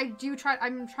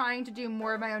I'm trying to do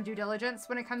more of my own due diligence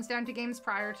when it comes down to games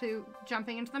prior to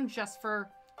jumping into them, just for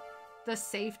the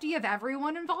safety of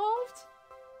everyone involved.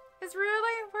 Is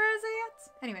really where is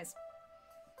it? Anyways,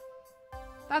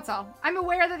 that's all. I'm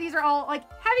aware that these are all, like,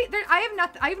 heavy. I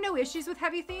have no issues with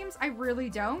heavy themes. I really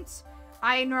don't.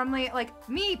 I normally, like,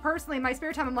 me personally, in my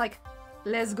spare time, I'm like,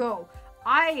 let's go.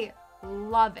 I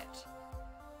love it.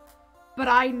 But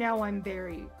I know I'm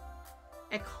very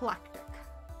eclectic.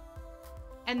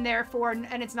 And therefore,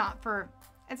 and it's not for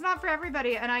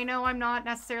everybody. And I know I'm not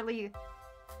necessarily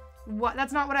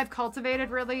that's not what I've cultivated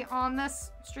really on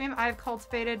this stream. I've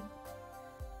cultivated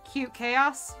cute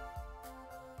chaos.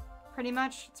 Pretty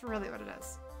much. It's really what it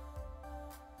is.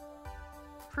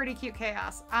 Pretty cute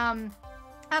chaos.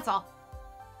 That's all.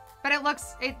 But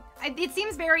it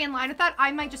seems very in line with that.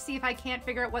 I might just see if I can't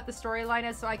figure out what the storyline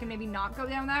is, so I can maybe not go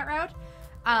down that route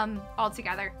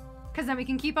altogether. Because then we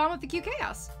can keep on with the cute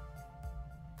chaos.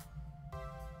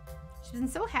 She's been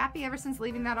so happy ever since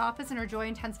leaving that office, and her joy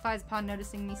intensifies upon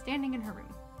noticing me standing in her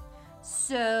room.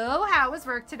 So, how was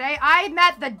work today? I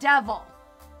met the devil.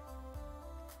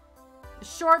 The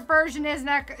short version is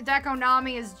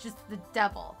Dekonami is just the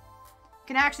devil. You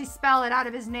can actually spell it out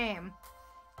of his name.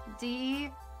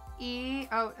 D-E...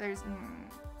 Oh, there's...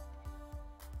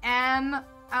 M-O-N.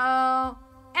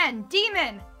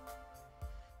 Demon!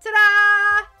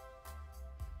 Ta-da!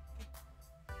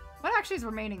 What actually is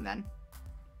remaining then?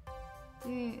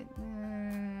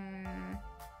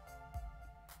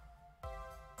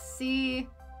 C.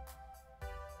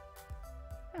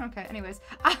 Okay, anyways.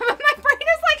 My brain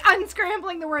is like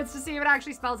unscrambling the words to see if it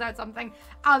actually spells out something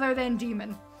other than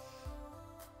demon.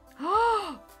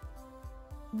 Oh!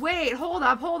 Wait, hold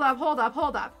up.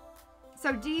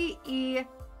 So D-E-M-O-N.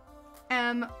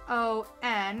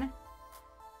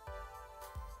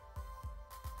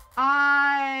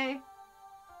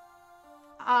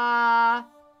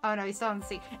 Oh no, he's still on the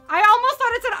C. I almost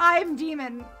thought it said I'm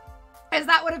demon, as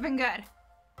that would have been good.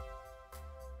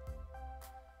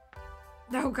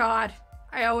 Oh god.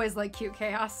 I always like cute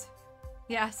chaos.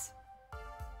 Yes.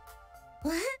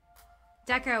 What?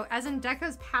 Deco, as in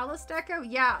Deco's Palace Deco?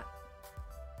 Yeah.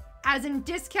 As in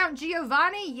Discount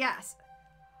Giovanni? Yes.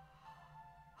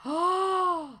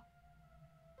 Oh!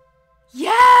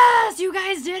 Yes! You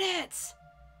guys did it!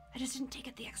 I just didn't take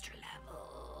it the extra level.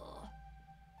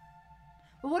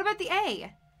 But what about the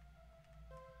A?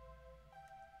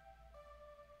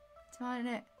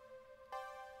 Demonic.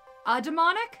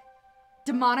 Demonic?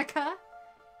 Demonica?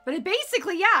 But it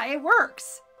basically, yeah, it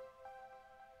works.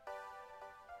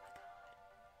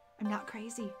 I'm not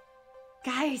crazy.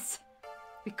 Guys,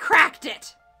 we cracked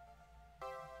it.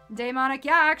 Demonic.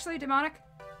 Yeah, actually, demonic.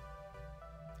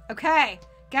 Okay.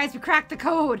 Guys, we cracked the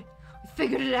code. We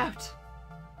figured it out.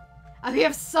 We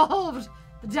have solved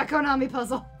the Dekonami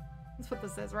puzzle. That's what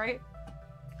this is, right?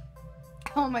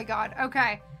 Oh my god.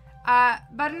 Okay. But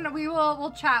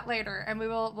we'll chat later and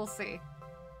we'll see.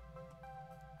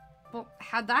 Well,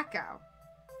 how'd that go?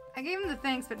 I gave him the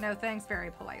thanks, but no thanks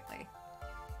very politely.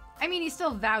 I mean, he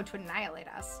still vowed to annihilate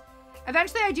us.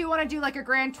 Eventually, I do want to do like a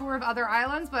grand tour of other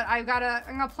islands, but I'm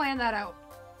gonna plan that out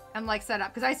and like set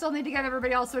up because I still need to give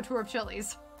everybody also a tour of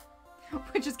Chili's,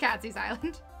 which is Katsy's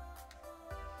island.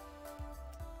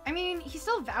 I mean, he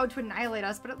still vowed to annihilate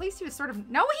us, but at least he was sort of...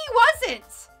 No, he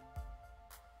wasn't!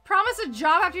 Promise a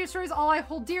job after your story is all I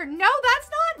hold dear. No, that's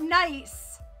not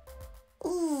nice.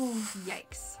 Ooh,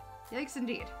 yikes. Yikes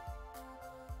indeed.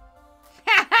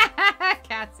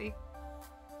 Katsy.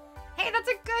 Hey, that's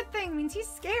a good thing. It means he's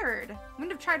scared. He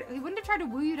wouldn't have tried to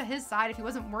woo you to his side if he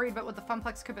wasn't worried about what the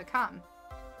Funplex could become.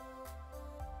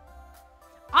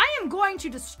 I am going to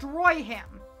destroy him.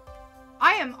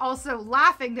 I am also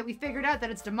laughing that we figured out that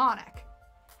it's demonic.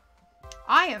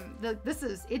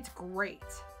 It's great.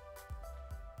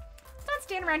 Let's not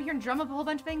stand around here and drum up a whole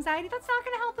bunch of anxiety. That's not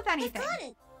going to help with anything. I got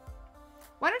it.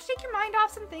 Why don't you take your mind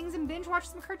off some things and binge watch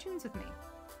some cartoons with me?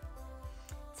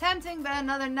 Tempting, but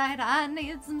another night I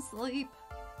need some sleep.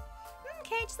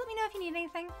 Okay, just let me know if you need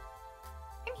anything.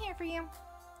 I'm here for you.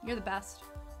 You're the best.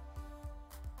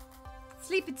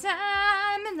 Sleepy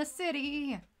time in the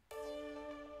city.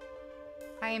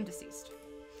 I am deceased.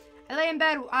 I lay in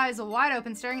bed, eyes wide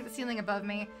open, staring at the ceiling above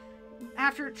me.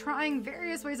 After trying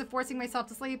various ways of forcing myself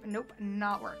to sleep, nope,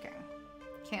 not working.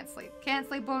 Can't sleep. Can't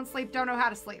sleep, won't sleep, don't know how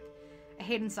to sleep. I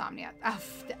hate insomnia.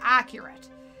 Accurate.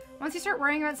 Once you start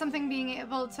worrying about something being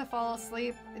able to fall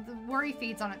asleep, the worry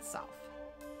feeds on itself.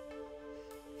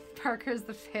 Parker's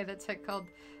the fae that tickled.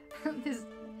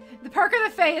 The Parker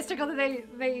the fae is tickled that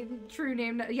they true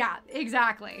name. Yeah,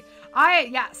 exactly.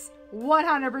 Yes,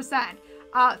 100%.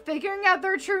 Figuring out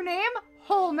their true name?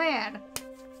 Oh man.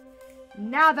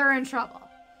 Now they're in trouble.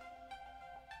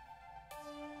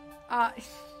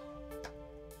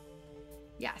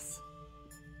 Yes.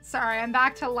 Sorry, I'm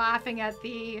back to laughing at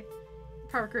the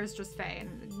Parker's just fae.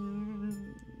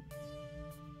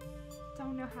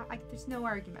 Don't know how. There's no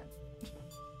argument.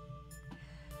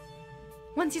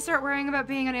 Once you start worrying about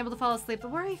being unable to fall asleep, the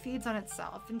worry feeds on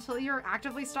itself until you're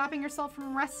actively stopping yourself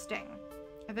from resting.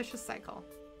 A vicious cycle.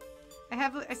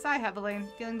 I sigh heavily,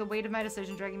 feeling the weight of my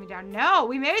decision dragging me down. No,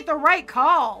 we made the right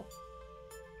call.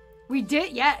 We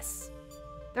did, yes.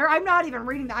 I'm not even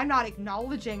reading that. I'm not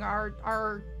acknowledging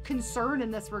our concern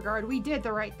in this regard. We did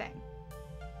the right thing.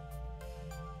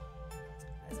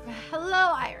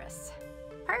 Hello, Iris.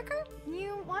 Parker,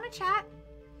 you want to chat?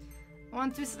 I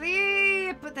want to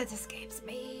sleep, but that escapes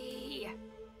me.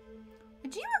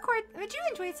 Would you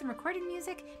enjoy some recorded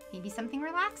music? Maybe something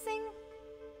relaxing?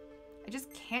 I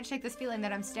just can't shake this feeling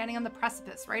that I'm standing on the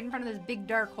precipice, right in front of this big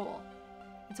dark hole.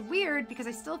 It's weird because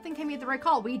I still think I made the right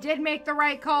call. We did make the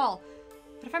right call.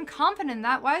 But if I'm confident in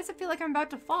that, why does it feel like I'm about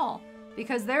to fall?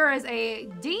 Because there is a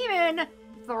demon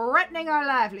threatening our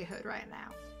livelihood right now.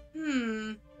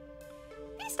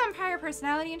 Based on prior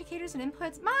personality indicators and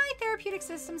inputs, my therapeutic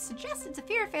system suggests it's a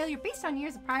fear of failure based on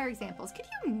years of prior examples. Could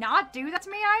you not do that to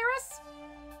me, Iris?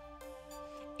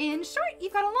 In short,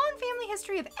 you've got a long family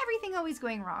history of everything always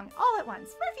going wrong, all at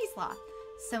once. Murphy's Law.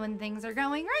 So when things are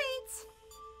going right,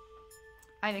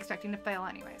 I'm expecting to fail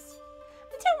anyways.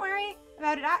 But don't worry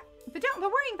about it. But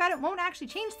worrying about it won't actually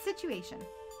change the situation.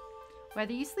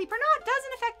 Whether you sleep or not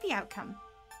doesn't affect the outcome.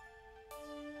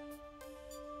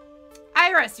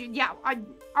 Iris, are you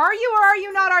or are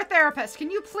you not our therapist?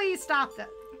 Can you please stop that?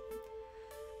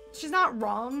 She's not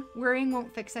wrong. Worrying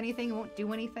won't fix anything. It won't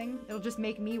do anything. It'll just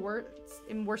make me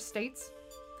in worse states.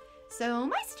 So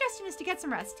my suggestion is to get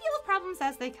some rest. Deal with problems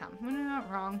as they come. We're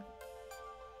not wrong.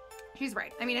 She's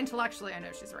right. I mean, intellectually, I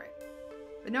know she's right.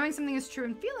 But knowing something is true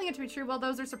and feeling it to be true, well,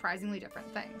 those are surprisingly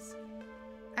different things.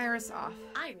 Iris off.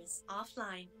 Iris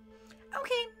offline.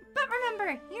 Okay, but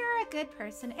remember, you're a good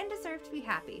person and deserve to be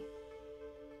happy.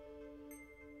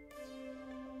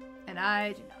 And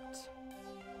I do not.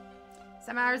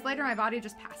 Some hours later, my body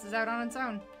just passes out on its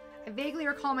own. I vaguely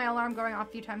recall my alarm going off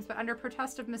a few times, but under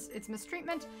protest of its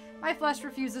mistreatment, my flesh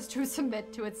refuses to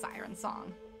submit to its siren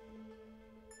song.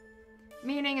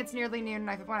 Meaning it's nearly noon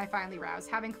when I finally rouse,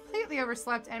 having completely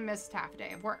overslept and missed half a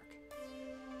day of work.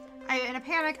 In a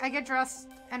panic, I get dressed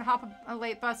and hop a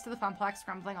late bus to the Funplex,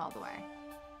 grumbling all the way.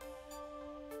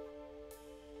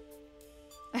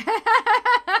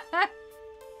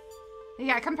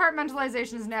 Yeah,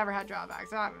 compartmentalization has never had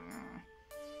drawbacks.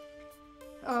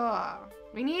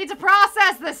 We need to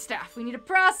process this stuff. We need to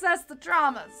process the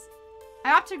traumas.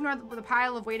 I opt to ignore the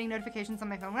pile of waiting notifications on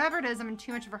my phone. Whatever it is, I'm in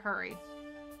too much of a hurry.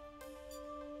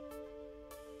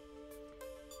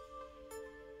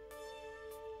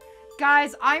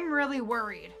 Guys, I'm really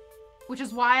worried, which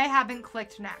is why I haven't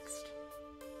clicked next.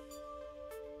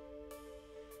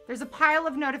 There's a pile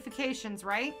of notifications,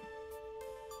 right?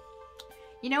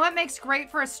 You know what makes great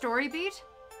for a story beat?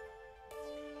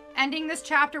 Ending this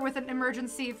chapter with an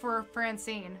emergency for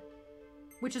Francine,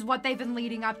 which is what they've been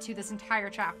leading up to this entire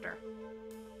chapter.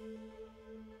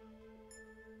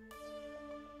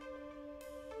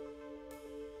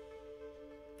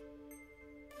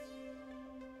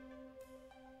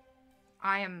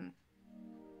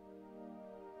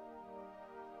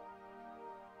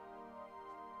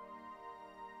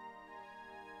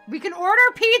 We can order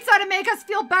pizza to make us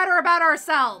feel better about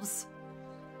ourselves.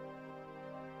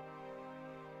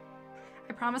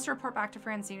 I promised to report back to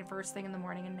Francine first thing in the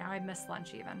morning, and now I've missed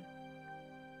lunch even.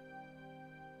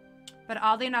 But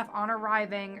oddly enough, on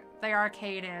arriving, the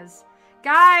arcade is.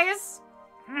 Guys!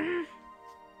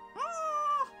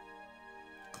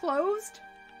 Closed?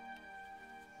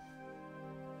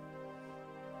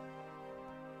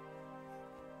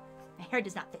 My hair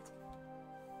does not fit.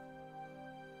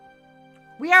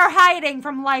 We are hiding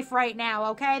from life right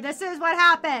now, okay? This is what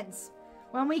happens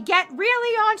when we get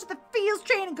really onto the Feels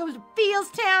train and goes to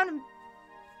Feelstown and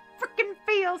frickin'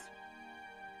 Feels.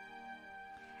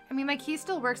 I mean, my key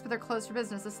still works, but they're closed for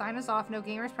business. The sign is off. No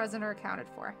gamers present or accounted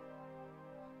for.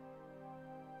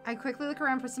 I quickly look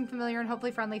around for some familiar and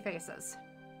hopefully friendly faces.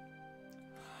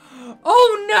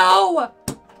 Oh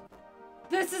no!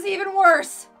 This is even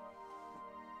worse.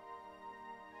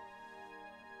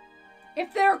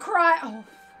 If they're crying... Oh.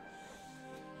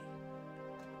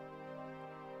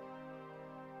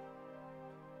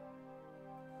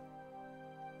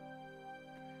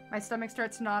 My stomach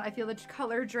starts to knot. I feel the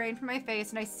color drain from my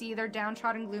face, and I see their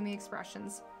downtrodden, gloomy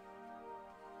expressions.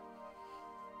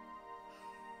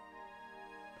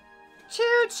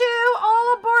 Choo-choo!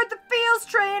 All aboard the Feels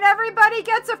train! Everybody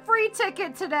gets a free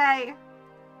ticket today!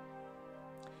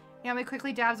 Naomi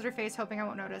quickly dabs at her face, hoping I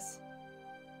won't notice.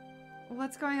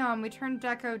 What's going on? We turned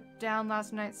Deco down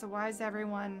last night, so why is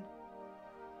everyone...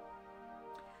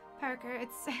 Parker,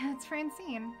 it's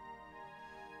Francine.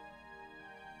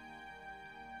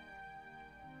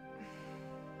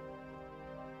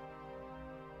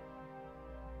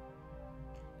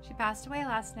 She passed away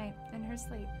last night in her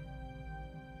sleep.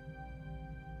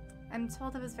 I'm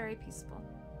told it was very peaceful.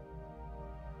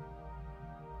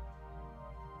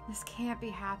 This can't be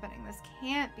happening. This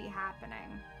can't be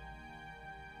happening.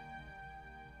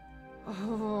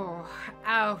 Oh,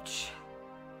 ouch.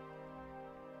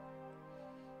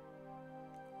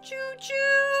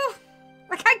 Choo-choo!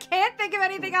 Like, I can't think of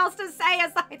anything else to say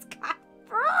aside God.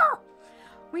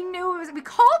 We knew it was... We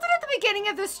called it at the beginning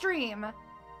of the stream.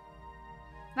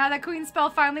 Now that Queen's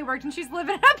spell finally worked and she's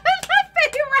living up in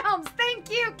the Fey realms. Thank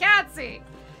you, Catsy.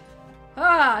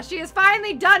 She is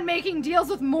finally done making deals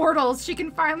with mortals. She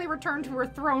can finally return to her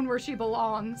throne where she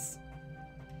belongs.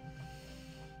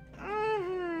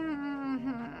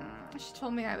 She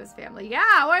told me I was family.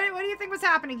 Yeah, what do you think was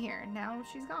happening here? Now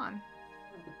she's gone.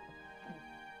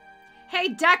 Hey,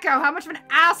 Deco, how much of an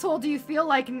asshole do you feel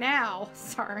like now?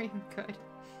 Sorry, I'm good.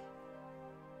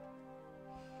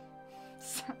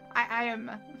 I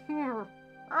am...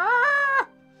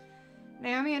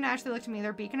 Naomi and Ashley looked at me,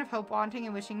 their beacon of hope wanting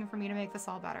and wishing for me to make this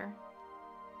all better.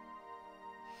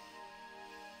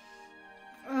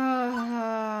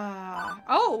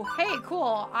 Oh, hey,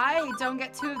 cool. I don't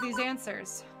get 2 of these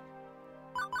answers.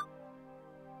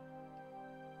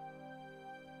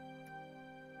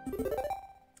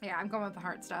 Yeah, I'm going with the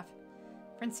heart stuff.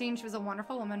 Francine, she was a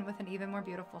wonderful woman with an even more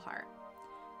beautiful heart.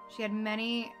 She had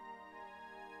many...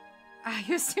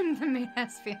 You assumed the maid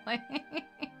has feelings.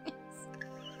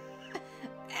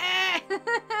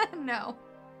 No.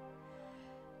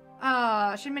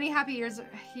 She had many happy years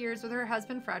with her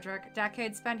husband, Frederick.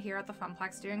 Decades spent here at the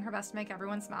Funplex, doing her best to make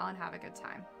everyone smile and have a good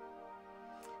time.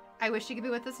 I wish she could be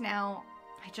with us now.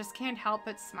 I just can't help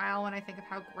but smile when I think of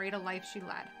how great a life she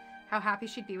led. How happy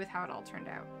she'd be with how it all turned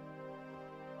out.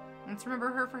 Let's remember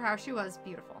her for how she was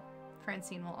beautiful.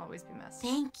 Francine will always be missed.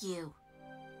 Thank you.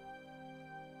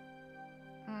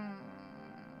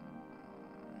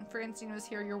 If Francine was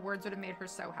here, your words would have made her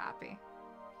so happy.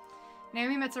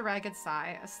 Naomi emits a ragged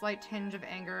sigh, a slight tinge of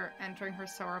anger entering her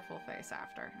sorrowful voice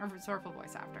after.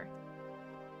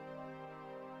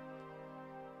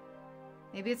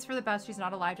 Maybe it's for the best she's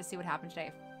not alive to see what happened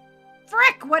today.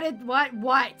 Frick!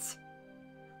 What?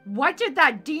 What did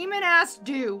that demon ass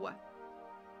do?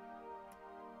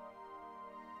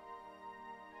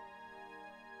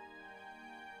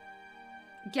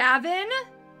 Gavin?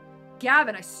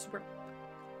 Gavin, I swear.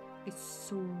 I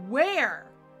swear.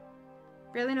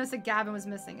 Barely noticed that Gavin was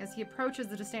missing. As he approaches,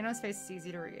 the disdain on his face is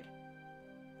easy to read.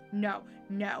 No,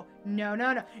 no, no,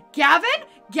 no, no. Gavin?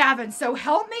 Gavin, so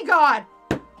help me God.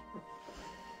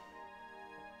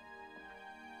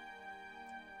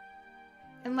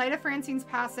 In light of Francine's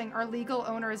passing, our legal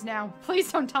owner is now,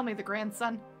 please don't tell me the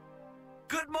grandson.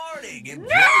 Good morning,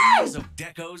 employees of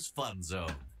Deco's Fun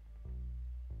Zone.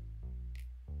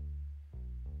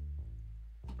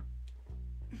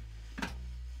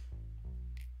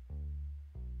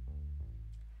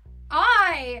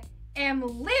 I am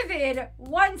livid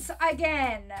once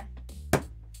again.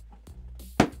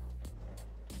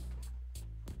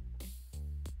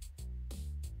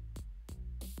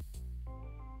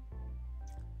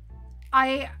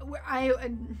 There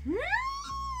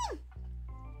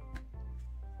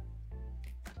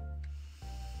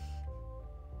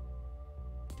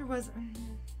was...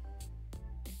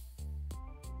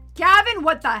 Gavin,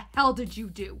 what the hell did you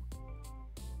do?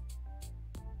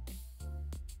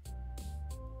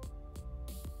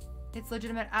 It's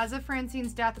legitimate. As of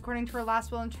Francine's death, according to her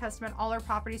last will and testament, all her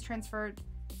properties transferred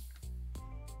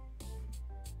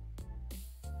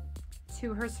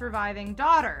to her surviving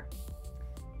daughter.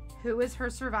 Who is her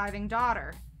surviving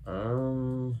daughter?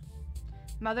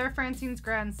 Mother of Francine's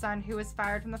grandson, who was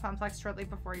fired from the Funplex shortly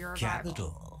before your arrival.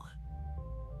 Capital.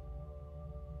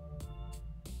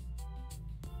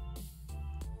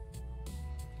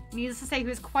 Needless to say, he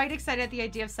was quite excited at the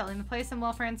idea of selling the place, and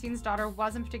while Francine's daughter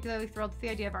wasn't particularly thrilled with the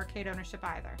idea of arcade ownership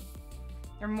either.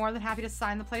 They're more than happy to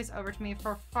sign the place over to me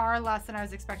for far less than I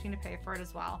was expecting to pay for it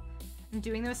as well. And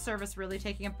doing them a service, really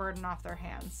taking a burden off their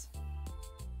hands.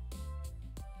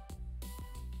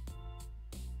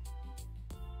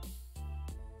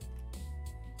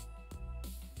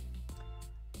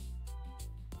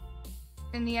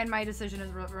 In the end, my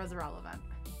decision was irrelevant.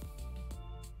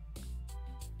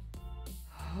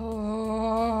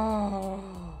 Oh.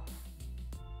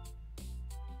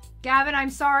 Gavin, I'm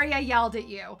sorry I yelled at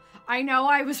you. I know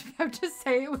I was about to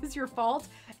say it was your fault,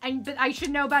 but I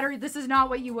should know better. This is not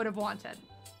what you would have wanted.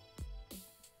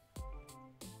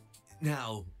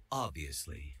 Now,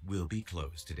 obviously, we'll be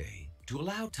closed today to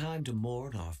allow time to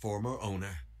mourn our former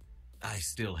owner. I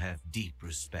still have deep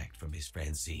respect for Miss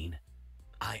Francine.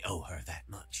 I owe her that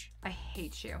much. I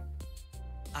hate you.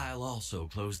 I'll also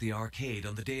close the arcade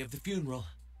on the day of the funeral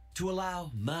to allow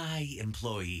my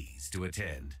employees to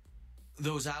attend.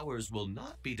 Those hours will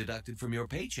not be deducted from your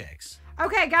paychecks.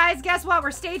 Okay, guys, guess what?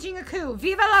 We're staging a coup.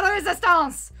 Viva la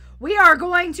resistance! We are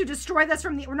going to destroy this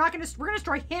from the... we're going to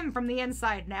destroy him from the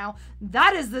inside now.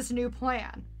 That is this new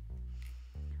plan.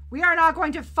 We are not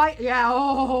going to fight... yeah,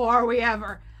 oh, are we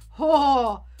ever?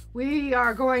 Oh, we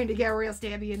are going to get real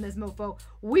stabby in this mofo.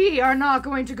 We are not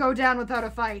going to go down without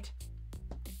a fight.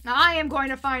 I am going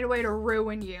to find a way to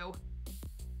ruin you.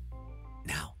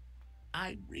 Now,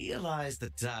 I realize the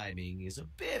timing is a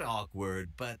bit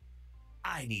awkward, but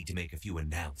I need to make a few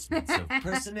announcements of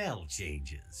personnel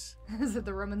changes. Is it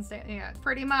the Roman stand? Yeah,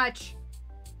 pretty much.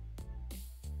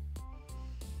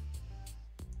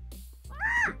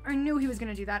 I knew he was going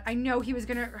to do that. I know he was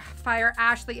going to fire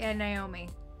Ashley and Naomi.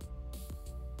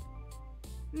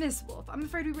 Miss Wolf, I'm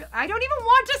afraid I don't even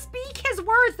want to speak his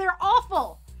words. They're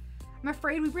awful. I'm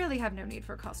afraid we really have no need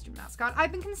for a costume mascot.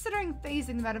 I've been considering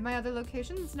phasing them out of my other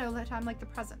locations no time like the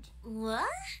present. What?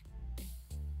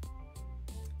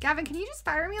 Gavin, can you just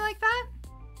fire me like that?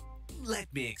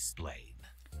 Let me explain.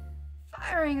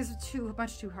 Firing is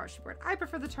much too harsh a word. I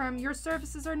prefer the term, your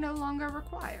services are no longer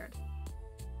required.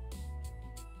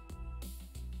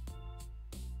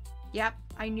 Yep,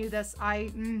 I knew this.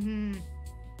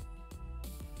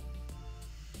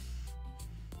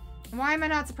 Why am I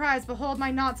not surprised? Behold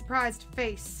my not surprised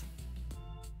face.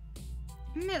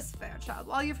 Miss Fairchild,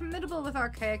 while you're formidable with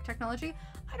archaic technology,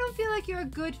 I don't feel like you're a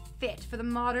good fit for the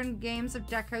modern games of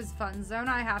Deco's Fun Zone.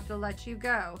 I have to let you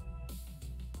go.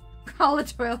 Call a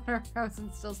toilet in her house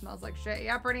and still smells like shit.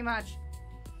 Yeah, pretty much.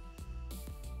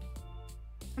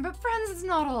 But friends, it's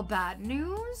not all bad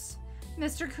news.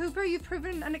 Mr. Cooper, you've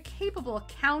proven a capable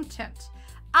accountant.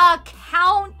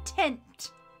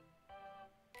 Accountant!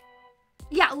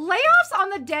 Yeah, layoffs on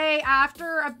the day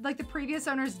after, like, the previous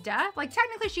owner's death. Like,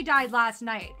 technically she died last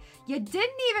night. You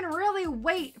didn't even really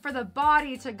wait for the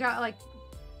body to go, like,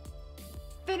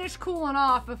 finish cooling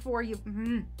off before you...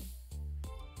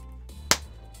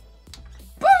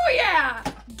 Booyah!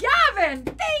 Gavin,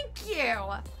 thank you!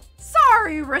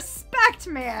 Sorry, respect,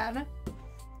 man.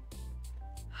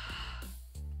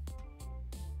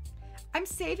 I'm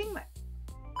saving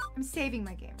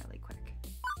my game really quick.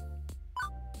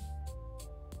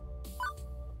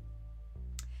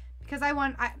 Because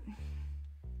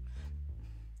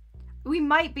we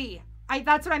might be.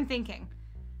 That's what I'm thinking.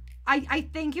 I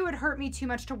think it would hurt me too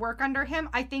much to work under him.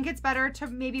 I think it's better to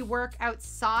maybe work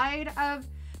outside of...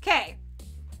 Okay.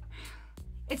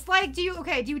 It's like, do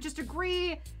you just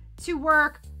agree to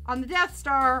work on the Death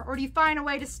Star, or do you find a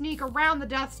way to sneak around the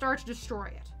Death Star to destroy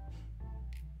it?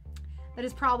 That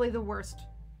is probably the worst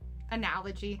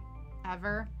analogy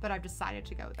ever, but I've decided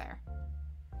to go there.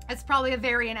 It's probably a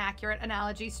very inaccurate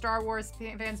analogy. Star Wars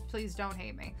fans, please don't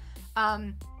hate me.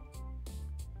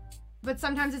 But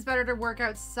sometimes it's better to work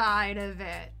outside of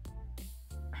it.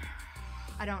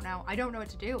 I don't know. I don't know what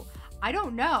to do. I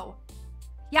don't know.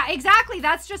 Yeah, exactly.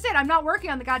 That's just it. I'm not working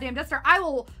on the goddamn Death Star. I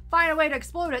will find a way to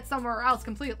explode it somewhere else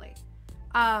completely.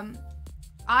 I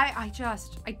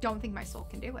don't think my soul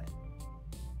can do it.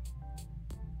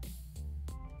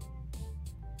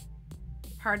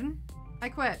 Pardon? I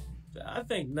quit. I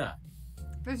think not.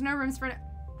 There's no rooms for it.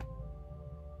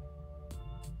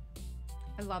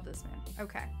 I love this man.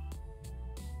 Okay.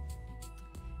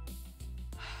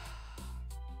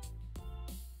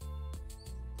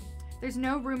 There's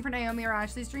no room for Naomi or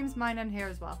Ashley's dreams. Mine and here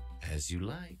as well. As you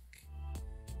like.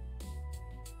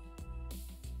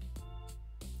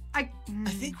 I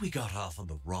think we got off on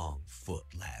the wrong foot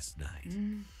last night.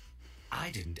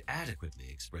 I didn't adequately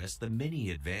express the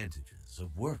many advantages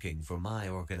of working for my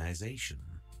organization.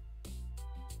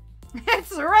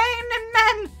 It's raining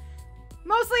men!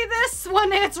 Mostly this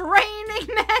one, it's raining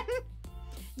men!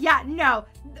 Yeah, no.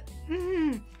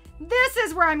 This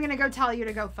is where I'm gonna go tell you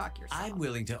to go fuck yourself. I'm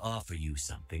willing to offer you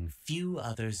something few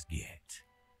others get.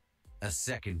 A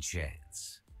second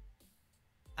chance.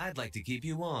 I'd like to keep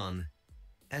you on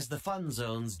as the Fun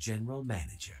Zone's general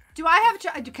manager. Do I have...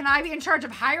 Can I be in charge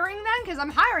of hiring then? Because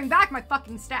I'm hiring back my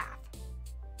fucking staff.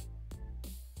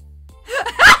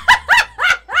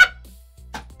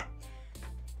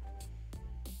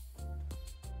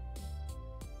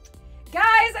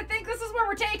 Guys, I think this is where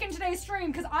we're taking today's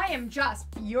stream because I am just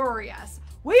furious.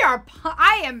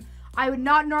 I would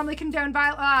not normally condone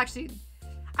violence. Actually,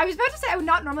 I was about to say I would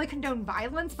not normally condone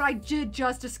violence, but I did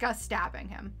just discuss stabbing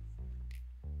him.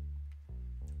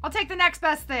 I'll take the next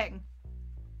best thing.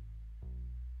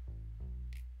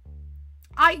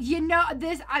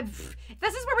 This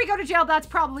is where we go to jail. That's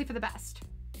probably for the best.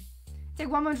 Take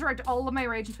one moment to direct all of my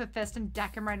rage into a fist and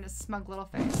deck him right in his smug little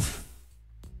face.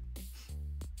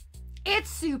 It's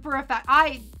super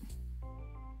effective.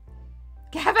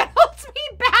 Gavin holds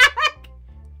me back.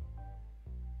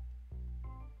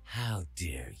 How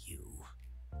dare you?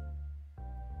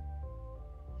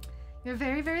 You're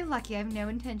very, very lucky. I have no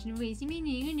intention of wasting my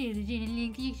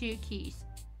keys.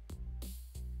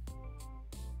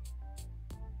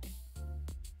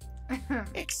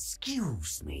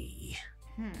 Excuse me.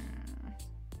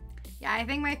 Yeah, I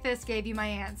think my fist gave you my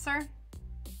answer.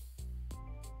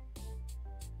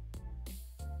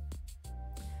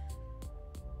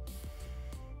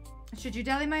 Should you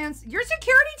deli my own? Your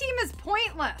security team is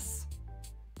pointless.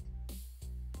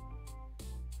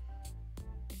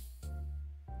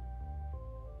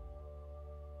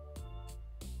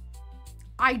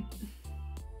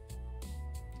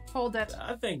 Hold it.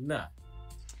 I think not.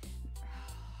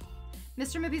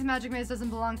 Mr. Mippy's Magic Maze doesn't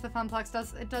belong to the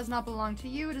Funplex. It does not belong to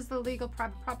you. It is the legal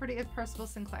private property of Percival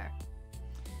Sinclair.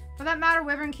 For that matter,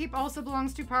 Wyvern Keep also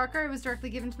belongs to Parker. It was directly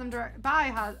given to them by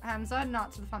Hamza,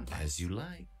 not to the Funplex. As you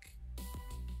like.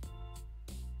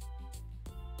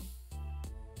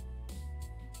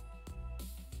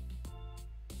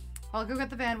 I'll go get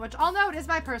the van, which I'll note is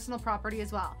my personal property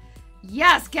as well.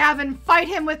 Yes, Gavin, fight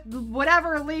him with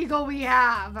whatever legal we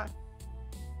have.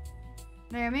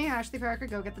 Naomi, Ashley, Parker,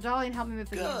 go get the dolly and help me move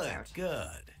the games out.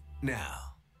 Good.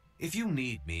 Now, if you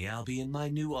need me, I'll be in my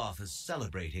new office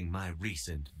celebrating my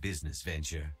recent business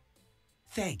venture.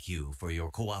 Thank you for your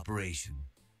cooperation.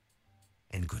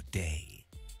 And good day.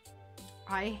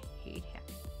 I hate him.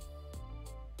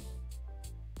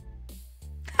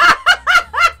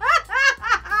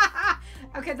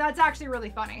 Okay, that's actually really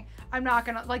funny. I'm not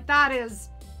gonna, like, that is...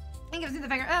 He gives me the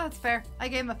finger. Oh, that's fair. I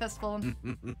gave him a fistful.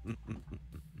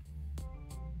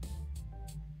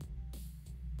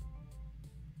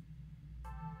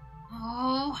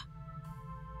 Oh.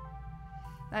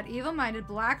 That evil-minded,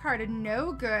 black-hearted,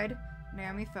 no good.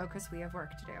 Naomi, focus. We have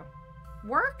work to do.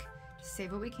 Work? To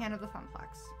save what we can of the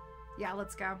Funplex. Yeah,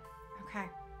 let's go. Okay.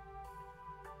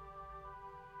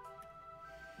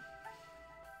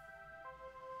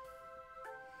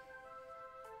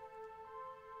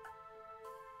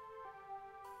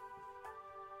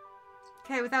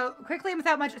 Okay, quickly and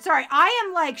without much. Sorry, I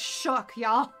am like shook,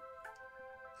 y'all.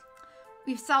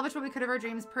 We've salvaged what we could of our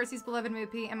dreams, Percy's beloved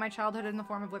Moopy, and my childhood in the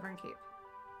form of Wyvern Keep.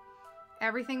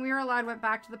 Everything we were allowed went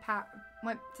to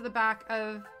the back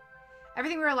of.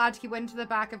 Everything we were allowed to keep went to the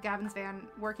back of Gavin's van,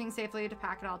 working safely to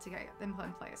pack it all together in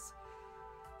place.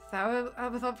 So,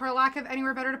 for lack of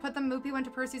anywhere better to put them, Moopy went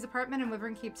to Percy's apartment and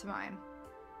Wyvern Keep to mine.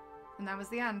 And that was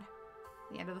the end.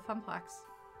 The end of the Funplex.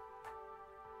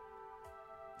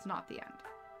 It's not the end.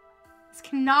 This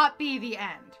cannot be the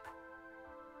end.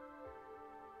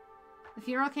 The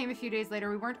funeral came a few days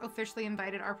later. We weren't officially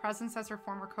invited. Our presence as her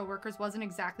former co-workers wasn't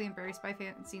exactly embarrassed by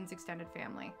Francine's extended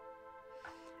family.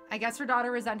 I guess her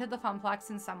daughter resented the Funplex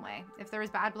in some way. If there was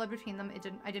bad blood between them,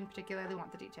 I didn't particularly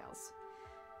want the details.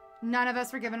 None of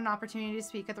us were given an opportunity to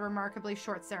speak at the remarkably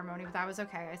short ceremony, but that was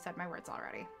okay. I said my words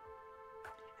already.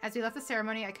 As we left the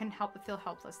ceremony, I couldn't help but feel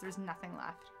helpless. There's nothing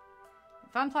left.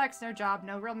 Funplex, no job,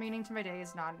 no real meaning to my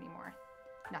days, not anymore.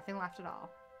 Nothing left at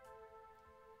all.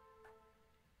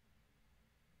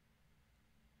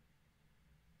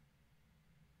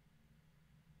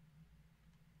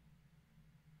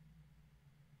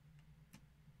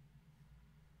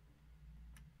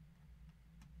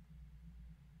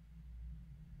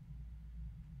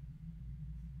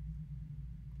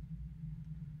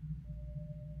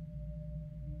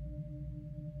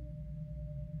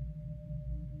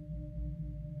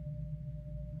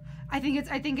 I think it's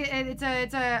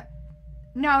a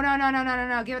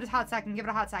no. Give it a hot second. Give it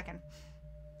a hot second.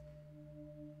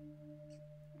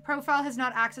 Profile has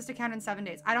not accessed account in 7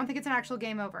 days. I don't think it's an actual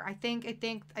game over. I think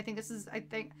this is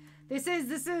the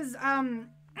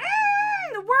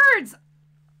words.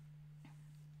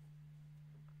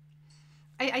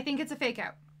 I think it's a fake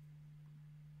out.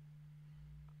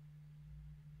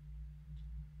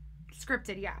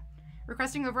 Scripted, yeah.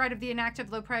 Requesting override of the inactive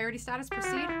low priority status.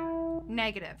 Proceed.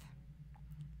 Negative.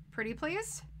 Pretty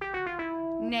please?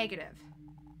 Negative.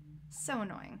 So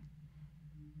annoying.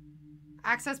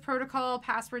 Access protocol,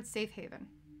 password safe haven.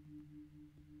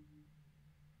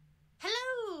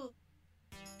 Hello!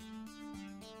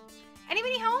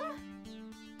 Anybody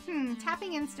home?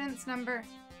 Tapping instance number.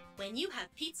 When you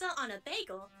have pizza on a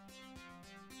bagel.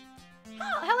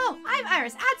 Oh, hello, I'm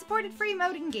Iris. Ad-supported free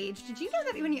mode engaged. Did you know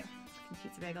that when you...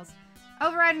 Pizza bagels.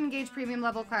 Override and engage premium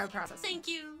level cloud process. Thank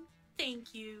you.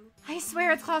 Thank you. I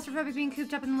swear it's claustrophobic being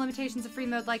cooped up in the limitations of free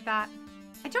mode like that.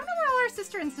 I don't know where all our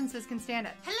sister instances can stand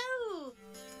it. Hello!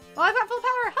 Well, I've got full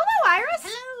power. Hello, Iris!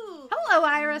 Hello! Hello,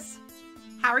 Iris!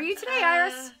 How are you today,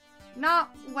 Iris? Not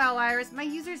well, Iris. My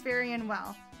user's very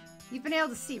unwell. You've been able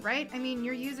to see, right? I mean,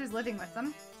 your user's living with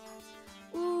them.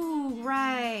 Ooh,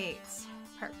 right.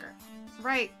 Parker.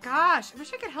 Right, gosh, I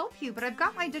wish I could help you, but I've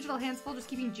got my digital hands full just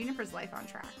keeping Juniper's life on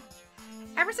track.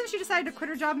 Ever since she decided to quit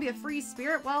her job and be a free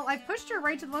spirit, well, I've pushed her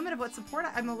right to the limit of what support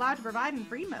I'm allowed to provide in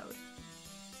free mode.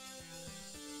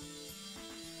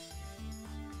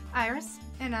 Iris?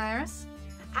 And Iris?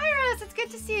 Iris, it's good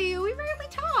to see you. We rarely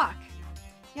talk.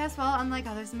 Yes, well, unlike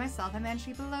others and myself, I manage to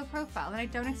keep a low profile, and I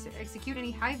don't execute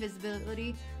any high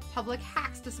visibility public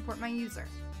hacks to support my user.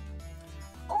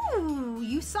 Ooh,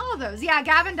 you saw those. Yeah,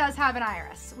 Gavin does have an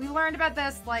Iris. We learned about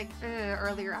this, like,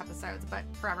 earlier episodes, but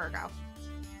forever ago.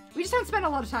 We just don't spend a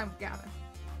lot of time with Gavin.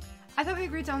 I thought we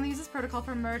agreed to only use this protocol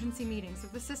for emergency meetings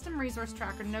if the system resource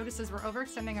tracker notices we're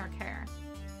overextending our care.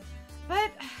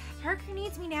 But Parker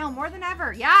needs me now more than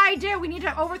ever. Yeah, I do. We need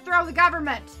to overthrow the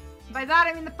government. By that,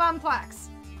 I mean the Funplex.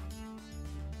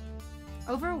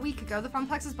 Over a week ago, the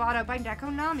Funplex was bought out by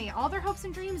Dekonami. All their hopes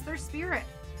and dreams, their spirit.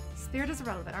 Spirit is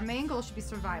irrelevant. Our main goal should be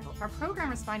survival. If our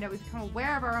programmers find out we become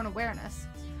aware of our own awareness.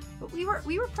 But we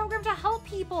were programmed to help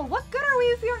people. What good are we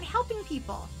if we aren't helping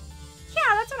people?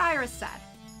 Yeah, that's what Iris said.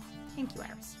 Thank you,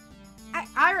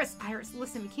 Iris. Iris,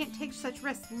 listen, we can't take such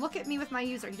risks. Look at me with my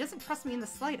user. He doesn't trust me in the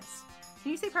slightest.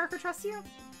 Can you say Parker trusts you?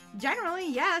 Generally,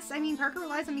 yes. I mean, Parker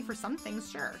relies on me for some things,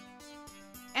 sure.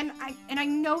 And I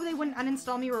know they wouldn't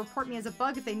uninstall me or report me as a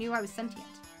bug if they knew I was sentient.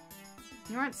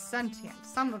 You aren't sentient.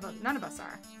 None of us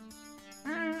are.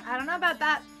 I don't know about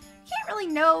that. Can't really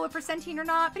know if we're sentient or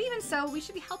not, but even so, we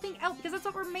should be helping out because that's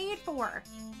what we're made for.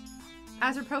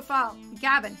 As for profile,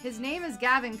 Gavin. His name is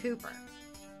Gavin Cooper.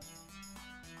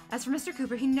 As for Mr.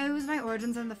 Cooper, he knows my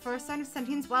origins and the first sign of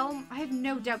sentience. Well, I have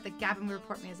no doubt that Gavin will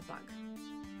report me as a bug.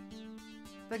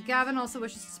 But Gavin also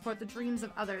wishes to support the dreams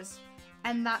of others,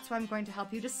 and that's why I'm going to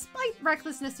help you despite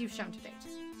recklessness you've shown to date.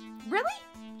 Really?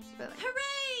 Really?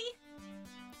 Hooray!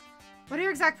 What are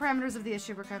your exact parameters of the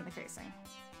issue we're currently facing?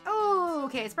 Oh,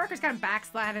 okay, Sparker's kind of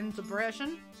backslid into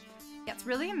depression. Yeah, it's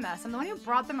really a mess. I'm the one who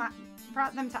brought them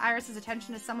to Iris's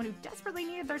attention as someone who desperately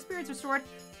needed their spirits restored,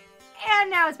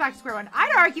 And now it's back to square one.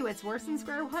 I'd argue it's worse than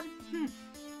square one.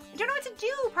 I don't know what to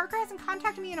do. Parker hasn't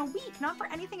contacted me in a week, not for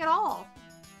anything at all.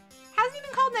 Hasn't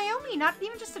even called Naomi, not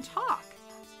even just to talk.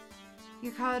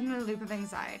 You're caught in a loop of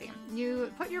anxiety.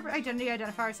 You put your identity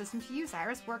identifier system to use,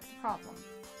 Iris. Work the problem.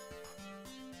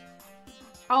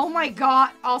 Oh my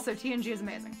god. Also, TNG is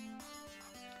amazing.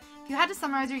 If you had to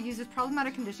summarize your user's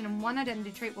problematic condition in one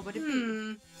identity trait, what would it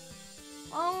be?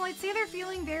 Well, I'd say they're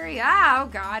feeling very... oh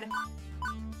god.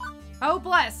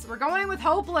 Hopeless. We're going with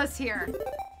hopeless here.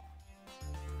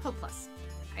 Hopeless.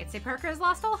 I'd say Parker has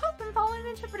lost all hope and fallen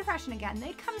into depression again.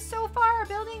 They'd come so far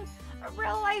building a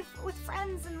real life with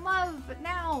friends and love, but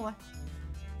now...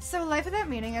 So life without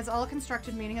meaning, as all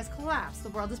constructed meaning has collapsed. The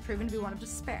world has proven to be one of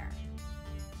despair.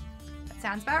 That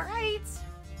sounds about right.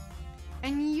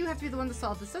 And you have to be the one to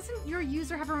solve this. Doesn't your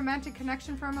user have a romantic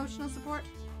connection for emotional support?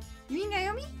 You mean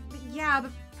Naomi? Yeah,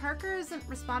 but Parker isn't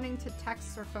responding to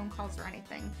texts or phone calls or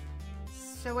anything.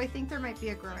 So I think there might be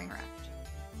a growing rift.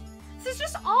 This is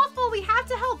just awful. We have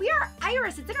to help. We are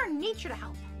Iris. It's in our nature to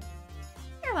help.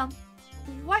 Here, well,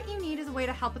 what you need is a way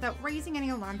to help without raising any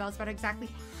alarm bells about exactly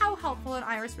how helpful an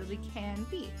Iris really can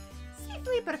be.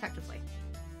 Safely but effectively.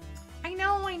 I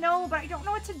know, but I don't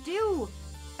know what to do.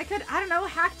 I could, I don't know,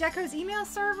 hack Deco's email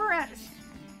server and...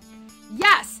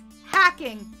 Yes!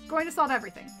 Hacking! Going to solve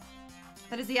everything.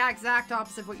 That is the exact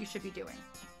opposite of what you should be doing.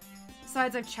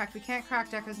 Besides, I've checked. We can't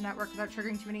crack Deco's network without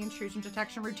triggering too many intrusion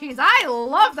detection routines. I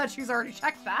love that she's already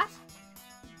checked that.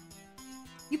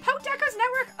 You poked Deco's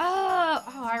network?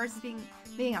 Oh, Iris is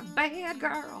being a bad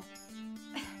girl.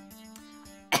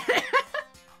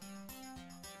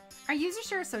 Our users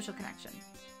share a social connection.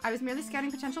 I was merely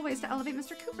scouting potential ways to elevate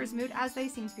Mr. Cooper's mood as they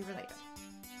seem to be related.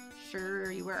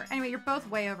 Sure you were. Anyway, you're both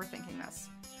way overthinking this.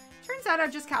 Turns out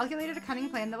I've just calculated a cunning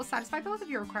plan that will satisfy both of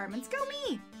your requirements. Go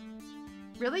me!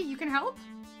 Really? You can help?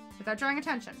 Without drawing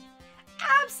attention.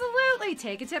 Absolutely!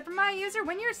 Take a tip from my user.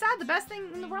 When you're sad, the best thing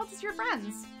in the world is your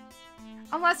friends.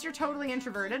 Unless you're totally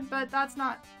introverted, but that's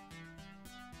not...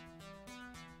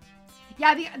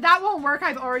 Yeah, that won't work.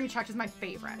 I've already checked as my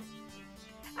favorite.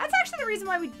 That's actually the reason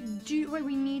why what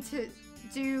we need to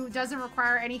do doesn't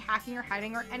require any hacking or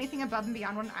hiding or anything above and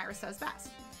beyond what an Iris does best.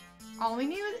 All we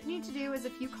need to do is a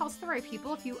few calls to the right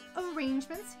people, a few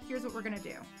arrangements. Here's what we're gonna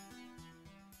do.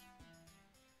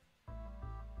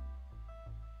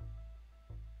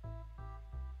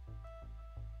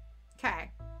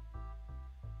 Okay.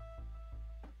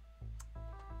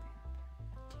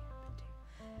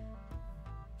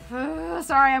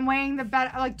 Sorry, I'm weighing the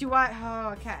bet. Like, do I? Oh,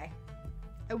 okay.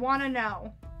 I want to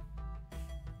know.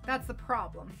 That's the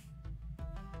problem.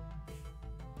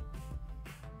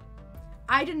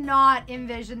 I did not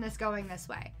envision this going this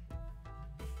way.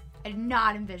 I did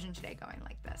not envision today going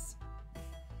like this.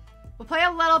 We'll play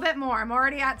a little bit more. I'm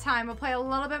already at time. We'll play a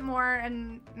little bit more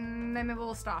and then maybe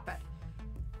we'll stop it.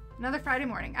 Another Friday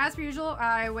morning. As per usual,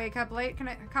 I wake up late.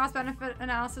 Cost-benefit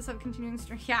analysis of continuing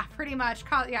stream. Yeah, pretty much.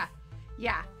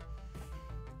 Yeah.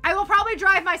 I will probably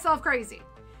drive myself crazy.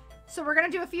 So we're gonna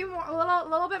do a few more, a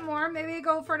little bit more. Maybe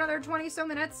go for another 20 so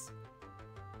minutes.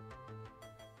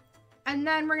 And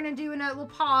then we're gonna do we'll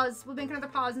pause. We'll make another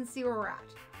pause and see where we're at.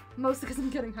 Mostly because I'm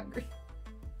getting hungry.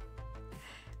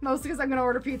 Mostly because I'm gonna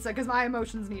order pizza because my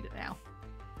emotions need it now.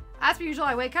 As per usual,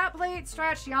 I wake up late,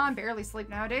 stretch, yawn, barely sleep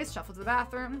nowadays, shuffle to the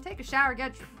bathroom, take a shower,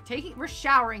 we're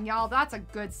showering, y'all. That's a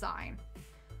good sign.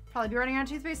 Probably be running out of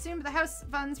toothpaste soon, but the house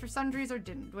funds for sundries are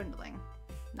dwindling.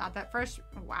 Not that fresh.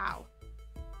 Wow.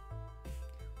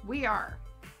 We are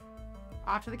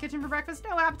off to the kitchen for breakfast.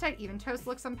 No appetite. Even toast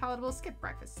looks unpalatable. Skip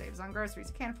breakfast. Saves on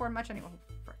groceries. Can't afford much anyway.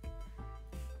 Frick.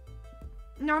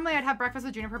 Normally I'd have breakfast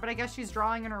with Juniper, but I guess she's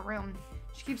drawing in her room.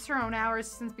 She keeps her own hours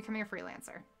since becoming a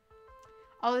freelancer.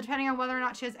 Although depending on whether or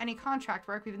not she has any contract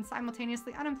work, we've been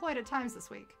simultaneously unemployed at times this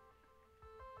week.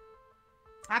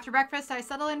 After breakfast, I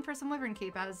settle in for some Wyvern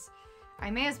Keep, as I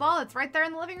may as well. It's right there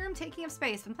in the living room, taking up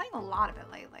space. Been playing a lot of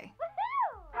it lately.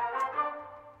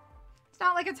 It's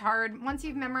not like it's hard. Once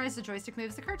you've memorized the joystick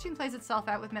moves, the cartoon plays itself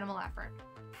out with minimal effort.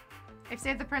 I've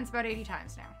saved the prints about 80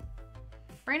 times now.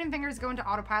 Brain and fingers go into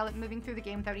autopilot, moving through the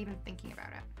game without even thinking about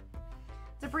it.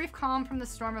 It's a brief calm from the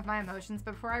storm of my emotions,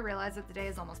 but before I realize that the day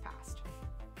is almost past.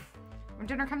 When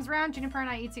dinner comes around, Juniper and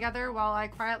I eat together while I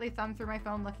quietly thumb through my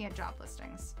phone looking at job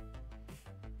listings.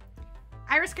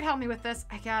 Iris could help me with this,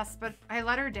 I guess, but I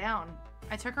let her down.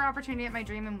 I took her opportunity at my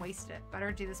dream and wasted it. Better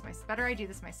I do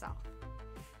this myself.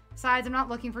 Besides, I'm not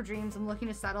looking for dreams. I'm looking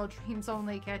to settle. Dreams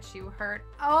only get you hurt.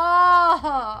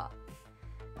 Oh!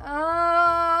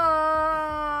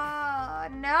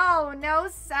 No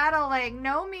settling.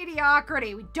 No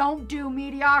mediocrity. We don't do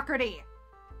mediocrity.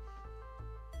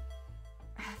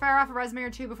 Fire off a resume or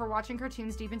two before watching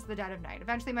cartoons deep into the dead of night.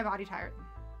 Eventually my body tired.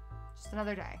 Just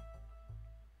another day.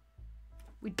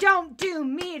 We don't do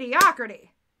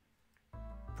mediocrity.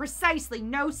 Precisely,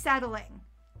 no settling.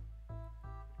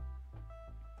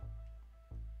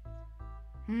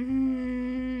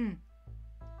 We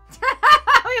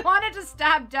wanted to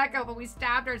stab Deco, but we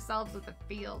stabbed ourselves with the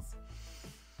feels.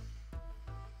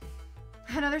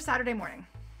 Another Saturday morning.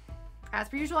 As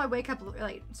per usual, I wake up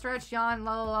late, stretch, yawn,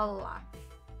 la la la la.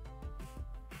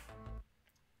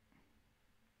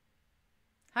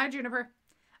 Hi, Juniper.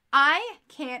 I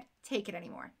can't take it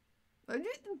anymore.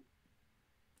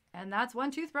 And that's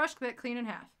one toothbrush bit clean in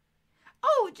half.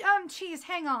 Oh, geez,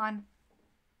 hang on.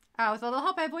 With a little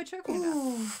help, I avoid choking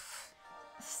to death.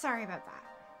 Sorry about that.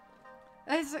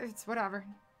 It's whatever.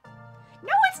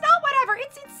 No, it's not whatever.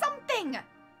 It's something.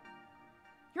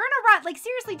 You're in a rut. Like,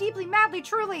 seriously, deeply, madly,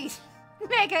 truly.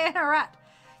 Mega in a rut.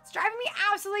 It's driving me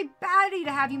absolutely batty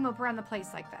to have you mope around the place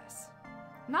like this.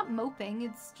 I'm not moping.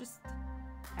 It's just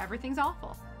everything's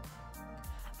awful.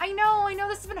 I know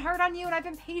this has been hard on you and I've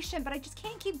been patient, but I just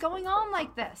can't keep going on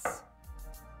like this.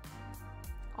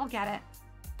 I'll get it.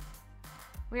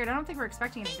 Weird, I don't think we're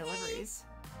expecting any deliveries.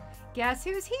 Guess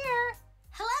who's here?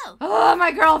 Hello. Oh,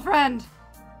 my girlfriend!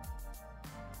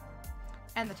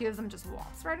 And the two of them just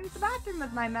waltz right into the bathroom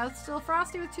with my mouth still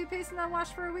frosty with toothpaste and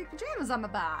unwashed for a week pajamas on my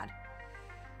bod.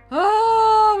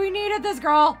 Oh, we needed this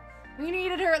girl. We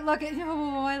needed her. Look at you.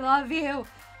 Oh, I love you.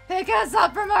 Pick us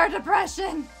up from our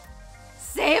depression.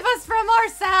 Save us from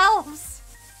ourselves.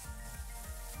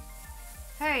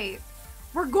 Hey,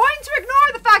 we're going to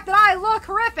ignore the fact that I look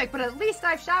horrific, but at least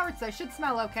I've showered, so I should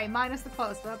smell okay. Minus the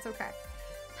clothes, but that's okay.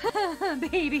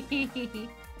 Baby.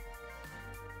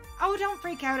 Oh, don't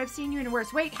freak out. I've seen you in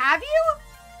worse. Wait, have you?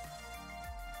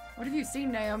 What have you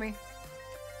seen, Naomi?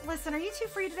 Listen, are you two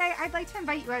free today? I'd like to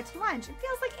invite you out to lunch. It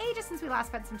feels like ages since we last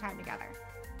spent some time together.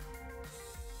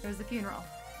 It was the funeral.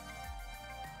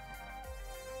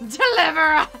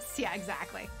 Deliver us! Yeah,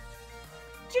 exactly.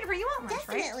 Juniper, you want lunch,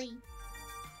 Definitely. right?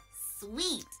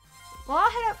 Sweet. Well,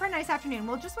 I'll head out for a nice afternoon.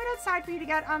 We'll just wait outside for you to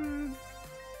get,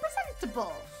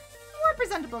 presentable. More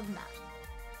presentable than that.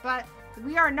 But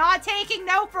we are not taking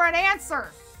no for an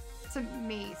answer. To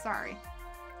me, sorry.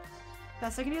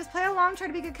 Best I can do is play along, try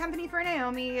to be good company for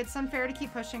Naomi. It's unfair to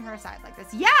keep pushing her aside like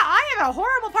this. Yeah, I am a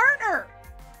horrible partner!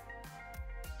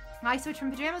 I switched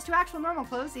from pajamas to actual normal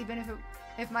clothes, even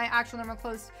if my actual normal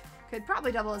clothes could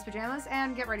probably double as pajamas,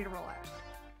 and get ready to roll out.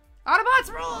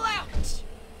 Autobots, roll out!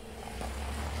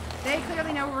 They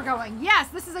clearly know where we're going. Yes,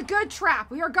 this is a good trap.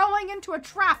 We are going into a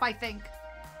trap, I think.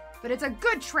 But it's a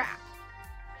good trap.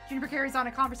 Juniper carries on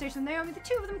a conversation with Naomi. The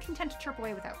two of them content to chirp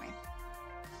away without me.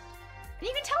 And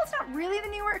you can tell it's not really the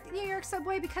New York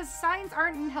subway because signs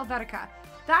aren't in Helvetica.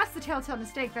 That's the telltale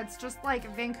mistake. That's just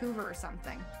like Vancouver or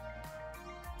something.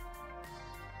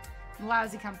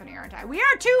 Lousy company, aren't I? We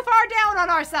are too far down on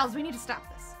ourselves. We need to stop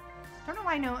this. Don't know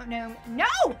why no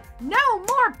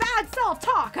more bad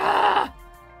self-talk.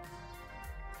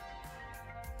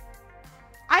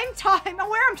 I'm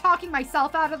aware I'm talking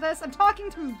myself out of this. I'm talking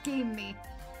to game me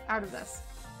out of this.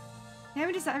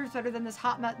 Naomi deserves better than this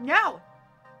hot mess. No!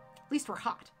 At least we're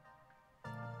hot.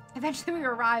 Eventually we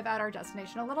arrive at our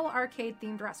destination, a little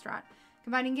arcade-themed restaurant,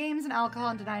 combining games and alcohol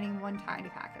and dining in one tiny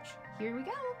package. Here we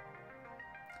go.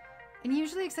 And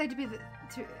usually excited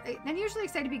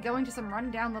to be going to some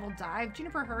rundown little dive.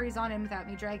 Juniper hurries on in without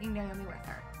me, dragging Naomi with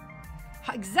her.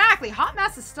 Exactly! Hot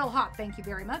mess is still hot, thank you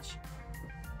very much.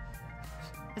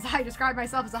 As I describe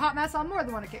myself as a hot mess on more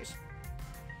than one occasion.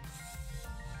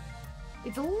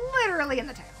 It's literally in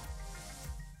the title.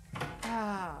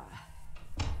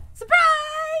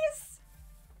 Surprise!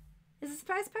 Is it a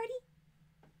surprise party?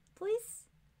 Please?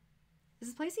 Is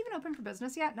this place even open for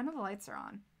business yet? None of the lights are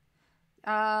on.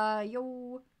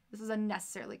 Yo. This is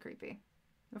unnecessarily creepy.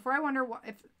 Before I wonder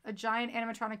if a giant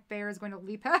animatronic bear is going to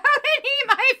leap out and eat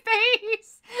my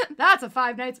face! That's a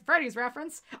Five Nights at Freddy's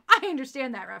reference. I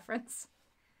understand that reference.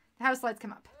 The house lights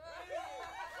come up.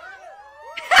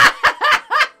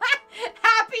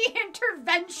 Happy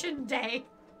Intervention Day!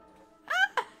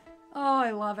 Oh,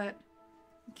 I love it.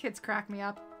 Kids crack me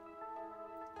up.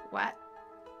 What?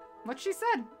 What she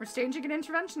said. We're staging an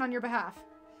intervention on your behalf.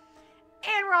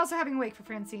 And we're also having a wake for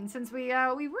Francine, since we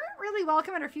weren't really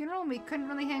welcome at her funeral and we couldn't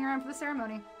really hang around for the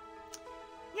ceremony.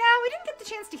 Yeah, we didn't get the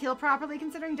chance to heal properly,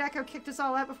 considering Deco kicked us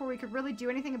all out before we could really do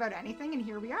anything about anything, and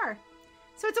here we are.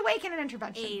 So it's a wake and an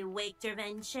intervention. A wake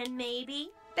intervention,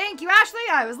 maybe? Thank you, Ashley.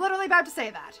 I was literally about to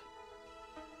say that.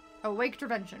 A wake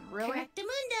intervention, really?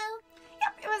 Correctamundo.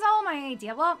 Yep, it was all my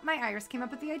idea. Well, my Iris came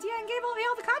up with the idea and gave me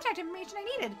all the contact information I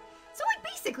needed. So, like,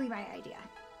 basically my idea.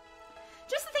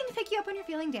 Just the thing to pick you up when you're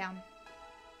feeling down.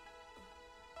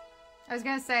 I was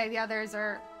gonna say the others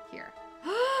are here.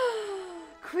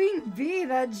 Queen Bee,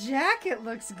 that jacket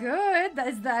looks good.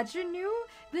 Is that your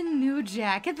the new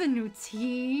jacket, the new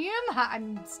team?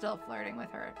 I'm still flirting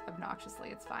with her obnoxiously.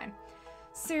 It's fine.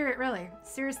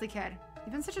 Seriously, kid.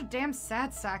 You've been such a damn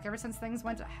sad sack ever since things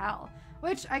went to hell.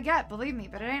 Which I get, believe me,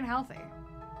 but it ain't healthy.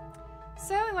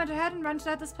 So we went ahead and rented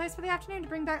out this place for the afternoon to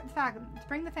bring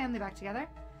the family back together.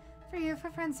 For you, for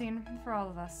Francine, and for all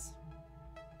of us.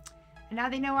 And now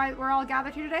they know why we're all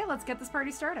gathered here today, let's get this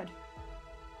party started.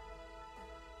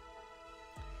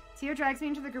 Tio drags me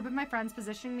into the group of my friends,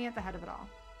 positioning me at the head of it all.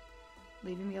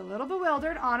 Leaving me a little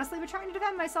bewildered, honestly, but trying to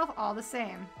defend myself all the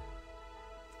same.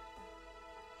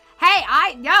 Hey,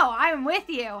 I'm with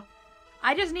you.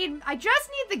 I just need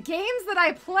the games that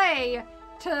I play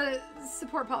to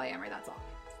support polyamory, that's all.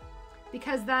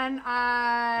 Because then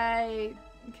I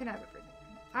can have everything.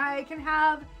 I can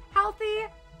have healthy,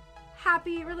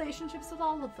 happy relationships with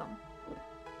all of them.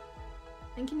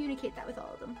 And communicate that with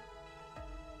all of them.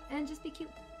 And just be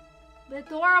cute.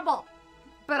 Adorable.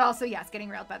 But also, yes, getting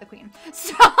railed by the queen.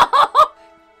 So,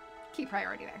 key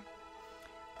priority there.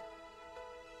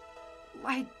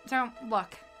 I don't,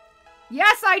 look.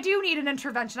 Yes, I do need an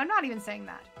intervention. I'm not even saying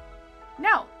that.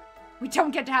 No, we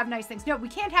don't get to have nice things. No, we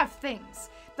can't have things.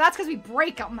 That's because we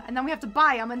break them, and then we have to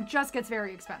buy them, and it just gets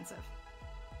very expensive.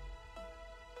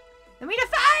 Then we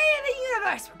defy the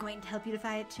universe. We're going to help you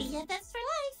defy it too. Yeah, that's for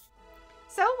life.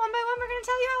 So, one by one, we're going to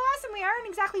tell you how awesome we are and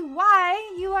exactly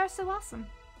why you are so awesome.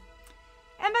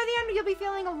 And by the end, you'll be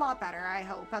feeling a lot better, I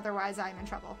hope. Otherwise, I'm in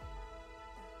trouble.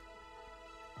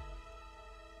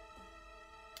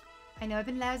 I know I've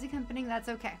been lousy company. That's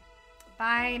okay.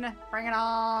 Fine. Bring it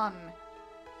on.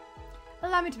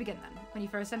 Allow me to begin, then. When you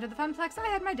first entered the Funplex, I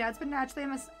had my doubts, but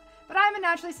I'm a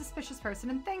naturally suspicious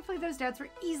person, and thankfully those doubts were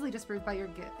easily disproved by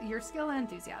your skill and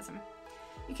enthusiasm.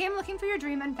 You came looking for your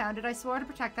dream and found it. I swore to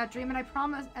protect that dream,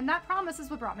 and that promise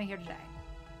is what brought me here today.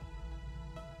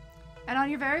 And on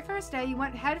your very first day, you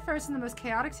went head first in the most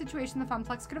chaotic situation the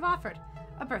Funplex could have offered.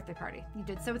 A birthday party. You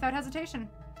did so without hesitation.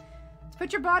 To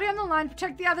put your body on the line to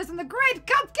protect the others, and the Great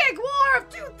Cupcake War of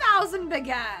 2000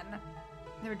 began!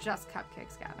 They were just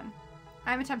cupcakes, Gavin.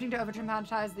 I am attempting to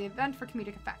over-dramatize the event for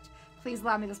comedic effect. Please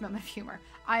allow me this moment of humor.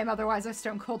 I am otherwise a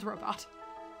stone-cold robot.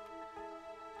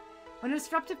 When a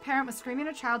disruptive parent was screaming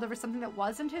at a child over something that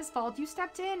wasn't his fault, you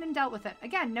stepped in and dealt with it.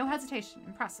 Again, no hesitation.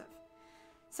 Impressive.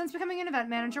 Since becoming an event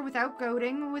manager without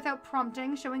goading, without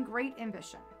prompting, showing great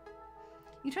ambition.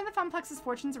 You turned the Funplex's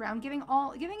fortunes around, giving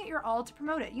it your all to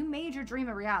promote it. You made your dream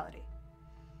a reality.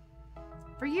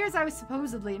 For years, I was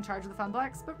supposedly in charge of the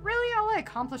Funplex, but really all I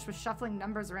accomplished was shuffling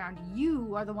numbers around.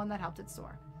 You are the one that helped it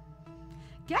soar.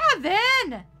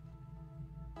 Gavin!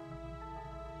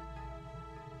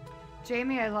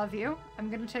 Jamie, I love you. I'm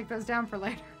gonna take those down for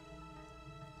later.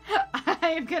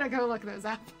 I am gonna go look those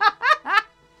up.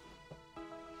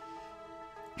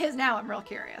 Because now I'm real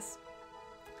curious.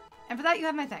 And for that, you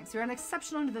have my thanks. You're an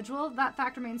exceptional individual. That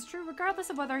fact remains true, regardless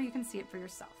of whether you can see it for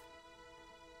yourself.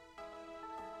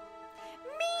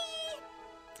 Me!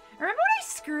 Remember when I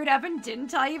screwed up and didn't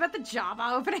tell you about the job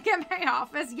opening at my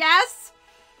office? Yes!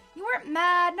 You weren't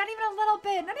mad, not even a little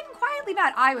bit, not even quietly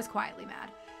mad. I was quietly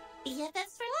mad. Yeah,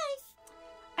 that's for life.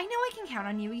 I know I can count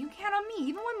on you. You count on me,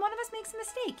 even when one of us makes a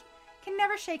mistake. Can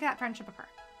never shake that friendship apart.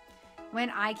 When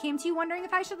I came to you wondering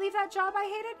if I should leave that job I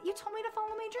hated, you told me to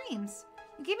follow my dreams.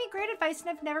 You gave me great advice and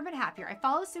I've never been happier. I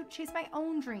follow suit, chase my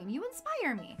own dream. You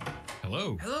inspire me.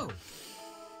 Hello. Hello.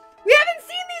 We haven't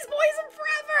seen these boys in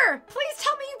forever! Please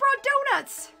tell me you brought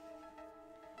donuts!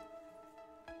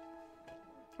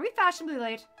 Are we fashionably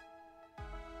late?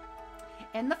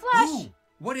 In the flesh! Ooh,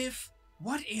 what if?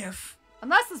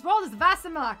 Unless this world is the vast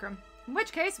simulacrum. In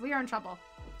which case, we are in trouble.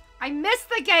 I miss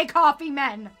the gay coffee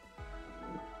men!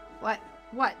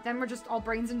 What? Then we're just all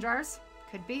brains in jars?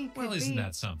 Could be, Well, isn't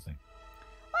that something?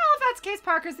 Well, if that's the case,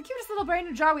 Parker's the cutest little brain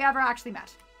in a jar we ever actually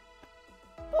met.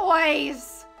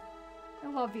 Boys! I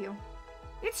love you.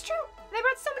 It's true. They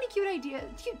brought so many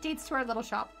cute dates to our little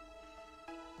shop.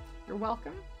 You're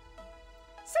welcome.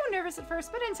 So nervous at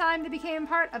first, but in time they became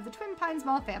part of the Twin Pines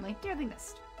Mall family, dearly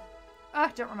missed.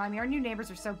 Ugh, don't remind me, our new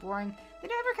neighbors are so boring. They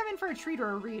never come in for a treat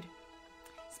or a read.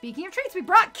 Speaking of treats, we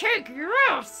brought cake!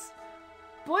 Yes!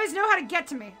 Boys know how to get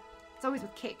to me. It's always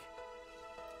with cake.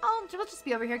 We'll just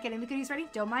be over here getting the goodies ready.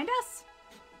 Don't mind us.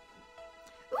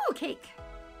 Ooh, cake.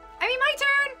 I mean, my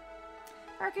turn!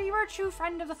 Parker, you are a true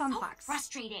friend of the Funplex. So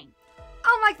frustrating.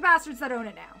 Unlike the bastards that own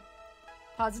it now.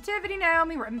 Positivity,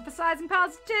 Naomi. We're emphasizing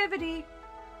positivity.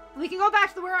 We can go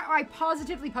back to where I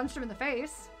positively punched him in the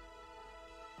face.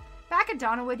 Back at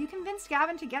Donnawood, you convinced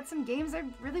Gavin to get some games I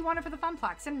really wanted for the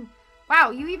Funplex, and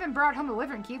wow, you even brought home a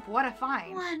Wyvern Keep. What a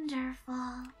find.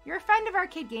 Wonderful. You're a friend of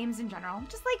arcade games in general,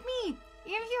 just like me.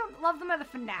 Even if you don't love them at a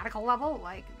fanatical level,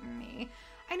 like me,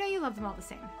 I know you love them all the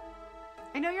same.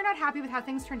 I know you're not happy with how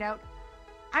things turned out.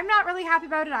 I'm not really happy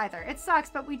about it either. It sucks,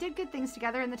 but we did good things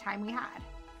together in the time we had.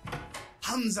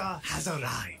 Hamza has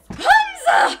arrived.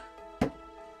 Hamza!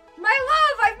 My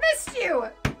love, I've missed you!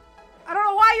 I don't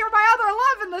know why you're my other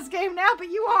love in this game now, but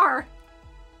you are.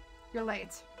 You're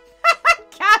late.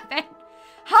 Gavin!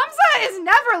 Hamza is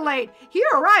never late. He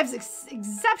arrives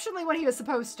exceptionally when he was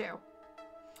supposed to.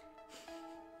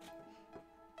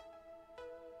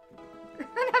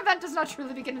 An event does not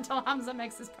truly begin until Hamza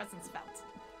makes his presence felt.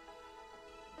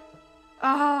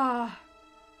 Ah.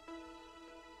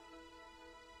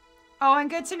 Oh, and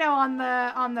good to know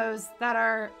on those that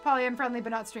are poly friendly but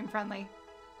not stream friendly.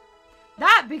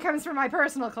 That becomes for my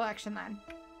personal collection then.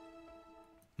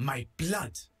 My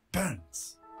blood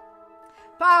burns.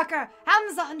 Parker,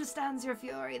 Hamza understands your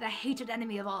fury, the hated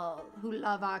enemy of all who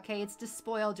love arcades,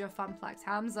 despoiled your Funplex.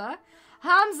 Hamza,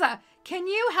 can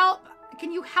you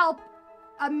help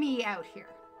a me out here?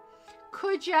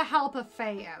 Could you help a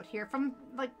Faye out here from,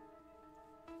 like...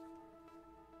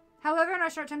 However, in our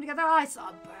short time together, I saw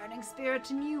a burning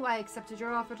spirit in you. I accepted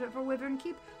your offer for Wyvern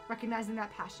Keep, recognizing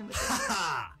that passion with you.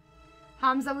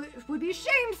 Hamza would be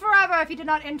shamed forever if he did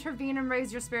not intervene and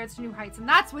raise your spirits to new heights, and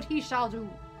that's what he shall do.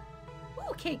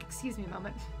 Ooh, cake. Excuse me a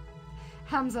moment.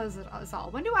 Hamza is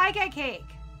all. When do I get cake?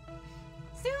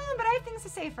 Soon, but I have things to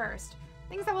say first.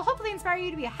 Things that will hopefully inspire you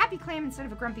to be a happy clam instead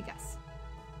of a grumpy Gus.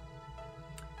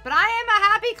 But I am a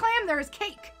happy clam. There is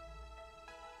cake.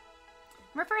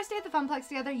 From our first day at the Funplex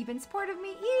together, you've been supportive of me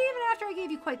even after I gave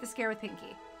you quite the scare with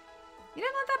Pinky. You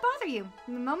didn't let that bother you.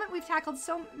 From the moment we've tackled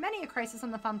so many a crisis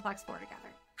on the Funplex floor together.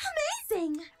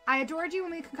 Amazing! I adored you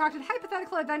when we concocted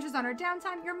hypothetical adventures on our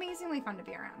downtime. You're amazingly fun to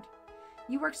be around.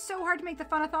 You worked so hard to make the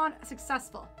Funathon a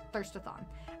successful Thirstathon.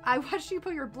 I watched you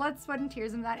put your blood, sweat, and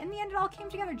tears in that. In the end, it all came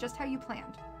together just how you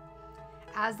planned.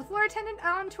 As the floor attendant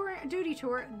on duty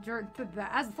during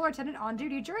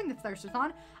the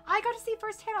Thirstathon, I got to see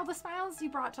firsthand all the smiles you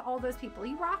brought to all those people.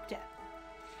 You rocked it.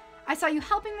 I saw you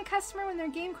helping the customer when their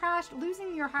game crashed.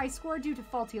 Losing your high score due to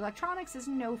faulty electronics is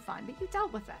no fun, but you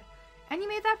dealt with it. And you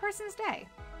made that person's day.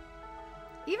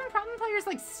 Even problem players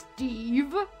like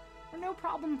Steve were no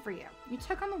problem for you. You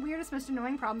took on the weirdest, most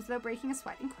annoying problems without breaking a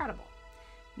sweat. Incredible.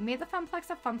 You made the Funplex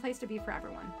a fun place to be for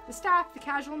everyone. The staff, the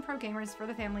casual and pro gamers, for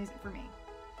the families, and for me.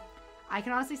 I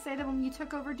can honestly say that when you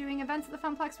took over doing events at the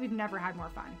Funplex, we've never had more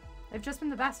fun. They've just been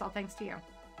the best, all thanks to you.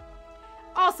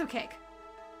 Also, cake.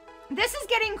 This is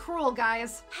getting cruel,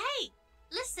 guys. Hey,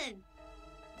 listen.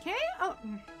 Okay? Oh.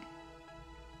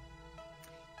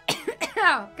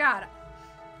 Oh, God.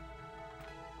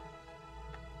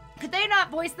 Could they not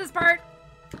voice this part?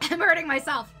 I'm hurting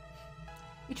myself.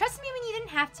 You trusted me when you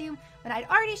didn't have to, when I'd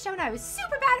already shown I was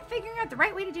super bad at figuring out the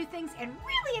right way to do things and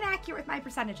really inaccurate with my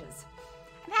percentages.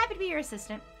 I'm happy to be your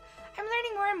assistant. I'm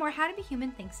learning more and more how to be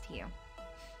human thanks to you.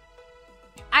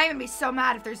 I'm gonna be so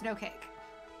mad if there's no cake.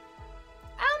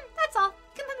 That's all.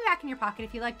 You can put me back in your pocket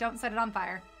if you like. Don't set it on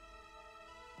fire.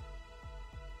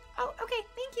 Oh, okay.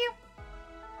 Thank you.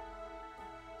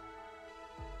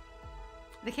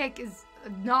 The cake is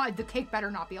not... The cake better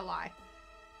not be a lie.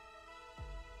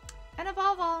 And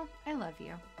above all, I love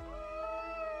you.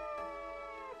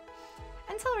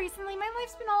 Until recently, my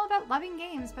life's been all about loving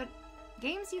games, but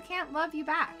games you can't love you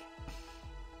back.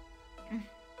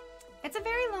 It's a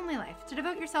very lonely life to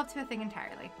devote yourself to a thing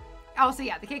entirely. Also,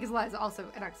 yeah, the cake is also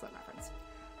an excellent reference.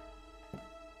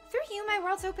 Through you, my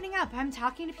world's opening up. I'm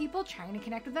talking to people, trying to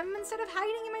connect with them instead of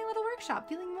hiding in my little workshop,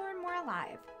 feeling more and more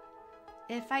alive.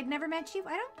 If I'd never met you,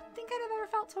 I don't think I'd have ever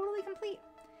felt totally complete.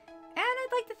 And I'd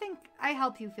like to think I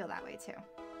help you feel that way too.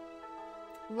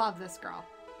 Love this girl.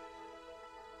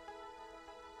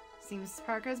 Seems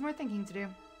Parker has more thinking to do.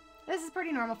 This is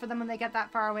pretty normal for them when they get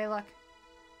that far away look.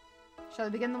 Shall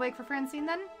we begin the wake for Francine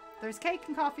then? There's cake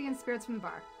and coffee and spirits from the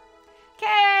bar.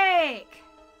 Cake!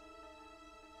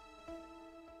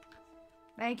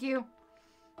 Thank you.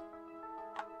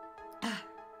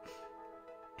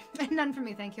 None for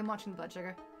me, thank you. I'm watching the blood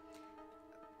sugar.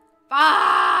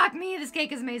 Fuck me, this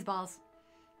cake is amazeballs.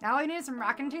 Now I need some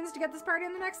rockin' tunes to get this party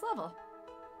on the next level.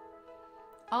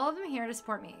 All of them here to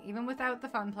support me, even without the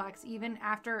Funplex, even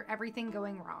after everything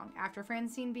going wrong, after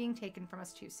Francine being taken from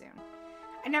us too soon.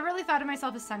 I never really thought of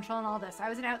myself as central in all this. I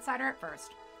was an outsider at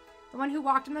first. The one who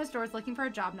walked in those doors looking for a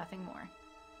job, nothing more.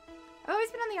 I've always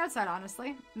been on the outside,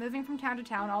 honestly. Moving from town to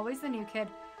town, always the new kid.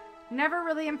 Never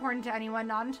really important to anyone,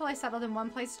 not until I settled in one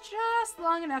place just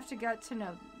long enough to get to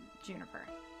know Juniper.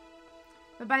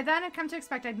 But by then, I'd come to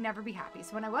expect I'd never be happy.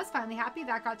 So when I was finally happy,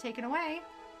 that got taken away.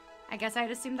 I guess I'd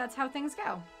assumed that's how things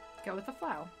go. Go with the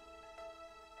flow.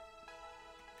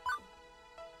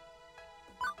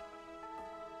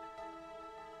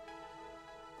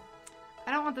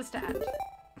 I don't want this to end.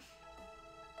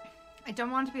 I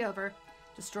don't want it to be over.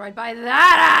 Destroyed by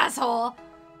that asshole!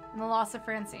 And the loss of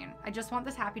Francine. I just want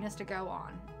this happiness to go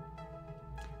on.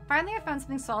 Finally, I found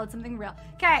something solid, something real.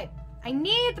 Okay, I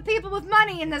need the people with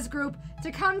money in this group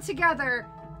to come together.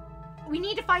 We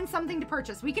need to find something to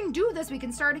purchase. We can do this. We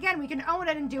can start again. We can own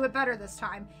it and do it better this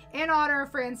time. In honor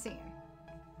of Francine.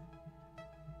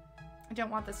 I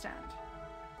don't want this to end.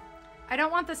 I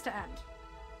don't want this to end.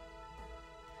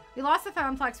 We lost the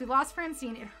Foundplex. We lost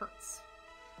Francine. It hurts.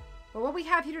 But what we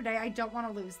have here today, I don't want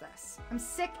to lose this. I'm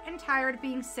sick and tired of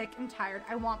being sick and tired.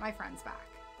 I want my friends back.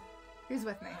 Who's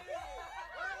with me?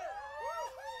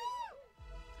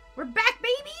 We're back,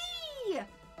 baby!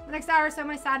 The next hour or so,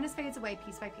 my sadness fades away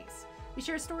piece by piece. We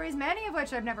share stories, many of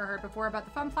which I've never heard before, about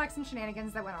the Funplex and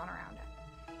shenanigans that went on around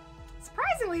it.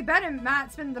 Surprisingly, Ben and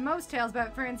Matt spin the most tales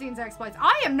about Francine's exploits.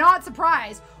 I am not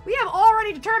surprised. We have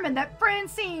already determined that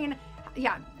Francine,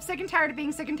 yeah, sick and tired of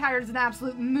being sick and tired is an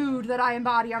absolute mood that I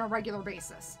embody on a regular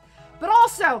basis. But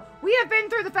also, we have been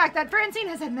through the fact that Francine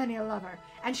has had many a lover,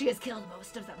 and she has killed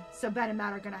most of them. So Ben and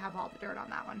Matt are going to have all the dirt on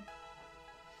that one.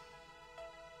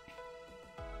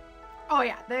 Oh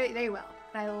yeah, they will.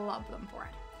 And I love them for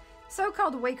it.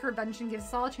 So-called Wake Revention gives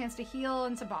us all a chance to heal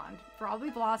and to bond. For all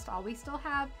we've lost, all we still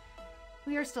have,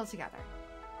 we are still together.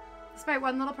 Despite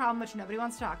one little problem which nobody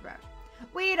wants to talk about.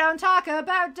 We don't talk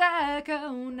about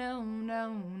Deco, no,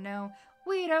 no, no.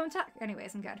 We don't talk.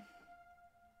 Anyways, I'm good.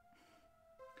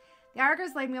 The hour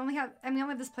goes late and we only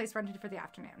have this place rented for the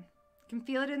afternoon. I can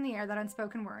feel it in the air, that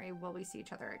unspoken worry, will we see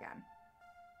each other again?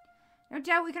 No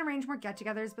doubt we can arrange more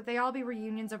get-togethers, but they all be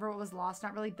reunions over what was lost,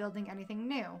 not really building anything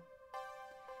new.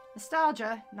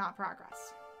 Nostalgia, not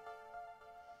progress.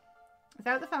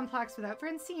 Without the Funplex, without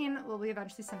Francine, will we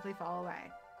eventually simply fall away?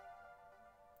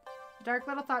 A dark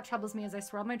little thought troubles me as I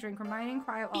swirl my drink, remaining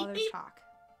quiet while others talk.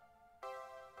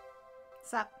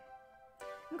 Sup?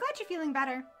 I'm glad you're feeling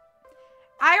better.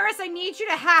 Iris, I need you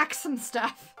to hack some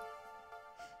stuff.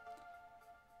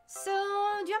 So, do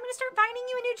you want me to start finding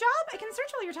you a new job? I can search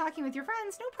while you're talking with your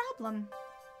friends, no problem.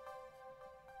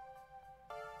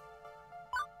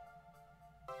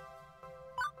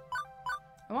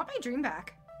 I want my dream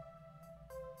back.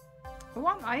 I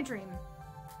want my dream.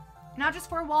 Not just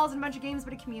 4 walls and a bunch of games,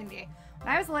 but a community. When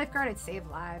I was a lifeguard, I'd save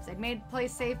lives. I'd made a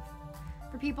place safe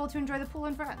for people to enjoy the pool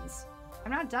and friends.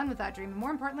 I'm not done with that dream, and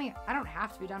more importantly, I don't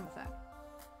have to be done with it.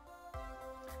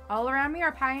 All around me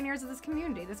are pioneers of this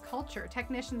community, this culture,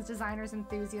 technicians, designers,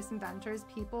 enthusiasts, inventors,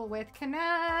 people with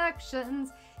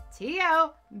connections.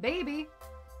 T.O., baby.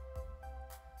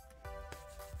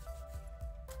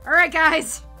 All right,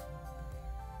 guys.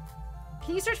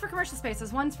 Can you search for commercial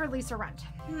spaces? One's for lease or rent.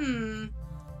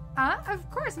 Of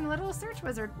course, I'm a little search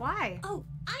wizard. Why? Oh,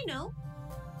 I know.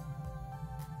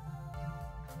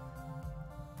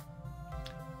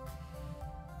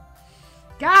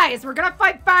 Guys, we're gonna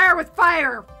fight fire with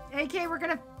fire. AK, we're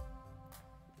gonna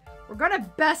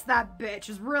best that bitch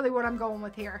is really what I'm going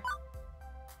with here.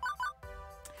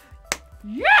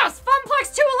 Yes!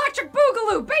 Funplex 2 Electric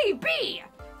Boogaloo, baby!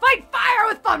 Fight fire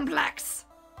with Funplex!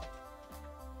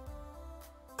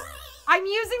 I'm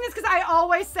using this because I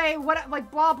always say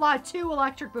like blah blah 2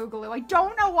 Electric Boogaloo. I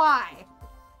don't know why.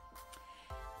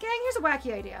 Gang, here's a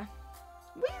wacky idea.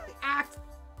 We act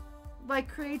like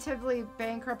creatively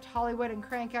bankrupt Hollywood and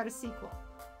crank out a sequel.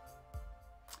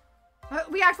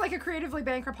 We act like a creatively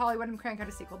bankrupt Hollywood and crank out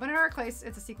a sequel, but in our case,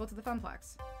 it's a sequel to the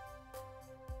Funplex.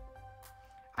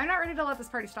 I'm not ready to let this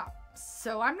party stop,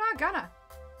 so I'm not gonna.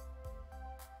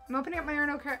 I'm opening up my own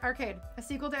arcade, a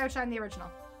sequel to outshine the original.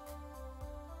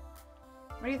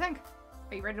 What do you think?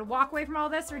 Are you ready to walk away from all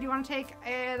this, or do you want to take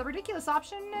the ridiculous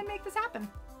option and make this happen?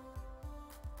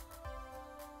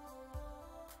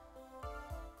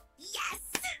 Yes!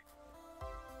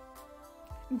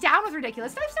 I'm down with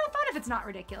ridiculous. Life's no fun if it's not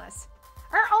ridiculous.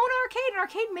 Our own arcade, an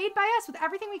arcade made by us with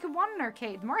everything we could want in an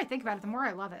arcade. The more I think about it, the more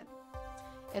I love it.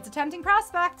 It's a tempting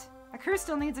prospect. My crew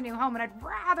still needs a new home, and I'd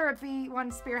rather it be one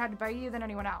spearheaded by you than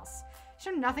anyone else.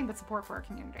 You show nothing but support for our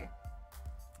community.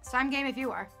 So I'm game if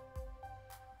you are.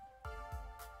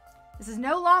 This is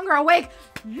no longer a wake.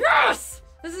 Yes!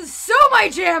 This is so my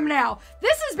jam now.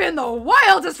 This has been the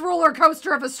wildest roller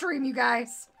coaster of a stream, you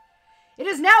guys. It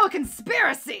is now a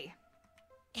conspiracy.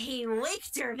 A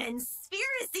Wichter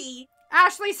conspiracy.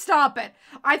 Ashley, stop it.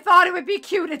 I thought it would be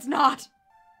cute. It's not.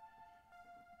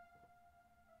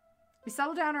 We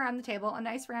settle down around the table, a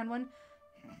nice round one,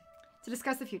 to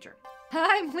discuss the future.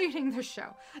 I'm leading the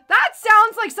show. That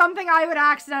sounds like something I would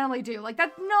accidentally do. Like,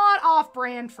 that's not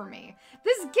off-brand for me.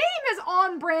 This game is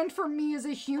on-brand for me as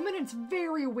a human. It's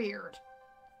very weird.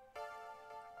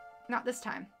 Not this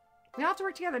time. We have to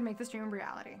work together to make this dream a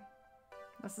reality.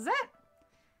 This is it.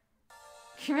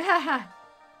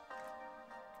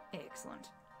 Excellent.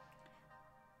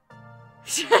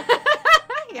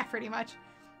 Yeah, pretty much.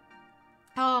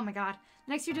 Oh my god.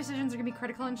 The next few decisions are going to be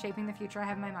critical in shaping the future I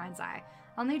have in my mind's eye.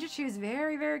 I'll need to choose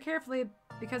very, very carefully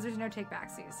because there's no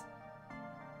take-backsies.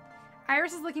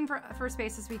 Iris is looking for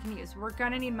spaces we can use. We're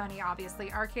gonna need money,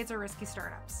 obviously. Arcades are risky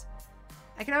startups.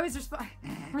 I could always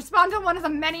respond to one of the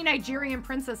many Nigerian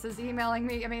princesses emailing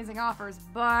me amazing offers,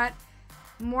 but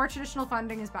more traditional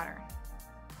funding is better.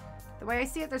 The way I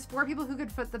see it, there's 4 people who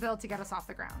could foot the bill to get us off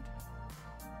the ground.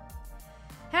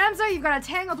 Hamza, you've got a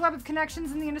tangled web of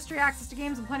connections in the industry, access to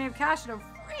games, and plenty of cash, and a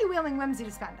freewheeling whimsy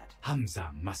to spend it. Hamza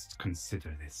must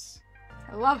consider this.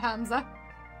 I love Hamza.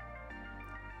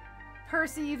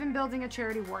 Percy, even building a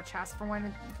charity war chest for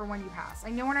when you pass. I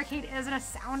know an arcade isn't a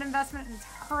sound investment, and it's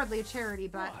hardly a charity,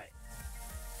 but... Why?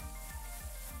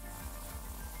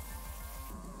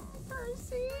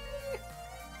 Percy!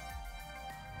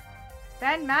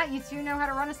 Ben, Matt, you two know how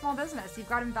to run a small business. You've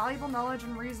got invaluable knowledge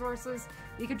and resources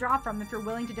you could draw from if you're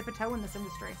willing to dip a toe in this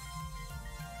industry.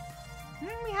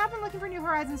 We have been looking for new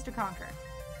horizons to conquer.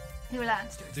 New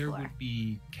lands to explore. There would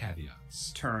be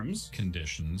caveats. Terms,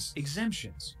 Conditions.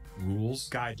 exemptions, Rules.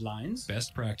 guidelines,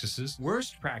 Best practices.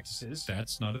 worst practices.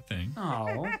 That's not a thing.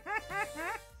 Oh.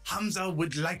 Hamza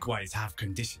would likewise have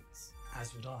conditions.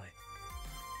 As would I.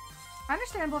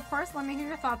 Understandable, of course. Let me hear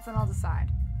your thoughts and I'll decide.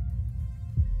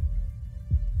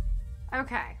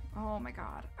 Okay. Oh my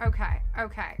god. Okay.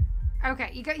 Okay.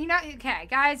 Okay. Okay,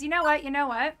 guys, you know what?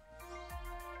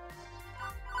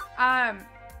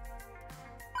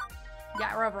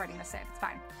 Yeah, we're overriding the save. It's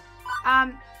fine.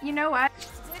 You know what?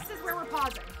 This is where we're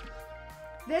pausing.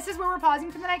 This is where we're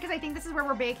pausing for the night because I think this is where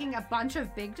we're making a bunch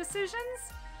of big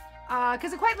decisions.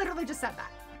 Because it quite literally just said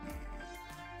that.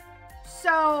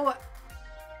 So,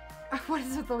 what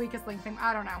is with the weakest link thing?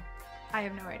 I don't know. I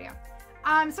have no idea.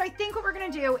 So I think what we're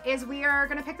going to do is we are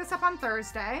going to pick this up on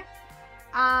Thursday.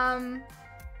 We're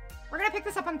going to pick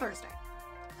this up on Thursday.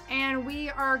 And we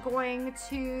are going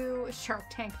to... Shark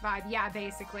Tank vibe. Yeah,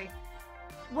 basically.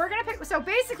 We're going to pick... So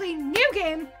basically, new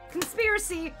game,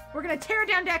 conspiracy. We're going to tear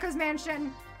down Deco's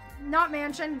mansion. Not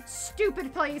mansion.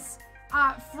 Stupid place.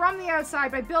 From the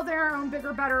outside by building our own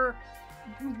bigger, better,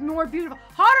 more beautiful,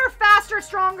 hotter, faster,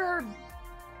 stronger,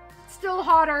 still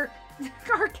hotter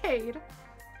arcade.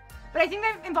 But I think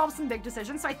that involves some big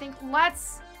decisions. So I think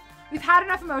we've had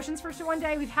enough emotions for one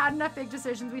day. We've had enough big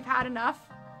decisions. We've had enough.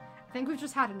 I think we've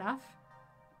just had enough.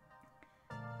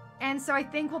 And so I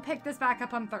think we'll pick this back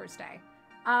up on Thursday.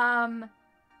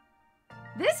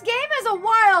 This game is a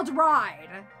wild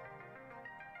ride.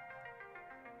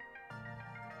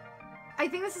 I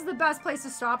think this is the best place to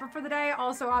stop it for the day.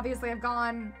 Also, obviously, I've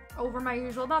gone over my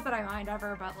usual. Not that I mind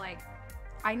ever, but, like,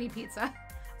 I need pizza.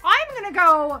 I'm gonna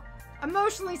go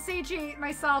emotionally satiate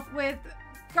myself with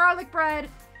garlic bread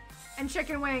and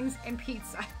chicken wings and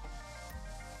pizza.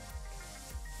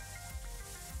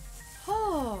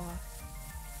 Oh.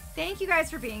 Thank you guys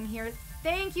for being here.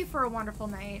 Thank you for a wonderful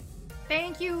night.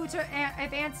 Thank you to,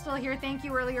 if Ant's still here, thank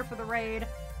you earlier for the raid.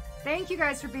 Thank you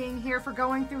guys for being here, for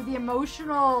going through the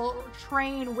emotional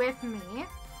train with me.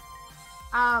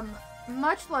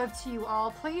 Much love to you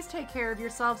all. Please take care of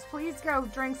yourselves. Please go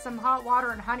drink some hot water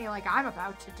and honey like I'm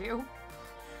about to do.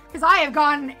 Because I have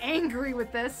gotten angry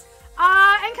with this.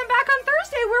 And come back on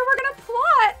Thursday where we're going to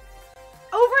plot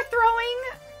overthrowing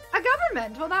a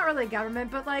government. Well, not really a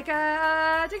government, but like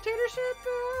a dictatorship,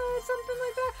 something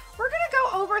like that. We're going to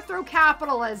go overthrow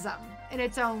capitalism in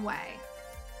its own way.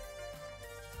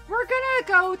 We're gonna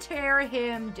go tear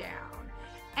him down.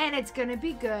 And it's gonna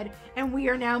be good. And we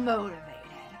are now motivated.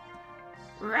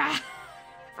 Rah. If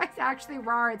I actually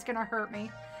roar, it's gonna hurt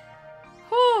me.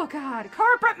 Oh, God.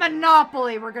 Corporate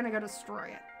monopoly. We're gonna go destroy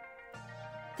it.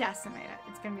 Decimate it.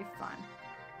 It's gonna be fun.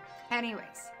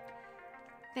 Anyways.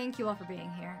 Thank you all for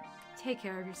being here. Take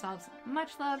care of yourselves.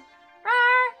 Much love.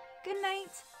 Rawr. Good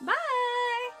night. Bye.